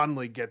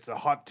finally gets a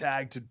hot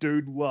tag to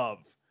Dude Love.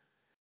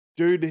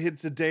 Dude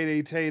hits a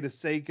DDT to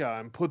Sika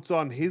and puts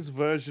on his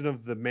version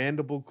of the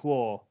mandible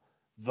claw,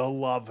 the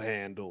love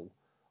handle,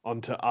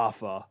 onto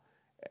Arthur.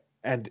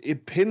 And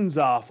it pins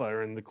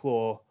Arthur in the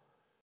claw.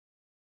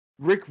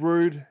 Rick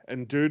Rude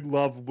and Dude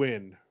Love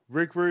win.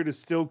 Rick Rude is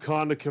still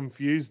kind of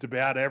confused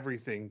about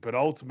everything, but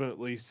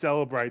ultimately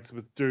celebrates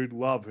with Dude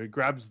Love, who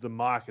grabs the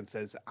mic and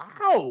says,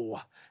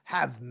 Ow!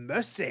 Have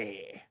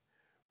mercy!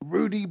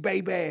 Rudy,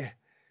 baby!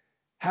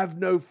 Have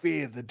no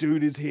fear, the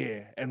dude is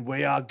here, and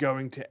we are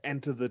going to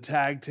enter the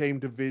tag team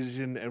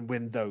division and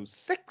win those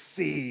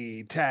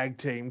sexy tag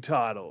team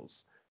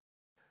titles.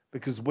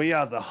 Because we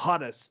are the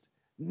hottest,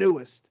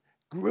 newest,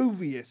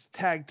 grooviest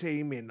tag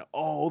team in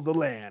all the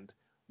land.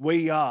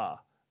 We are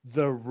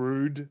the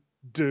Rude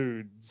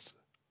Dudes.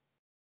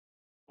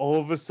 All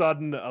of a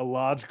sudden, a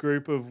large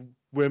group of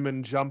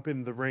women jump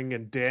in the ring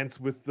and dance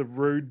with the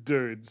Rude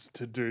Dudes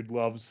to Dude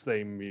Love's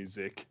theme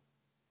music.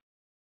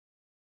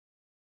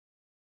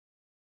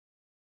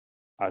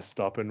 I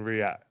stop and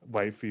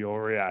wait for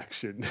your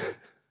reaction.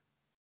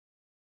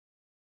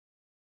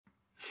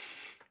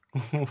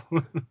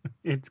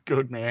 It's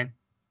good, man.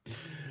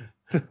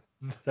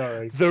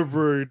 Sorry. The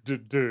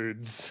Rude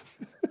Dudes.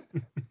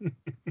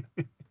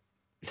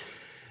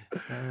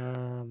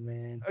 Oh,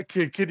 man.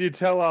 Okay, can you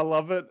tell I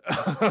love it?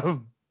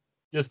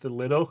 Just a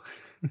little.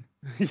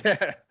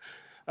 Yeah.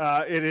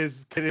 It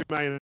is.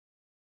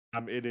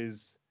 It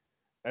is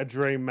a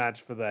dream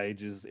match for the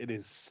ages. It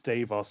is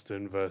Steve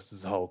Austin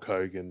versus Hulk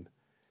Hogan.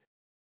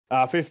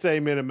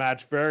 15-minute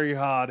match, very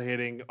hard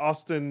hitting.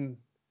 Austin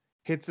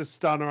hits a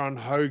stunner on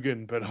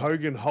Hogan, but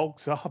Hogan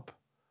hulks up.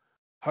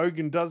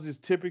 Hogan does his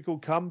typical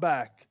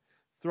comeback,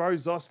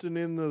 throws Austin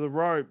into the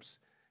ropes.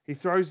 He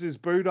throws his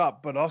boot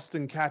up, but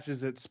Austin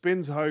catches it,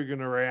 spins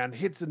Hogan around,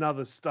 hits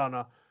another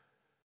stunner.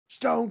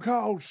 Stone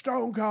Cold,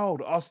 Stone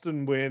Cold.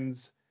 Austin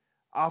wins.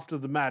 After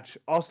the match,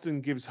 Austin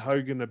gives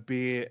Hogan a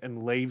beer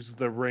and leaves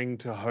the ring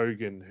to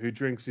Hogan, who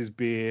drinks his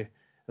beer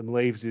and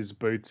leaves his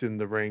boots in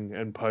the ring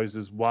and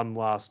poses one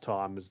last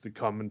time as the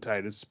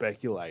commentators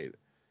speculate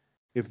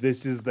if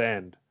this is the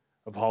end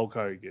of Hulk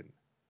Hogan.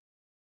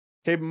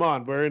 Keep in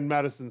mind, we're in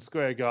Madison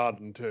Square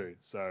Garden too,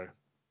 so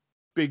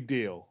big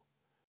deal.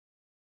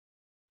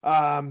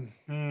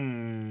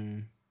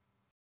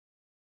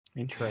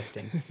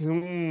 Interesting.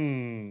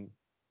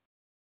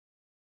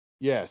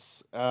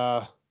 Yes.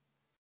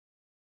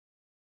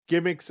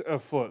 Gimmicks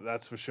afoot,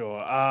 that's for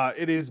sure.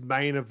 It is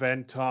main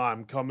event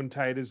time.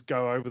 Commentators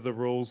go over the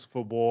rules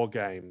for War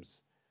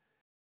Games.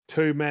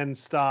 2 men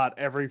start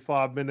every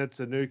 5 minutes.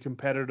 A new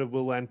competitor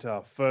will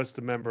enter. First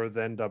a member of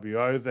the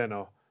NWO, then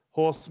a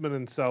horseman,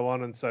 and so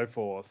on and so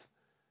forth.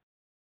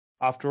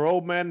 After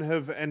all men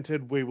have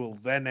entered, we will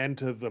then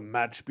enter the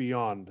match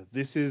beyond.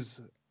 This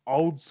is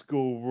old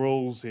school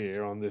rules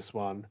here on this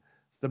one.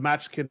 The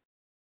match can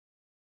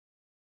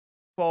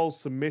involve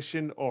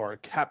submission or a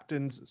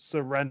captain's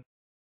surrender,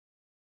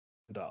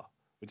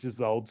 which is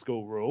the old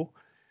school rule.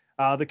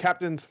 The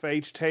captains for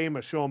each team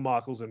are Shawn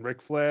Michaels and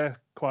Ric Flair,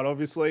 quite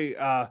obviously.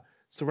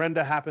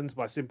 Surrender happens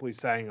by simply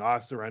saying, I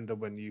surrender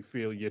when you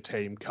feel your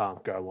team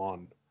can't go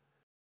on.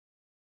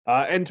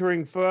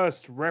 Entering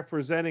first,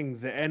 representing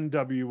the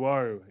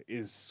NWO,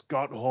 is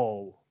Scott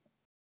Hall.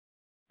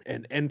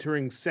 And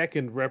entering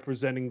second,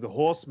 representing the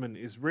Horsemen,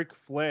 is Ric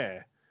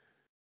Flair.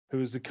 who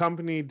is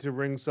accompanied to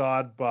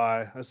ringside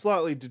by a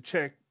slightly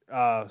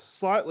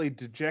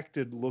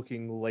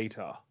dejected-looking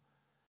Lita.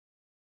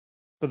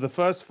 For the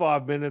first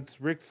 5 minutes,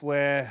 Ric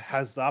Flair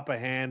has the upper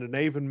hand and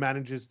even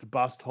manages to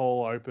bust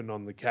Hall open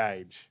on the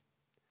cage.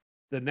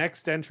 The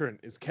next entrant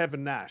is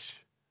Kevin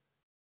Nash.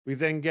 We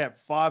then get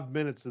 5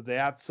 minutes of the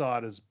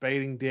Outsiders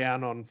beating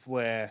down on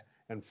Flair,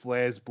 and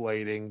Flair's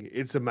bleeding.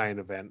 It's a main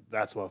event.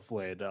 That's what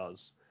Flair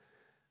does.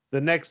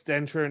 The next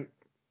entrant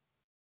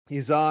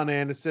is Arn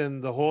Anderson.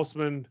 The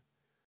Horsemen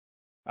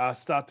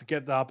start to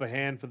get the upper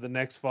hand for the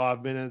next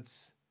 5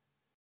 minutes.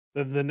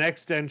 Then the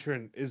next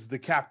entrant is the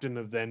captain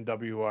of the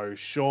NWO,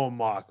 Shawn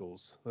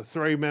Michaels. The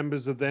three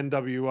members of the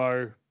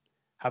NWO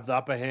have the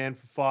upper hand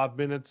for 5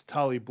 minutes.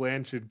 Tully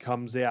Blanchard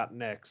comes out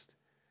next.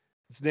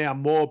 It's now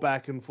more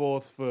back and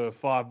forth for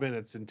 5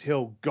 minutes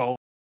until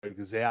Goldberg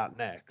is out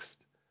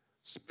next.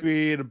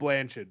 Spear to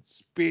Blanchard,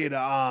 spear to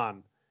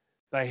Arn.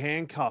 They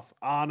handcuff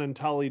Arn and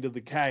Tully to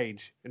the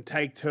cage and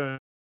take turns.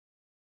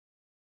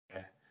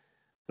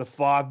 The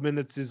 5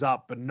 minutes is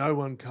up, but no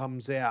one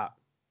comes out.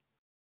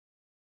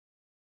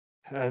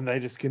 And they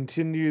just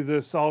continue the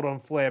assault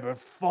on Flair. But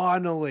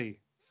finally,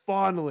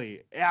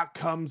 out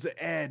comes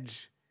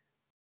Edge.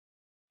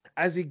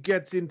 As he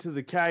gets into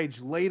the cage,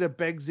 Lita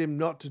begs him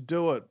not to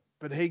do it.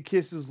 But he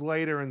kisses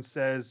Lita and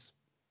says,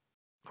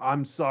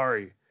 "I'm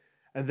sorry."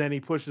 And then he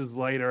pushes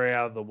Lita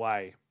out of the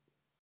way.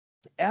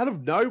 Out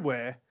of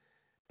nowhere,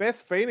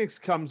 Beth Phoenix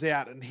comes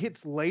out and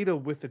hits Lita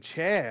with a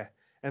chair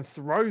and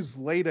throws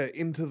Lita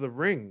into the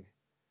ring.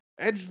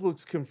 Edge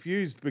looks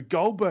confused, but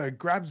Goldberg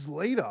grabs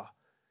Lita.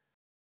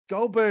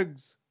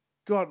 Goldberg's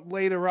got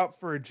Lita up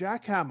for a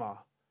jackhammer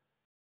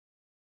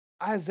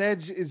as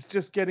Edge is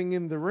just getting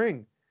in the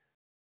ring.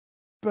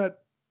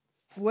 But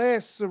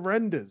Flair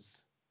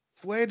surrenders.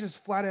 Flair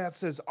just flat out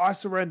says, "I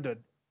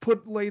surrendered.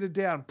 Put Lita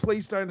down.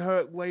 Please don't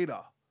hurt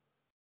Lita."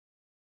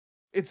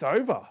 It's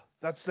over.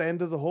 That's the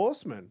end of the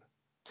Horsemen.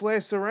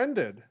 Flair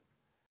surrendered.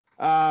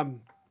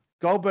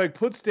 Goldberg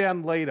puts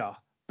down Lita,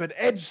 but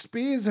Edge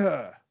spears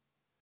her.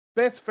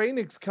 Beth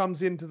Phoenix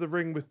comes into the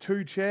ring with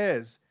 2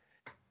 chairs,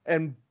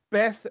 and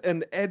Beth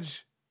and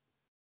Edge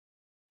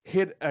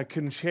hit a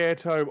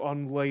concerto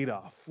on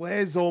Lita.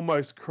 Flair's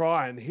almost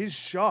crying. He's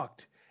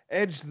shocked.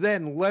 Edge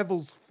then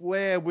levels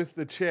Flair with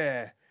the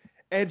chair.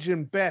 Edge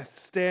and Beth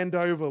stand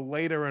over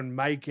Lita and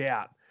make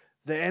out.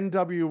 The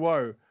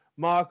NWO,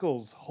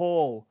 Michaels,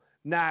 Hall,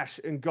 Nash,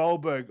 and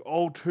Goldberg,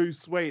 all too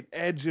sweet.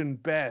 Edge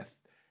and Beth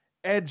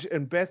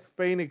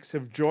Phoenix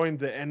have joined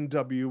the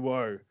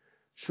NWO.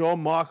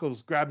 Shawn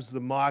Michaels grabs the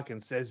mic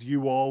and says,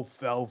 "You all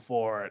fell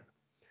for it.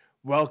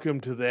 Welcome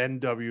to the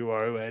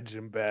NWO, Edge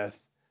and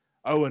Beth.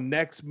 Oh, and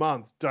next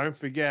month, don't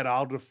forget,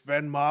 I'll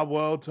defend my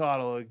world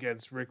title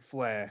against Ric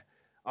Flair.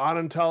 Arn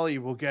and Tully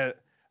will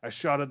get a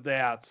shot at the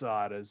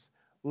Outsiders.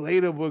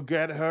 Lita will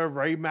get her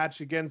rematch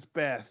against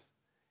Beth.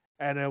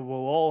 And it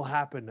will all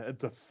happen at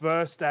the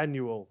first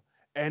annual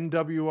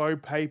NWO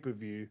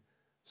pay-per-view,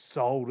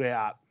 sold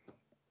out."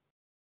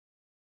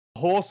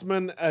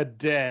 Horsemen are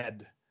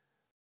dead.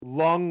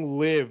 Long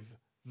live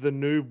the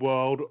New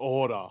World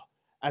Order,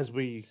 as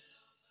we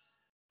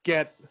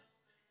get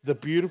the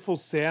beautiful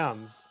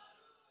sounds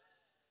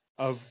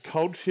of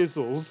Cold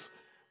Chisels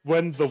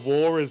When the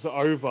War Is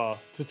Over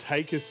to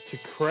take us to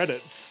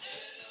credits.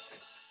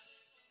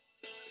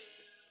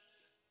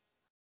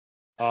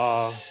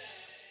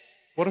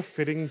 What a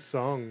fitting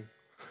song.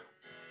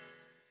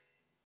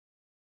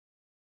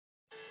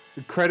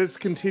 The credits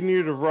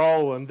continue to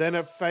roll, and then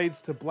it fades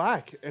to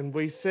black, and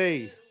we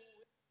see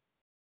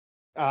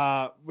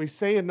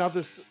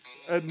another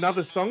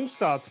song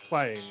starts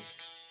playing.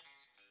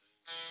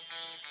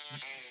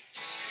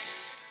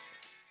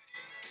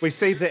 We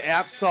see the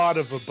outside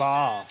of a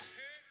bar.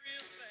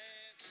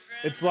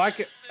 It's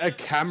like a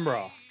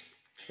camera.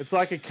 It's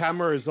like a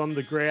camera is on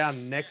the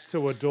ground next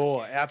to a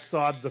door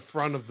outside the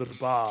front of the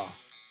bar.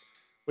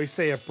 We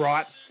see a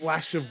bright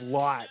flash of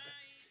light,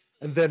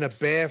 and then a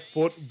bare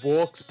foot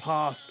walks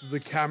past the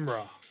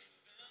camera.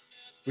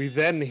 We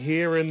then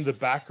hear in the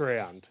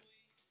background,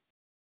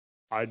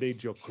 "I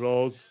need your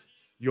clothes,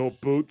 your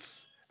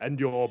boots, and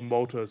your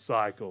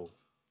motorcycle."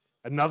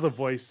 Another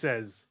voice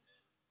says,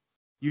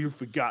 "You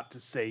forgot to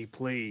say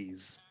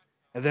please."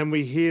 And then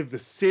we hear the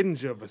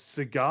singe of a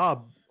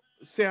cigar.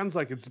 Sounds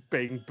like it's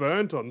being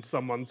burnt on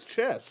someone's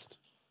chest.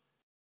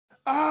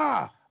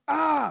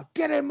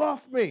 Get him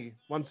off me.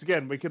 Once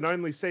again, we can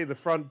only see the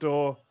front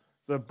door,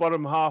 the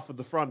bottom half of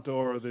the front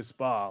door of this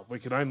bar. We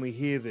can only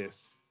hear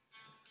this.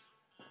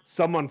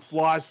 Someone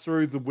flies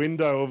through the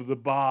window of the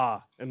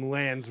bar and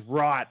lands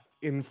right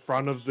in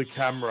front of the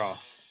camera.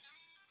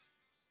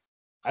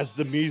 As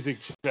the music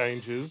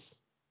changes,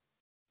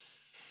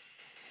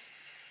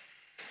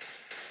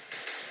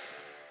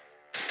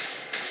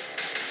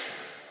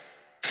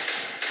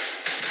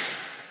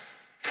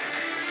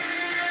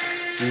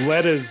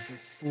 letters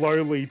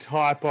slowly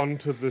type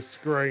onto the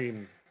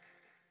screen.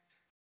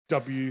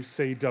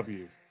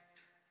 WCW.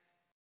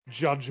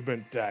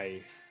 Judgment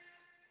Day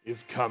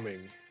is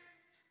coming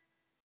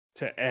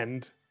to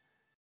end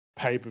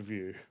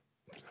pay-per-view.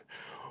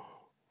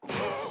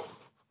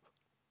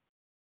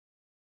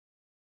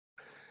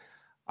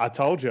 I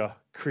told you,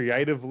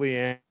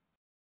 creatively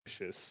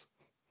ambitious.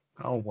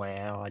 Oh,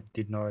 wow. I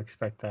did not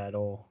expect that at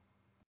all.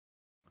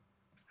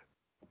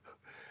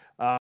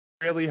 I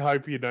really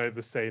hope you know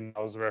the scene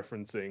I was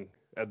referencing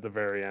at the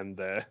very end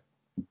there.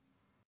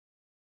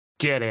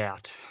 Get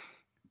out.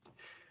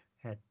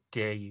 How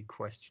dare you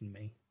question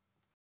me?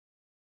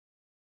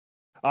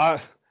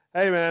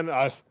 Hey, man,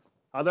 I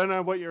don't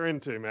know what you're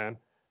into, man.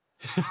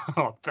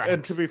 Oh, thanks.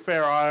 And to be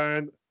fair,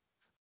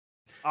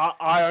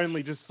 I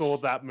only just saw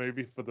that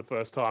movie for the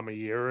first time a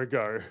year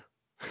ago.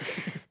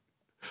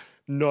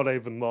 Not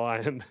even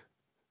lying.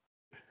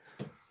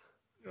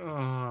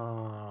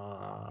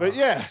 But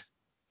yeah.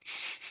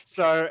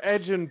 So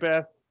Edge and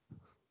Beth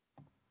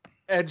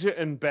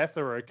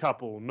are a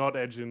couple, not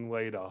Edge and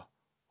Lita.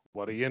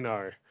 What do you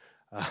know?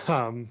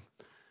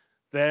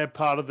 They're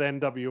part of the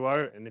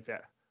NWO, and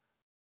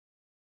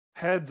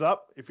heads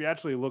up, if you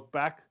actually look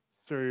back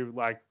through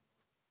like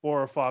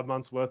 4 or 5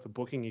 months worth of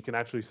booking, you can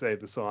actually see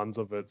the signs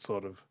of it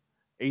sort of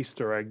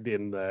Easter egged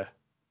in there.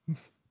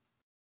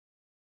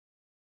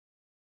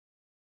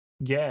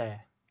 Yeah.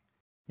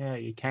 Yeah,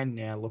 you can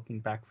now, looking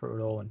back through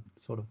it all and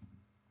sort of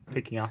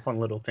picking up on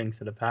little things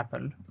that have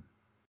happened.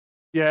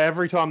 Yeah,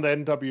 every time the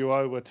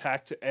NWO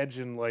attacked, Edge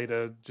and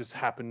Lita just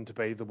happened to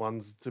be the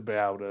ones to be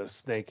able to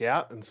sneak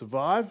out and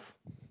survive.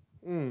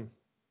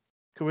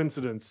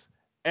 Coincidence.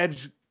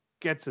 Edge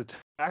gets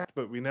attacked,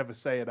 but we never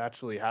say it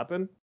actually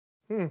happened.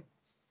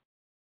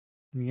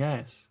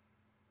 Yes.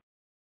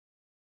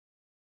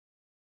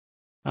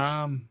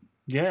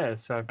 Yeah,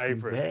 so from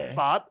Favorite. there...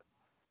 But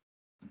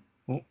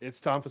Oh. it's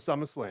time for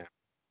SummerSlam.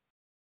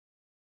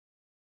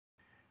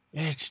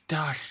 It's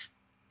the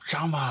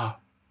Summer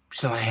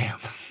Slam.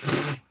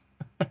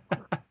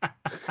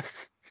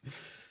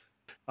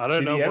 I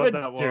don't know what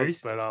that was,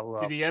 but I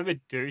love it. Did he ever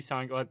do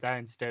something like that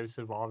instead of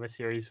Survivor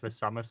Series for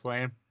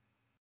SummerSlam?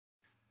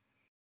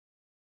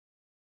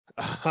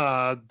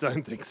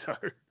 Don't think so.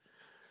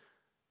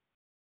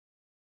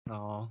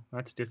 Oh,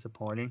 that's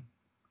disappointing.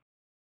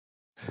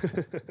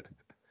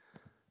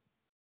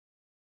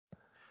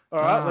 All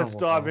right, let's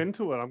dive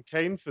into it. I'm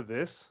keen for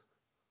this.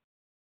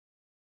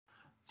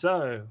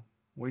 So,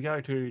 we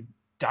go to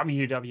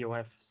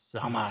WWF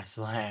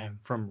SummerSlam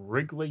from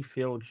Wrigley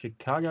Field,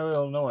 Chicago,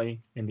 Illinois,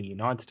 in the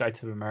United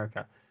States of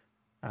America.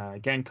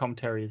 Again,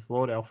 commentary is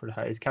Lord Alfred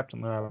Hayes,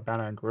 Captain Lou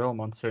Albano, and Gorilla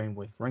Monsoon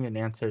with ring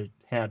announcer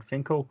Howard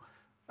Finkel.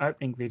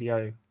 Opening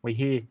video, we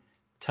hear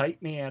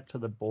Take Me Out to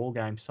the Ball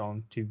Game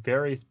song to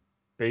various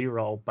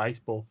B-roll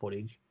baseball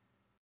footage,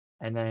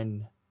 and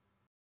then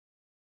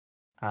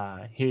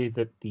hear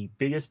that the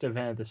biggest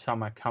event of the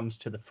summer comes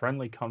to the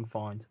friendly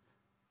confines,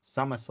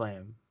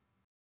 SummerSlam,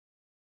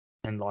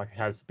 and like it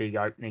has the big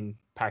opening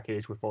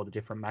package with all the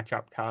different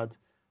matchup cards.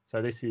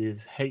 So this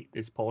is Heat,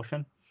 this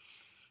portion.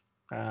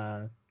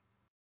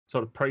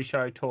 Sort of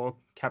pre-show talk,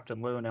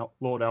 Captain Lou and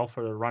Lord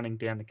Alfred are running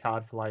down the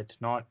card for later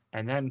tonight,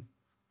 and then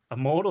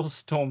Immortals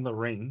storm the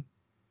ring.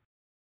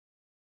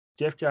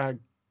 Jeff Jarrett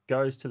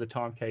goes to the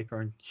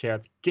timekeeper and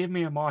shouts, "Give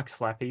me a mic,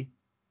 Slappy.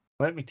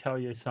 Let me tell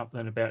you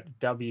something about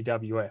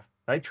WWF.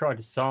 They tried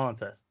to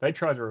silence us. They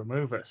tried to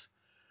remove us.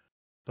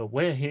 But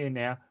we're here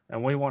now,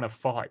 and we want to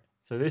fight.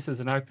 So this is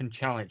an open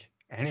challenge.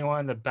 Anyone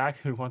in the back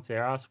who wants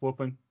their ass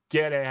whooping,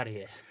 get out of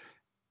here."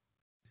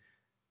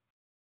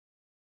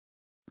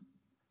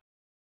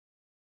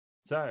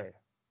 So,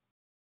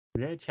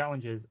 their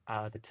challenges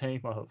are the team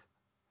of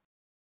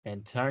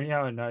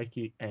Antonio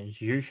Inoki and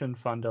Jushin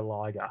Thunder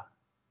Liger.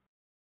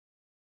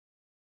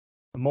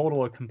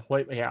 Immortal are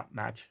completely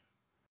outmatched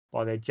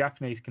by their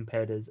Japanese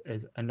competitors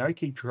as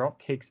Inoki drop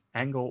kicks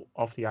Angle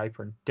off the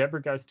apron.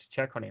 Deborah goes to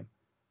check on him,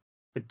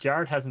 but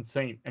Jarrett hasn't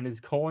seen and is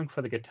calling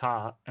for the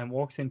guitar and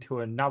walks into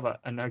another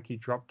Inoki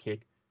drop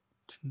kick,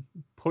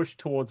 pushed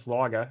towards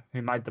Liger,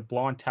 who made the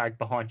blind tag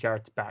behind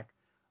Jarrett's back.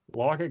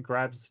 Liger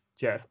grabs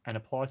Jeff and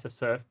applies a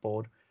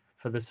surfboard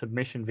for the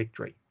submission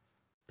victory.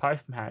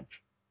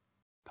 Post-match,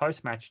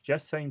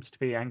 Jeff seems to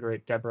be angry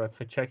at Deborah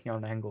for checking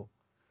on Angle,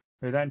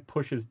 who then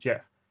pushes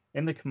Jeff.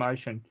 In the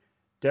commotion,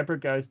 Deborah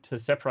goes to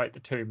separate the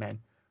two men,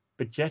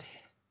 but Jeff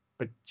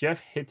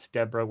hits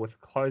Deborah with a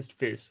closed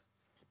fist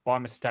by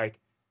mistake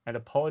and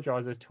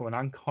apologizes to an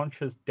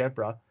unconscious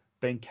Deborah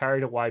being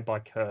carried away by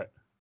Kurt.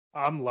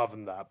 I'm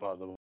loving that, by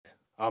the way.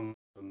 I'm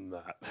loving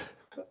that.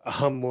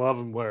 I'm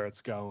loving where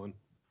it's going.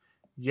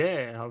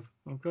 Yeah,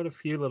 I've got a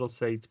few little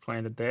seeds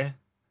planted there.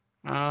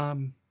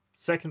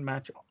 Second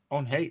match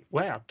on Heat.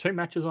 Wow, 2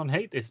 matches on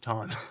Heat this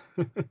time.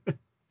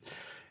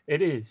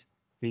 It is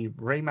the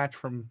rematch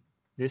from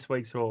this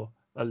week's Raw,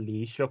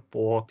 Alicia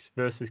Fox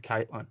versus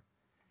Caitlyn.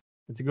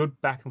 It's a good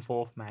back and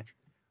forth match,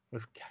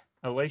 with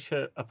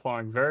Alicia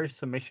applying various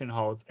submission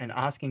holds and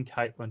asking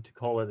Caitlyn to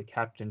call her the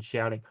captain,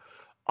 shouting,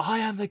 "I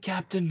am the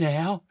captain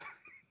now."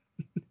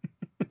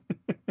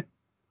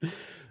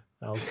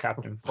 Oh,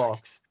 Captain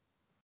Fox.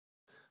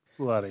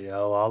 Bloody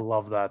hell, I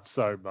love that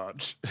so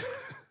much.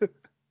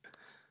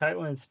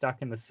 Caitlyn is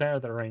stuck in the center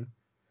of the ring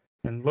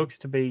and looks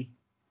to be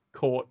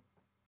caught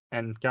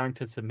and going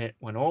to submit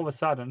when all of a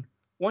sudden,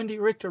 Wendy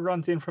Richter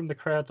runs in from the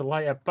crowd to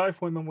lay out both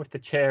women with the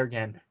chair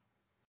again.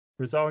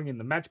 resulting in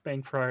the match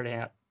being thrown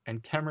out,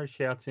 and camera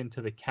shouts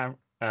into the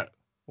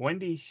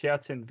Wendy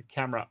shouts into the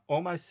camera,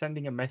 almost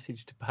sending a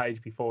message to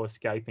Paige before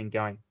escaping,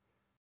 going,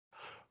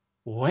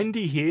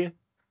 "Wendy here."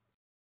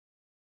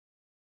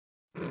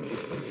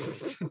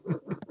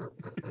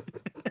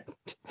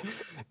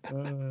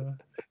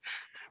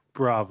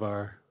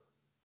 Bravo.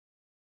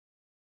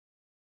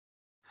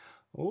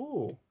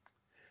 Oh.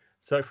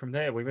 So from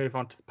there, we move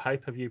on to the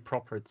pay-per-view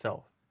proper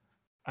itself.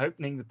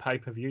 Opening the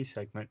pay-per-view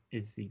segment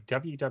is the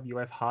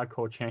WWF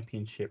Hardcore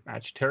Championship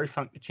match. Terry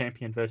Funk, the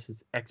champion,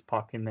 versus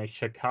X-Pac in their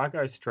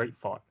Chicago street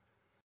fight.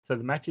 So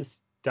the match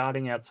is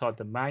starting outside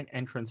the main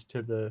entrance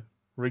to the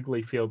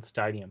Wrigley Field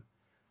Stadium.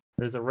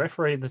 There's a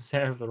referee in the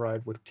center of the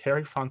road with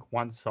Terry Funk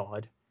one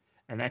side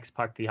and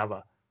X-Pac the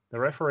other. The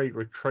referee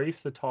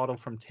retrieves the title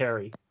from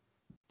Terry,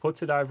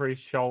 puts it over his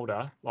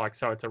shoulder, like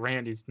so it's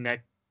around his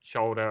neck,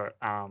 shoulder,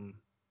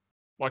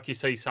 like you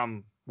see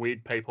some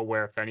weird people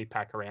wear a fanny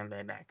pack around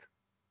their neck.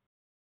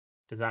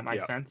 Does that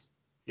make sense?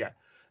 Yeah.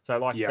 So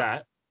like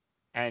that.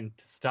 And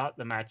to start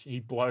the match, he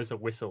blows a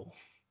whistle.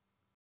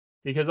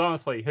 Because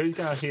honestly, who's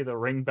going to hear the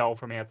ring bell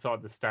from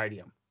outside the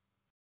stadium?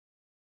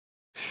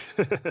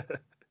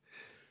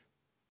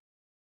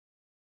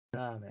 Oh,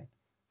 man.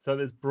 So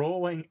there's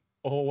brawling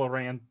all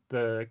around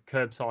the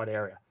curbside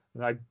area.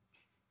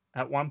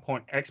 At one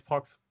point,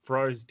 X-Pac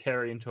throws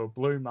Terry into a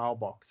blue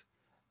mailbox.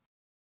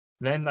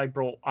 Then they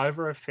brawl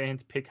over a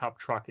fan's pickup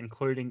truck,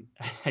 including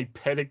a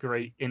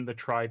pedigree in the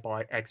tray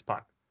by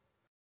X-Pac.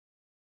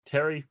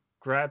 Terry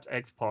grabs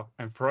X-Pac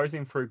and throws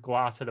him through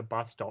glass at a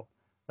bus stop.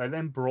 They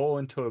then brawl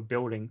into a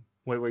building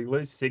where we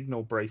lose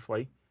signal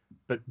briefly,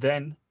 as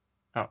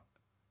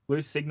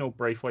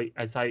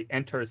they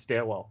enter a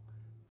stairwell.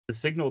 The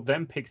signal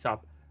then picks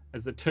up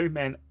as the two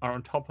men are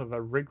on top of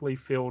a Wrigley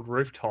Field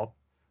rooftop,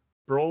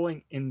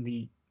 brawling in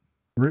the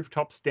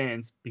rooftop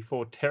stands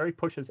before Terry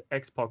pushes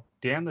X-Pac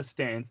down the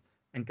stands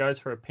and goes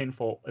for a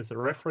pinfall. As the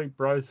referee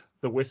blows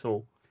the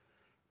whistle,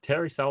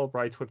 Terry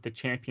celebrates with the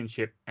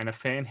championship and a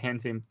fan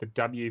hands him the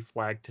W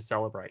flag to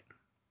celebrate.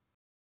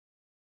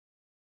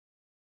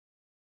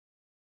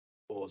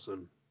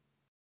 Awesome.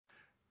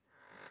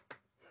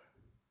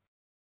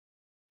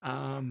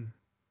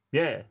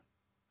 Yeah, a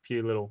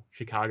few little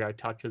Chicago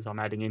touches I'm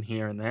adding in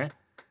here and there.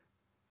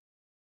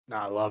 No,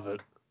 I love it.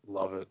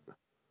 Love it.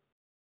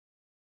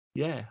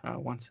 Yeah,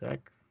 one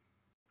sec.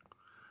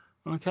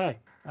 Okay.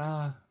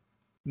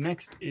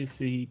 Next is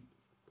the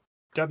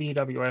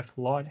WWF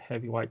Light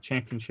Heavyweight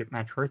Championship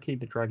match. Ricky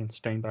the Dragon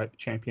Steamboat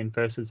champion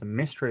versus a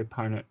mystery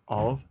opponent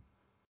of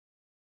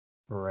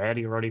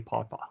Rowdy Roddy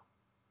Piper.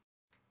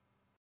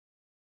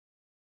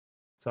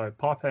 So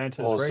Piper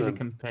enters ready to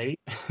compete.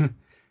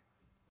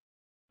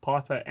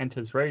 Piper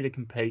enters ready to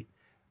compete,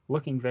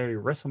 looking very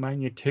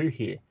WrestleMania 2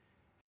 here.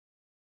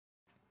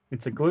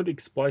 It's a good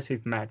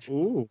explosive match,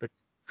 but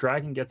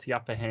Dragon gets the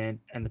upper hand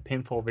and the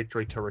pinfall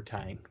victory to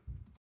retain.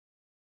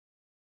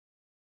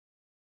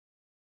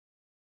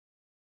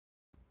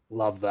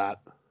 Love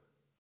that.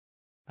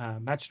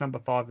 Match number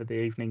 5 of the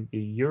evening, the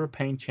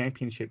European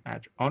Championship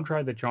match.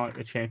 Andre the Giant,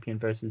 the champion,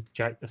 versus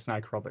Jake the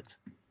Snake Roberts.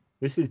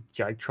 This is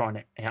Jake trying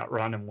to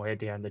outrun and wear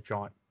down the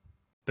Giant,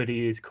 but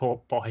he is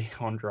caught by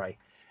Andre.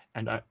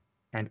 And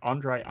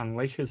Andre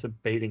unleashes a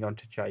beating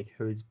onto Jake,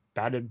 who is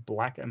battered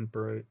black and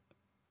blue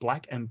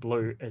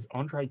as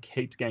Andre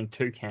keeps getting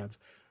 2 counts,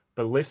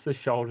 but lifts the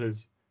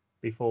shoulders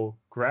before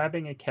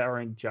grabbing a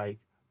cowering Jake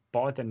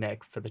by the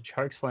neck for the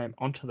chokeslam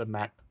onto the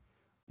mat,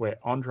 where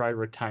Andre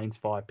retains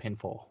via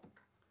pinfall.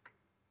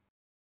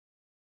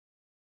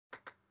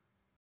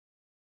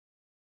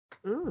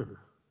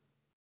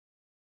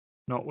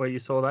 Not where you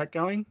saw that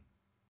going?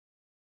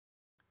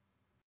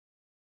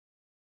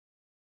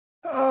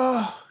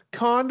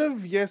 Kind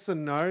of, yes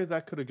and no.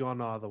 That could have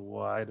gone either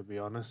way, to be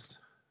honest.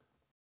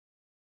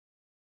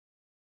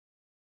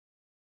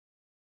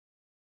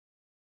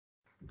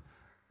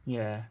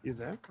 Yeah. Is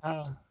that?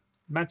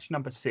 Match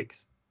number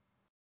 6.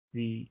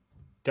 The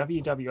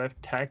WWF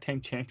Tag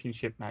Team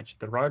Championship match.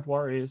 The Road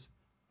Warriors,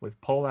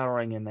 with Paul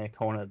Ellering in their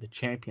corner, the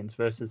champions,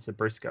 versus the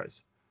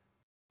Briscoes.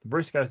 The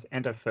Briscoes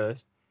enter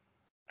first,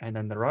 and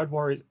then the Road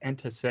Warriors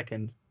enter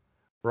second,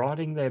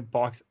 riding their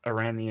bikes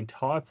around the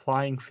entire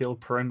playing field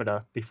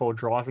perimeter before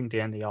driving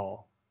down the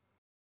aisle.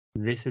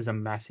 This is a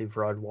massive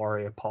Road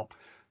Warrior pop.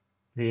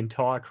 The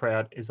entire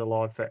crowd is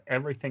alive for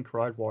everything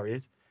Road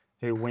Warriors,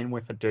 who win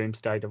with a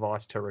Doomsday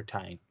device to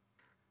retain.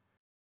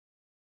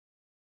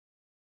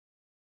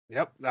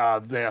 Yep,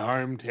 their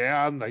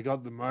hometown. They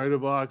got the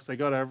motorbikes. They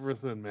got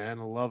everything, man.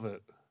 I love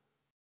it.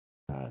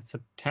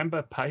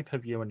 September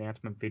pay-per-view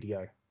announcement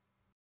video.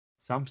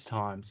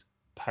 Sometimes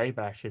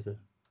payback is a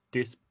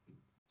dish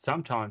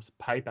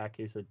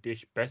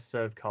best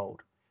served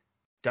cold.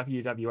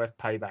 WWF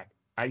Payback,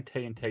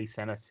 AT&T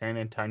Center, San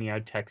Antonio,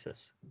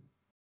 Texas.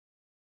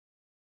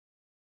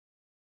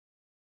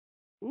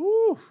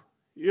 Ooh,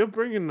 you're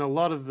bringing a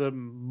lot of the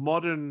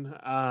modern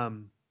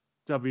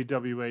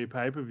WWE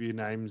pay-per-view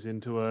names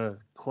into a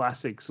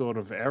classic sort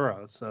of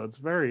era, so it's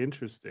very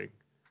interesting.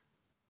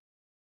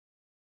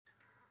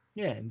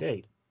 Yeah,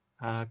 indeed.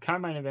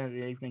 Co-main event of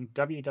the evening,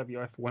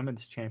 WWF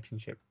Women's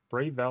Championship.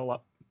 Brie Bella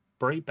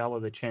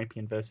the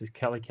champion versus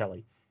Kelly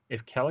Kelly.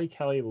 If Kelly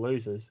Kelly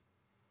loses,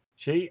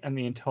 she and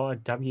the entire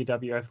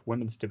WWF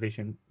Women's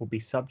division will be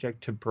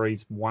subject to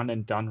Brie's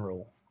one-and-done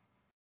rule.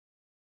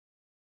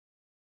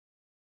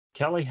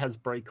 Kelly has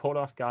Brie caught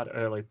off guard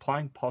early,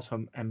 playing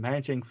possum and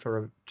managing for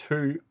a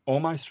 2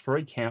 almost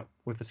 3 count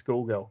with a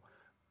schoolgirl.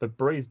 But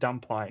Brie's done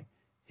playing.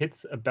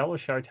 Hits a Bella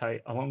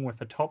Shote along with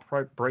a top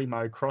rope Brie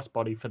Mo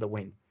crossbody for the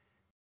win.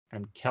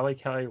 And Kelly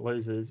Kelly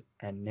loses,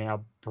 and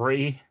now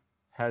Brie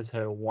has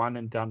her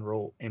one-and-done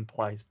rule in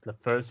place, the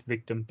first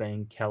victim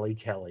being Kelly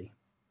Kelly.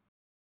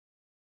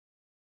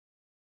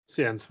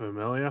 Sounds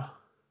familiar.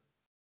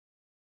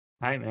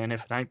 Hey man,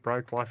 if it ain't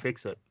broke, why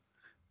fix it?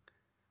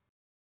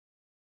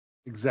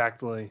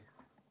 Exactly.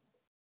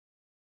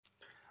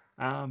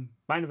 Main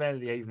event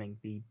of the evening,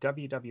 the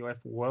WWF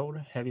World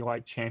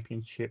Heavyweight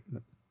Championship.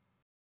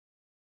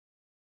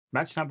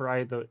 Match number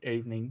 8 of the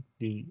evening,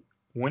 the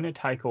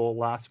winner-take-all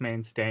last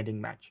man standing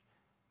match.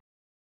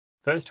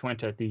 First to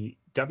enter, the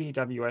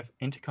WWF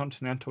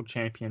Intercontinental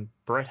Champion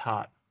Bret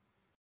Hart,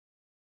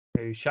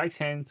 who shakes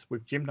hands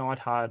with Jim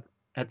Neidhart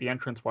at the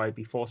entranceway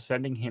before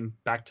sending him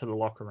back to the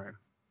locker room.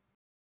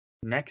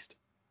 Next,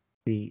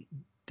 the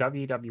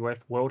WWF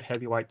World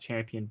Heavyweight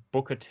Champion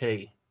Booker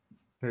T,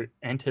 who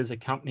enters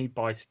accompanied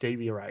by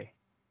Stevie Ray.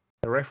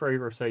 The referee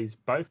receives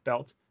both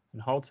belts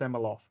and holds them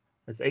aloft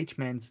as each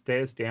man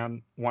stares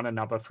down one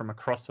another from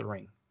across the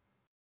ring.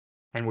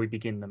 And we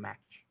begin the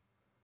match.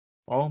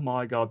 Oh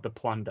my God, the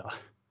plunder.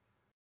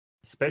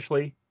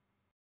 Especially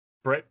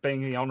Bret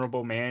being the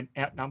honourable man,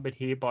 outnumbered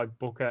here by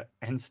Booker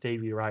and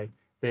Stevie Ray.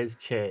 There's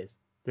chairs,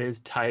 there's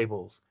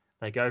tables.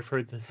 They go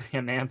through the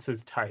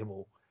announcer's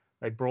table.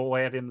 They brawl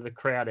out into the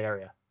crowd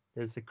area.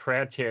 There's the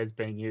crowd chairs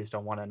being used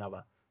on one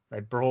another. They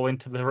brawl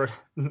into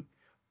the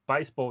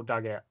baseball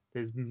dugout.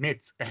 There's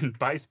mitts and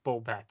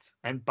baseball bats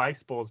and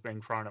baseballs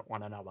being thrown at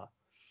one another.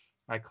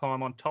 They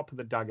climb on top of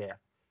the dugout,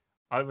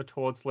 over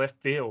towards left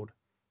field.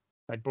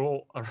 They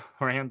brawl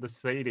around the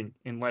seating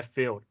in left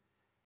field.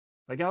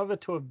 They go over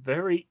to a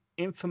very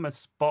infamous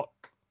spot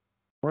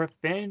where a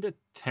fan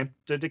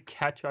attempted to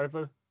catch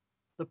over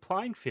the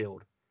playing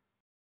field.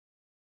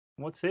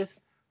 What's this?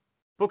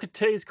 Booker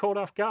T is caught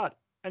off guard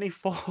and he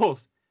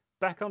falls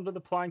back onto the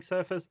playing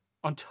surface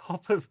on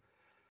top of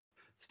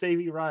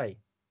Stevie Ray.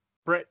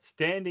 Bret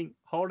standing,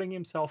 holding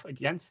himself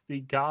against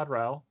the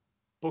guardrail.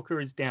 Booker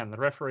is down. The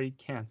referee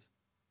counts.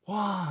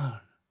 1,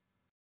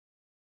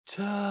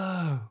 2.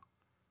 And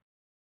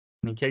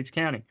he keeps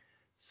counting.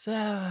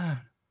 7,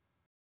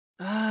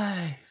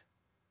 8,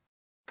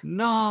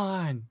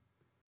 9,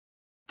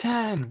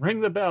 10.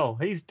 Ring the bell.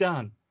 He's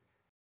done.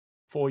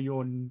 For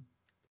your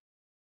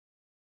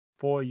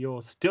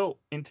still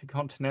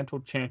Intercontinental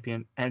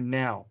Champion and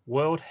now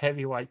World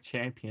Heavyweight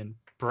Champion,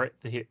 Bret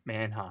the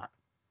Hitman Hart,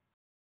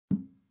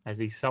 as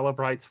he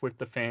celebrates with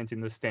the fans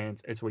in the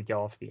stands as we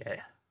go off the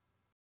air.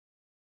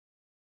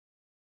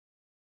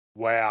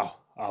 Wow,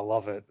 I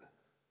love it.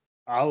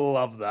 I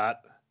love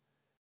that.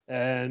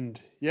 And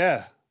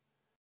yeah,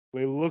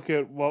 we look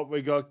at what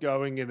we got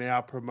going in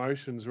our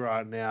promotions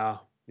right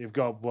now. You've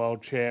got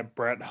World Champ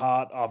Bret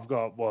Hart. I've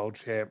got World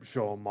Champ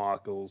Shawn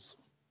Michaels.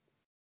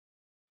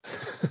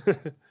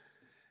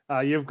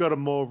 You've got a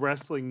more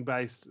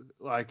wrestling-based,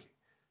 like,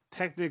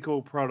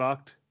 technical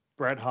product.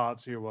 Bret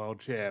Hart's your world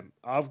champ.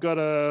 I've got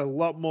a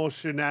lot more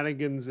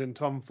shenanigans and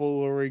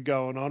tomfoolery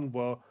going on.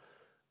 Well,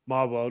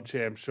 my world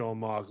champ, Shawn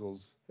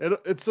Michaels.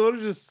 It sort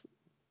of just,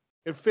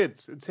 it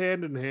fits. It's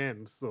hand in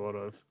hand, sort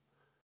of.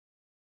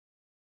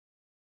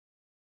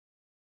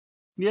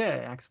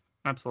 Yeah,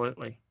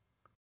 absolutely.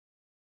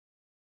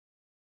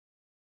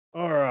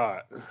 All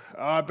right,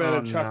 I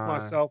better chuck no.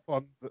 myself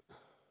on.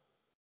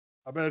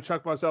 I better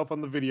chuck myself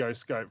on the video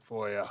scope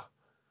for you.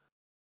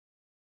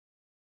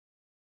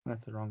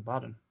 That's the wrong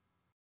button.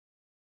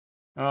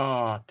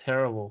 Oh,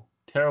 terrible.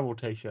 Terrible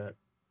t-shirt.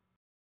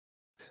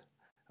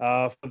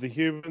 For the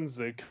humans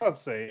that can't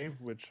see,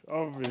 which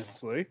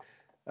obviously,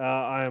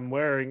 I am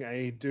wearing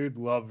a Dude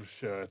Love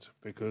shirt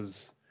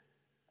because,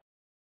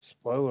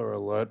 spoiler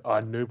alert,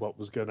 I knew what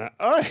was going to...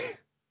 Oh!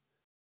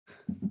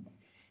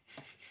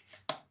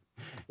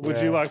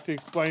 Would you like to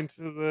explain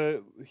to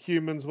the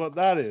humans what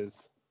that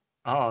is?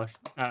 Oh,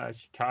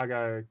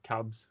 Chicago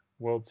Cubs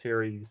World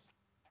Series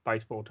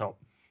baseball top.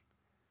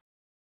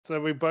 So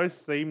we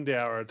both themed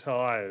our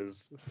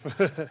attires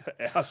for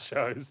our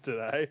shows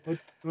today.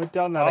 We've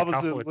done that a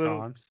couple of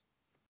times.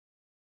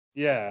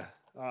 Yeah.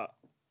 I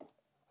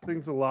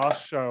think the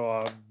last show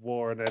I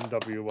wore an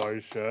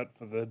NWO shirt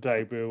for the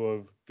debut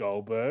of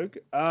Goldberg.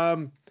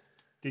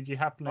 Did you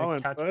happen to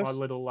catch my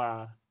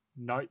little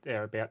note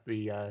there about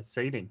the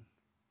seating?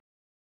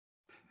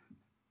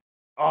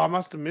 Oh, I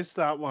must have missed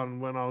that one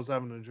when I was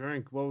having a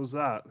drink. What was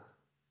that?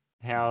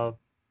 How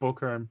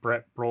Booker and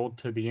Bret brawled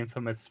to the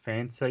infamous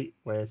fan seat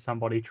where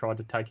somebody tried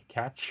to take a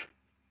catch.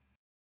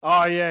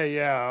 Oh,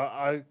 yeah.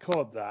 I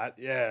caught that.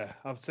 Yeah,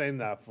 I've seen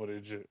that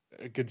footage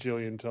a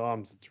gajillion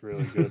times. It's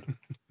really good.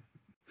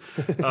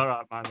 All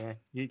right, my man.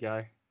 You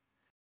go.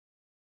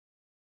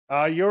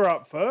 You're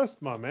up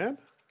first, my man.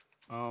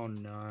 Oh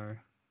no.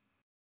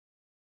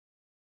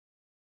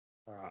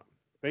 All right.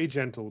 Be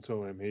gentle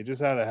to him. He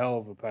just had a hell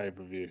of a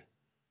pay-per-view.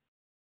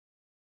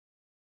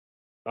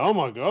 Oh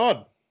my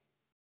god.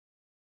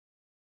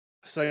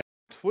 So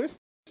twist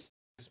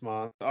this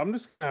month. I'm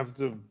just gonna have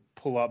to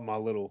pull up my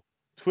little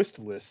twist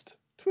list.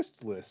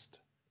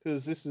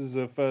 Because this is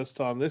the first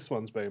time this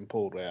one's been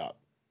pulled out.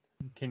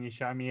 Can you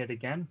show me it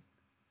again?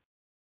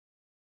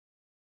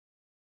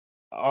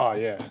 Oh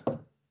yeah.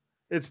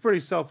 It's pretty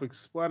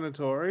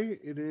self-explanatory.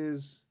 It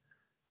is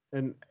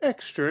an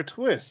extra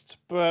twist.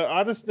 But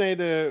I just need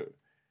to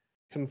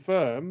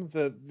confirm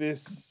that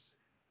this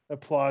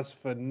applies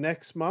for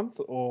next month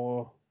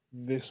or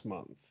this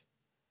month.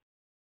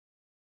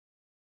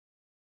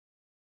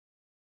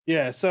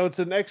 Yeah, so it's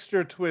an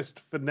extra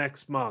twist for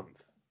next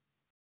month.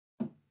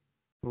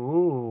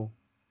 Ooh.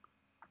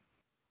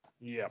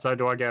 Yeah. So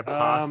do I get a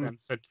pass and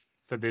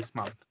for this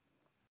month?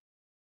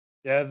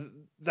 Yeah,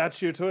 that's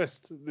your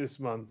twist this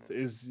month,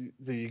 is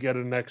that you get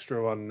an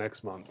extra one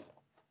next month.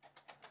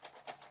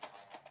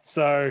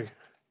 So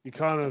you're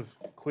kind of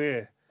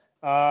clear.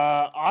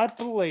 I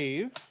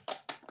believe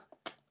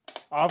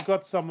I've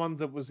got someone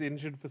that was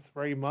injured for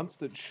 3 months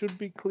that should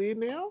be clear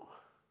now.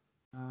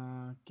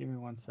 Give me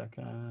 1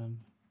 second.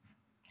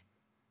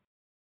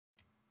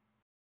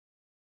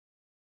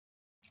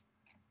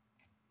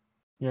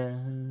 Yeah.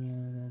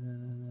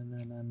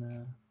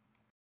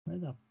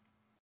 Where's up?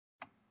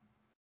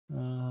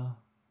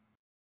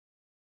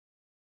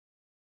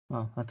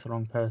 Oh, that's the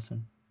wrong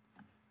person.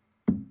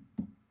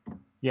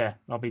 Yeah,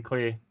 I'll be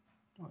clear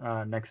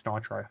next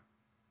Nitro.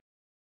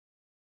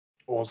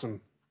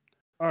 Awesome.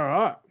 All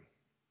right.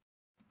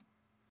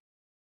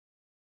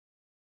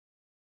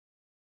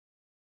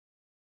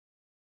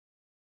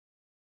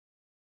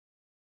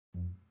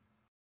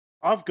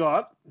 I've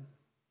got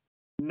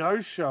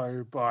no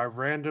show by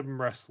random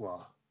wrestler.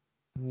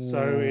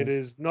 So it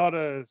is not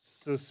a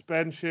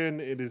suspension.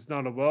 It is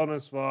not a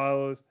wellness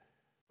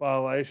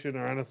violation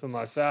or anything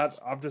like that.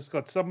 I've just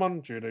got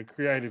someone due to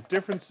creative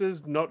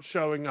differences not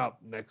showing up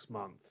next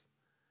month.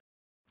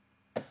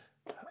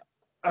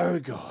 Oh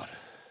God.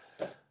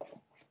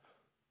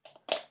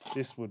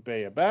 This would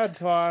be a bad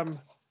time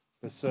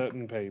for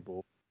certain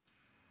people.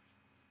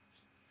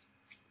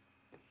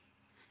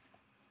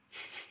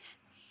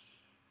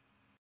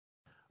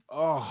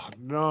 Oh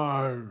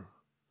no.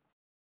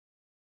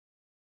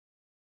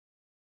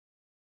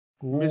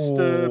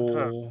 Mr.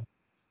 Perfect.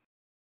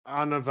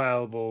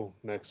 Unavailable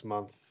next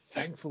month.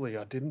 Thankfully,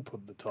 I didn't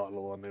put the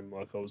title on him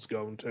like I was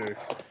going to.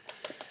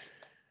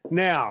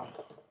 Now,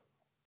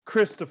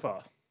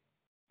 Christopher,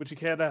 would you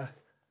care to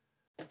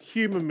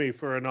humour me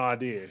for an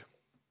idea?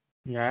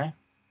 Yeah.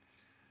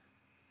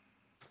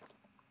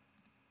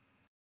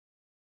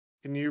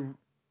 Can you,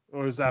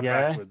 or is that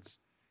Yeah.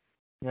 backwards?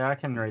 Yeah, I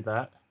can read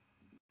that.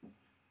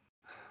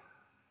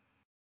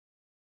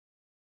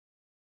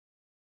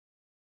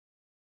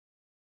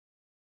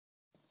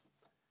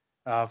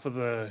 For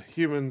the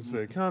humans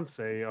that can't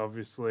see,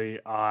 obviously,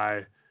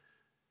 I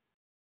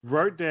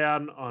wrote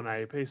down on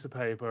a piece of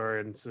paper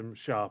and some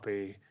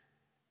Sharpie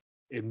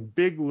in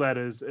big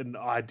letters an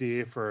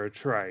idea for a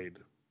trade.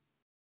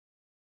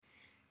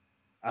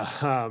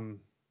 A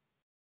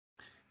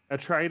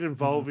trade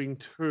involving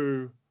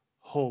two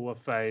Hall of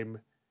Fame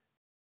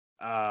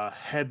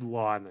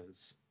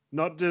headliners,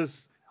 not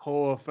just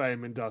Hall of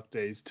Fame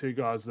inductees, two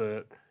guys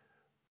that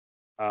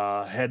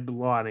are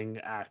headlining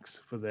acts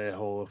for their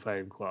Hall of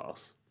Fame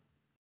class.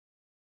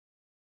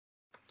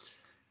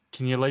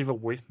 Can you leave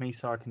it with me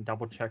so I can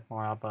double check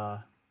my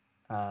other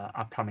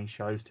upcoming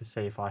shows to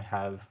see if I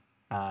have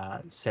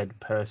said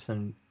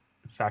person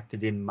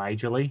factored in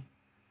majorly?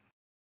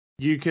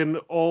 You can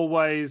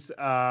always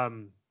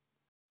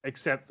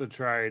accept the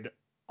trade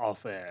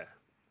off air.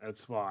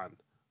 That's fine.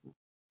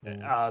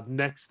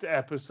 Next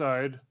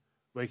episode,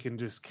 we can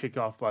just kick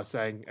off by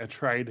saying a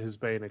trade has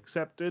been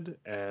accepted,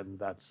 and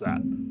that's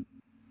that.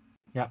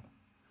 Yep.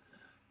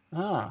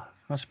 I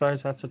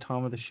suppose that's the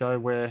time of the show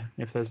where,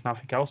 if there's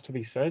nothing else to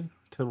be said,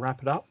 to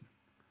wrap it up.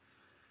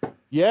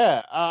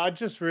 Yeah, I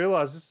just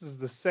realized this is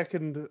the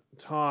second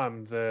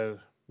time that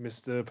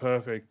Mr.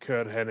 Perfect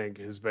Kurt Hennig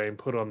has been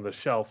put on the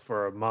shelf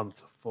for a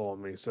month for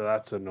me, so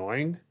that's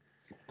annoying.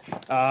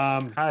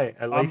 Hey,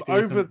 at least he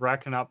isn't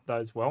racking up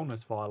those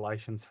wellness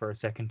violations for a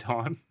second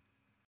time.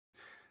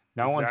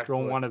 No one's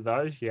drawn one of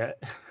those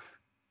yet.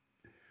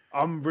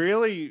 I'm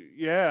really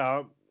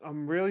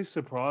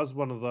surprised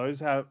one of those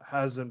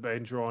hasn't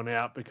been drawn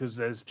out, because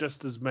there's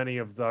just as many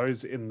of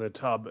those in the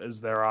tub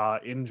as there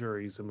are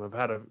injuries, and we've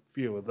had a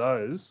few of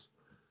those.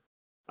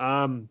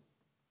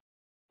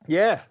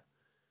 Yeah.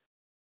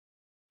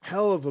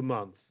 Hell of a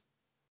month.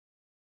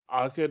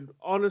 I could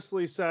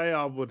honestly say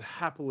I would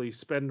happily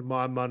spend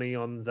my money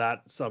on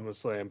that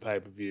SummerSlam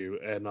pay-per-view,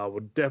 and I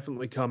would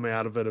definitely come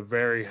out of it a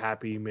very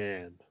happy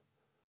man.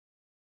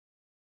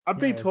 I'd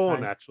be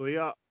torn, actually.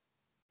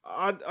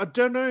 I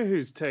don't know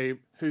whose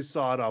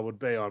side I would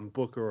be on,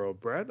 Booker or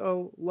Brett.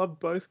 I love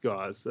both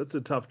guys. That's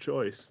a tough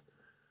choice.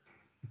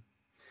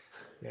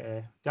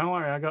 Yeah. Don't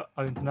worry, I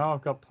know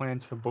I've got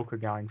plans for Booker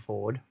going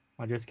forward.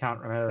 I just can't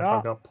remember if Oh.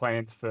 I've got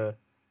plans for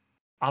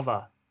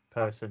other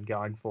person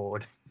going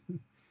forward.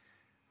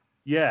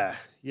 Yeah.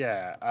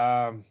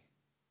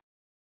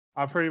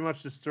 I pretty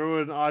much just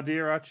threw an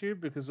idea at you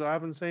because I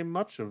haven't seen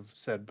much of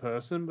said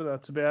person, but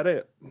that's about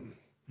it.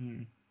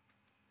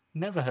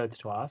 Never hurts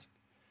to ask.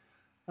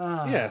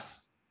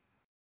 Yes.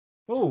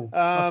 Oh,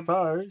 I Um.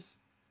 suppose.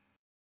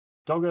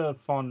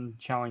 Dog-a-thon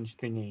challenge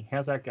thingy.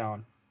 How's that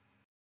going?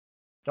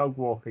 Dog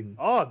walking.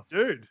 Oh,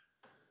 dude.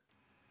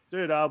 We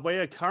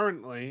are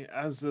currently,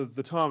 as of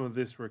the time of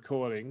this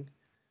recording,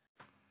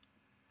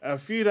 a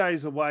few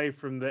days away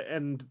from the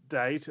end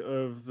date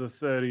of the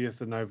 30th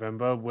of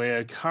November.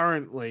 We're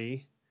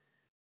currently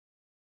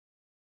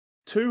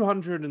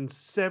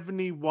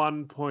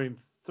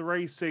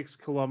 271.36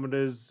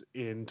 kilometers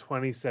in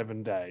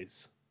 27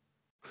 days.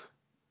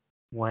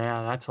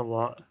 Wow, that's a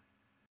lot.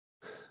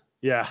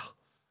 Yeah.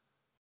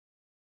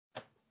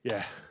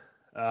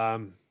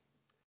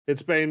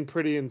 It's been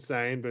pretty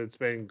insane, but it's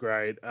been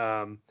great.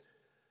 I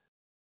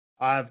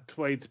have a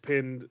tweet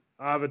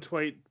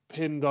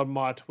pinned on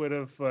my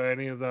Twitter for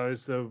any of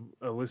those that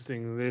are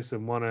listening to this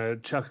and want to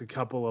chuck a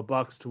couple of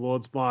bucks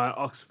towards my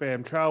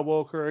Oxfam Trail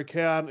Walker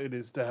account. It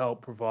is to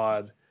help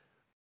provide,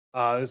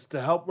 it's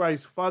to help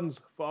raise funds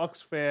for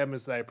Oxfam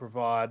as they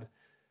provide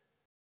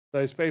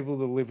those people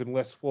that live in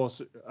less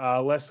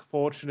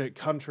fortunate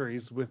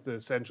countries with the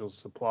essential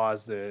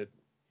supplies that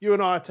you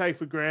and I take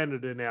for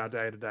granted in our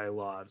day-to-day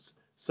lives.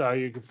 So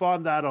you can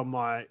find that on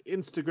my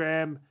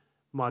Instagram,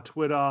 my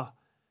Twitter,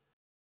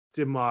 it's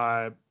in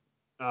my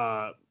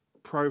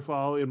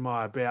profile, in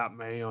my About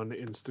Me on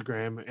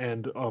Instagram,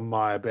 and on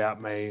my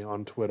About Me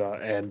on Twitter,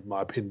 and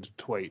my pinned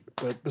tweet.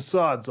 But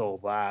besides all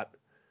that,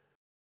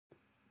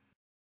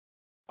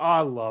 I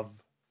love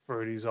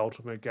Fruity's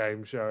Ultimate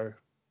Game Show.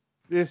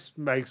 This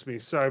makes me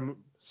so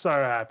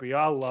happy.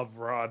 I love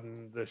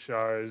writing the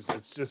shows.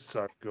 It's just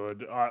so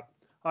good. I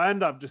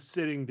end up just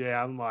sitting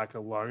down like a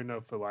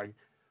loner for like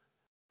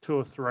 2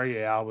 or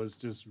 3 hours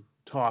just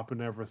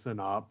typing everything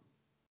up.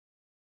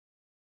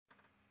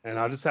 And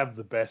I just have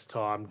the best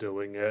time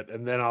doing it.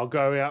 And then I'll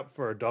go out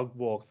for a dog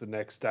walk the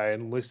next day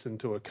and listen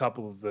to a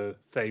couple of the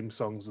theme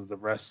songs of the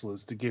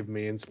wrestlers to give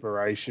me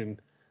inspiration.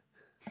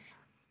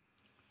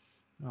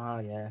 Oh,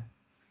 yeah.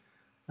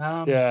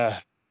 Yeah.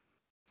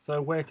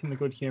 So where can the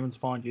good humans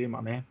find you,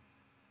 my man?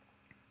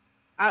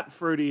 At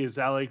Fruity is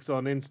Alex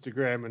on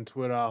Instagram and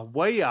Twitter.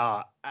 We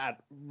are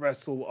at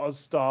Wrestle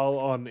Ozstyle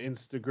on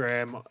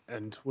Instagram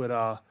and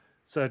Twitter.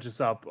 Search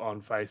us up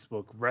on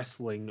Facebook,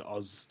 Wrestling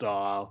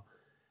Ozstyle.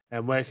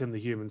 And where can the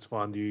humans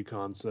find you,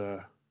 kind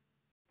sir?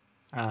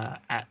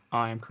 At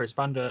I am Chris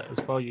Bunder as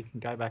well. You can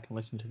go back and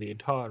listen to the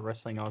entire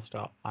Wrestling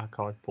All-Star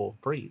archive for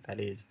free. That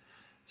is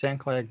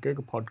SoundCloud,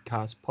 Google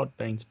Podcasts,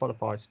 Podbean,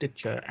 Spotify,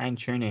 Stitcher, and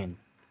TuneIn.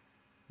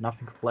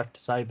 Nothing left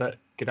to say but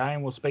g'day,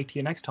 and we'll speak to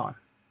you next time.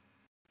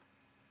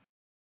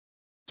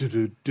 Do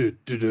do do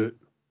do do.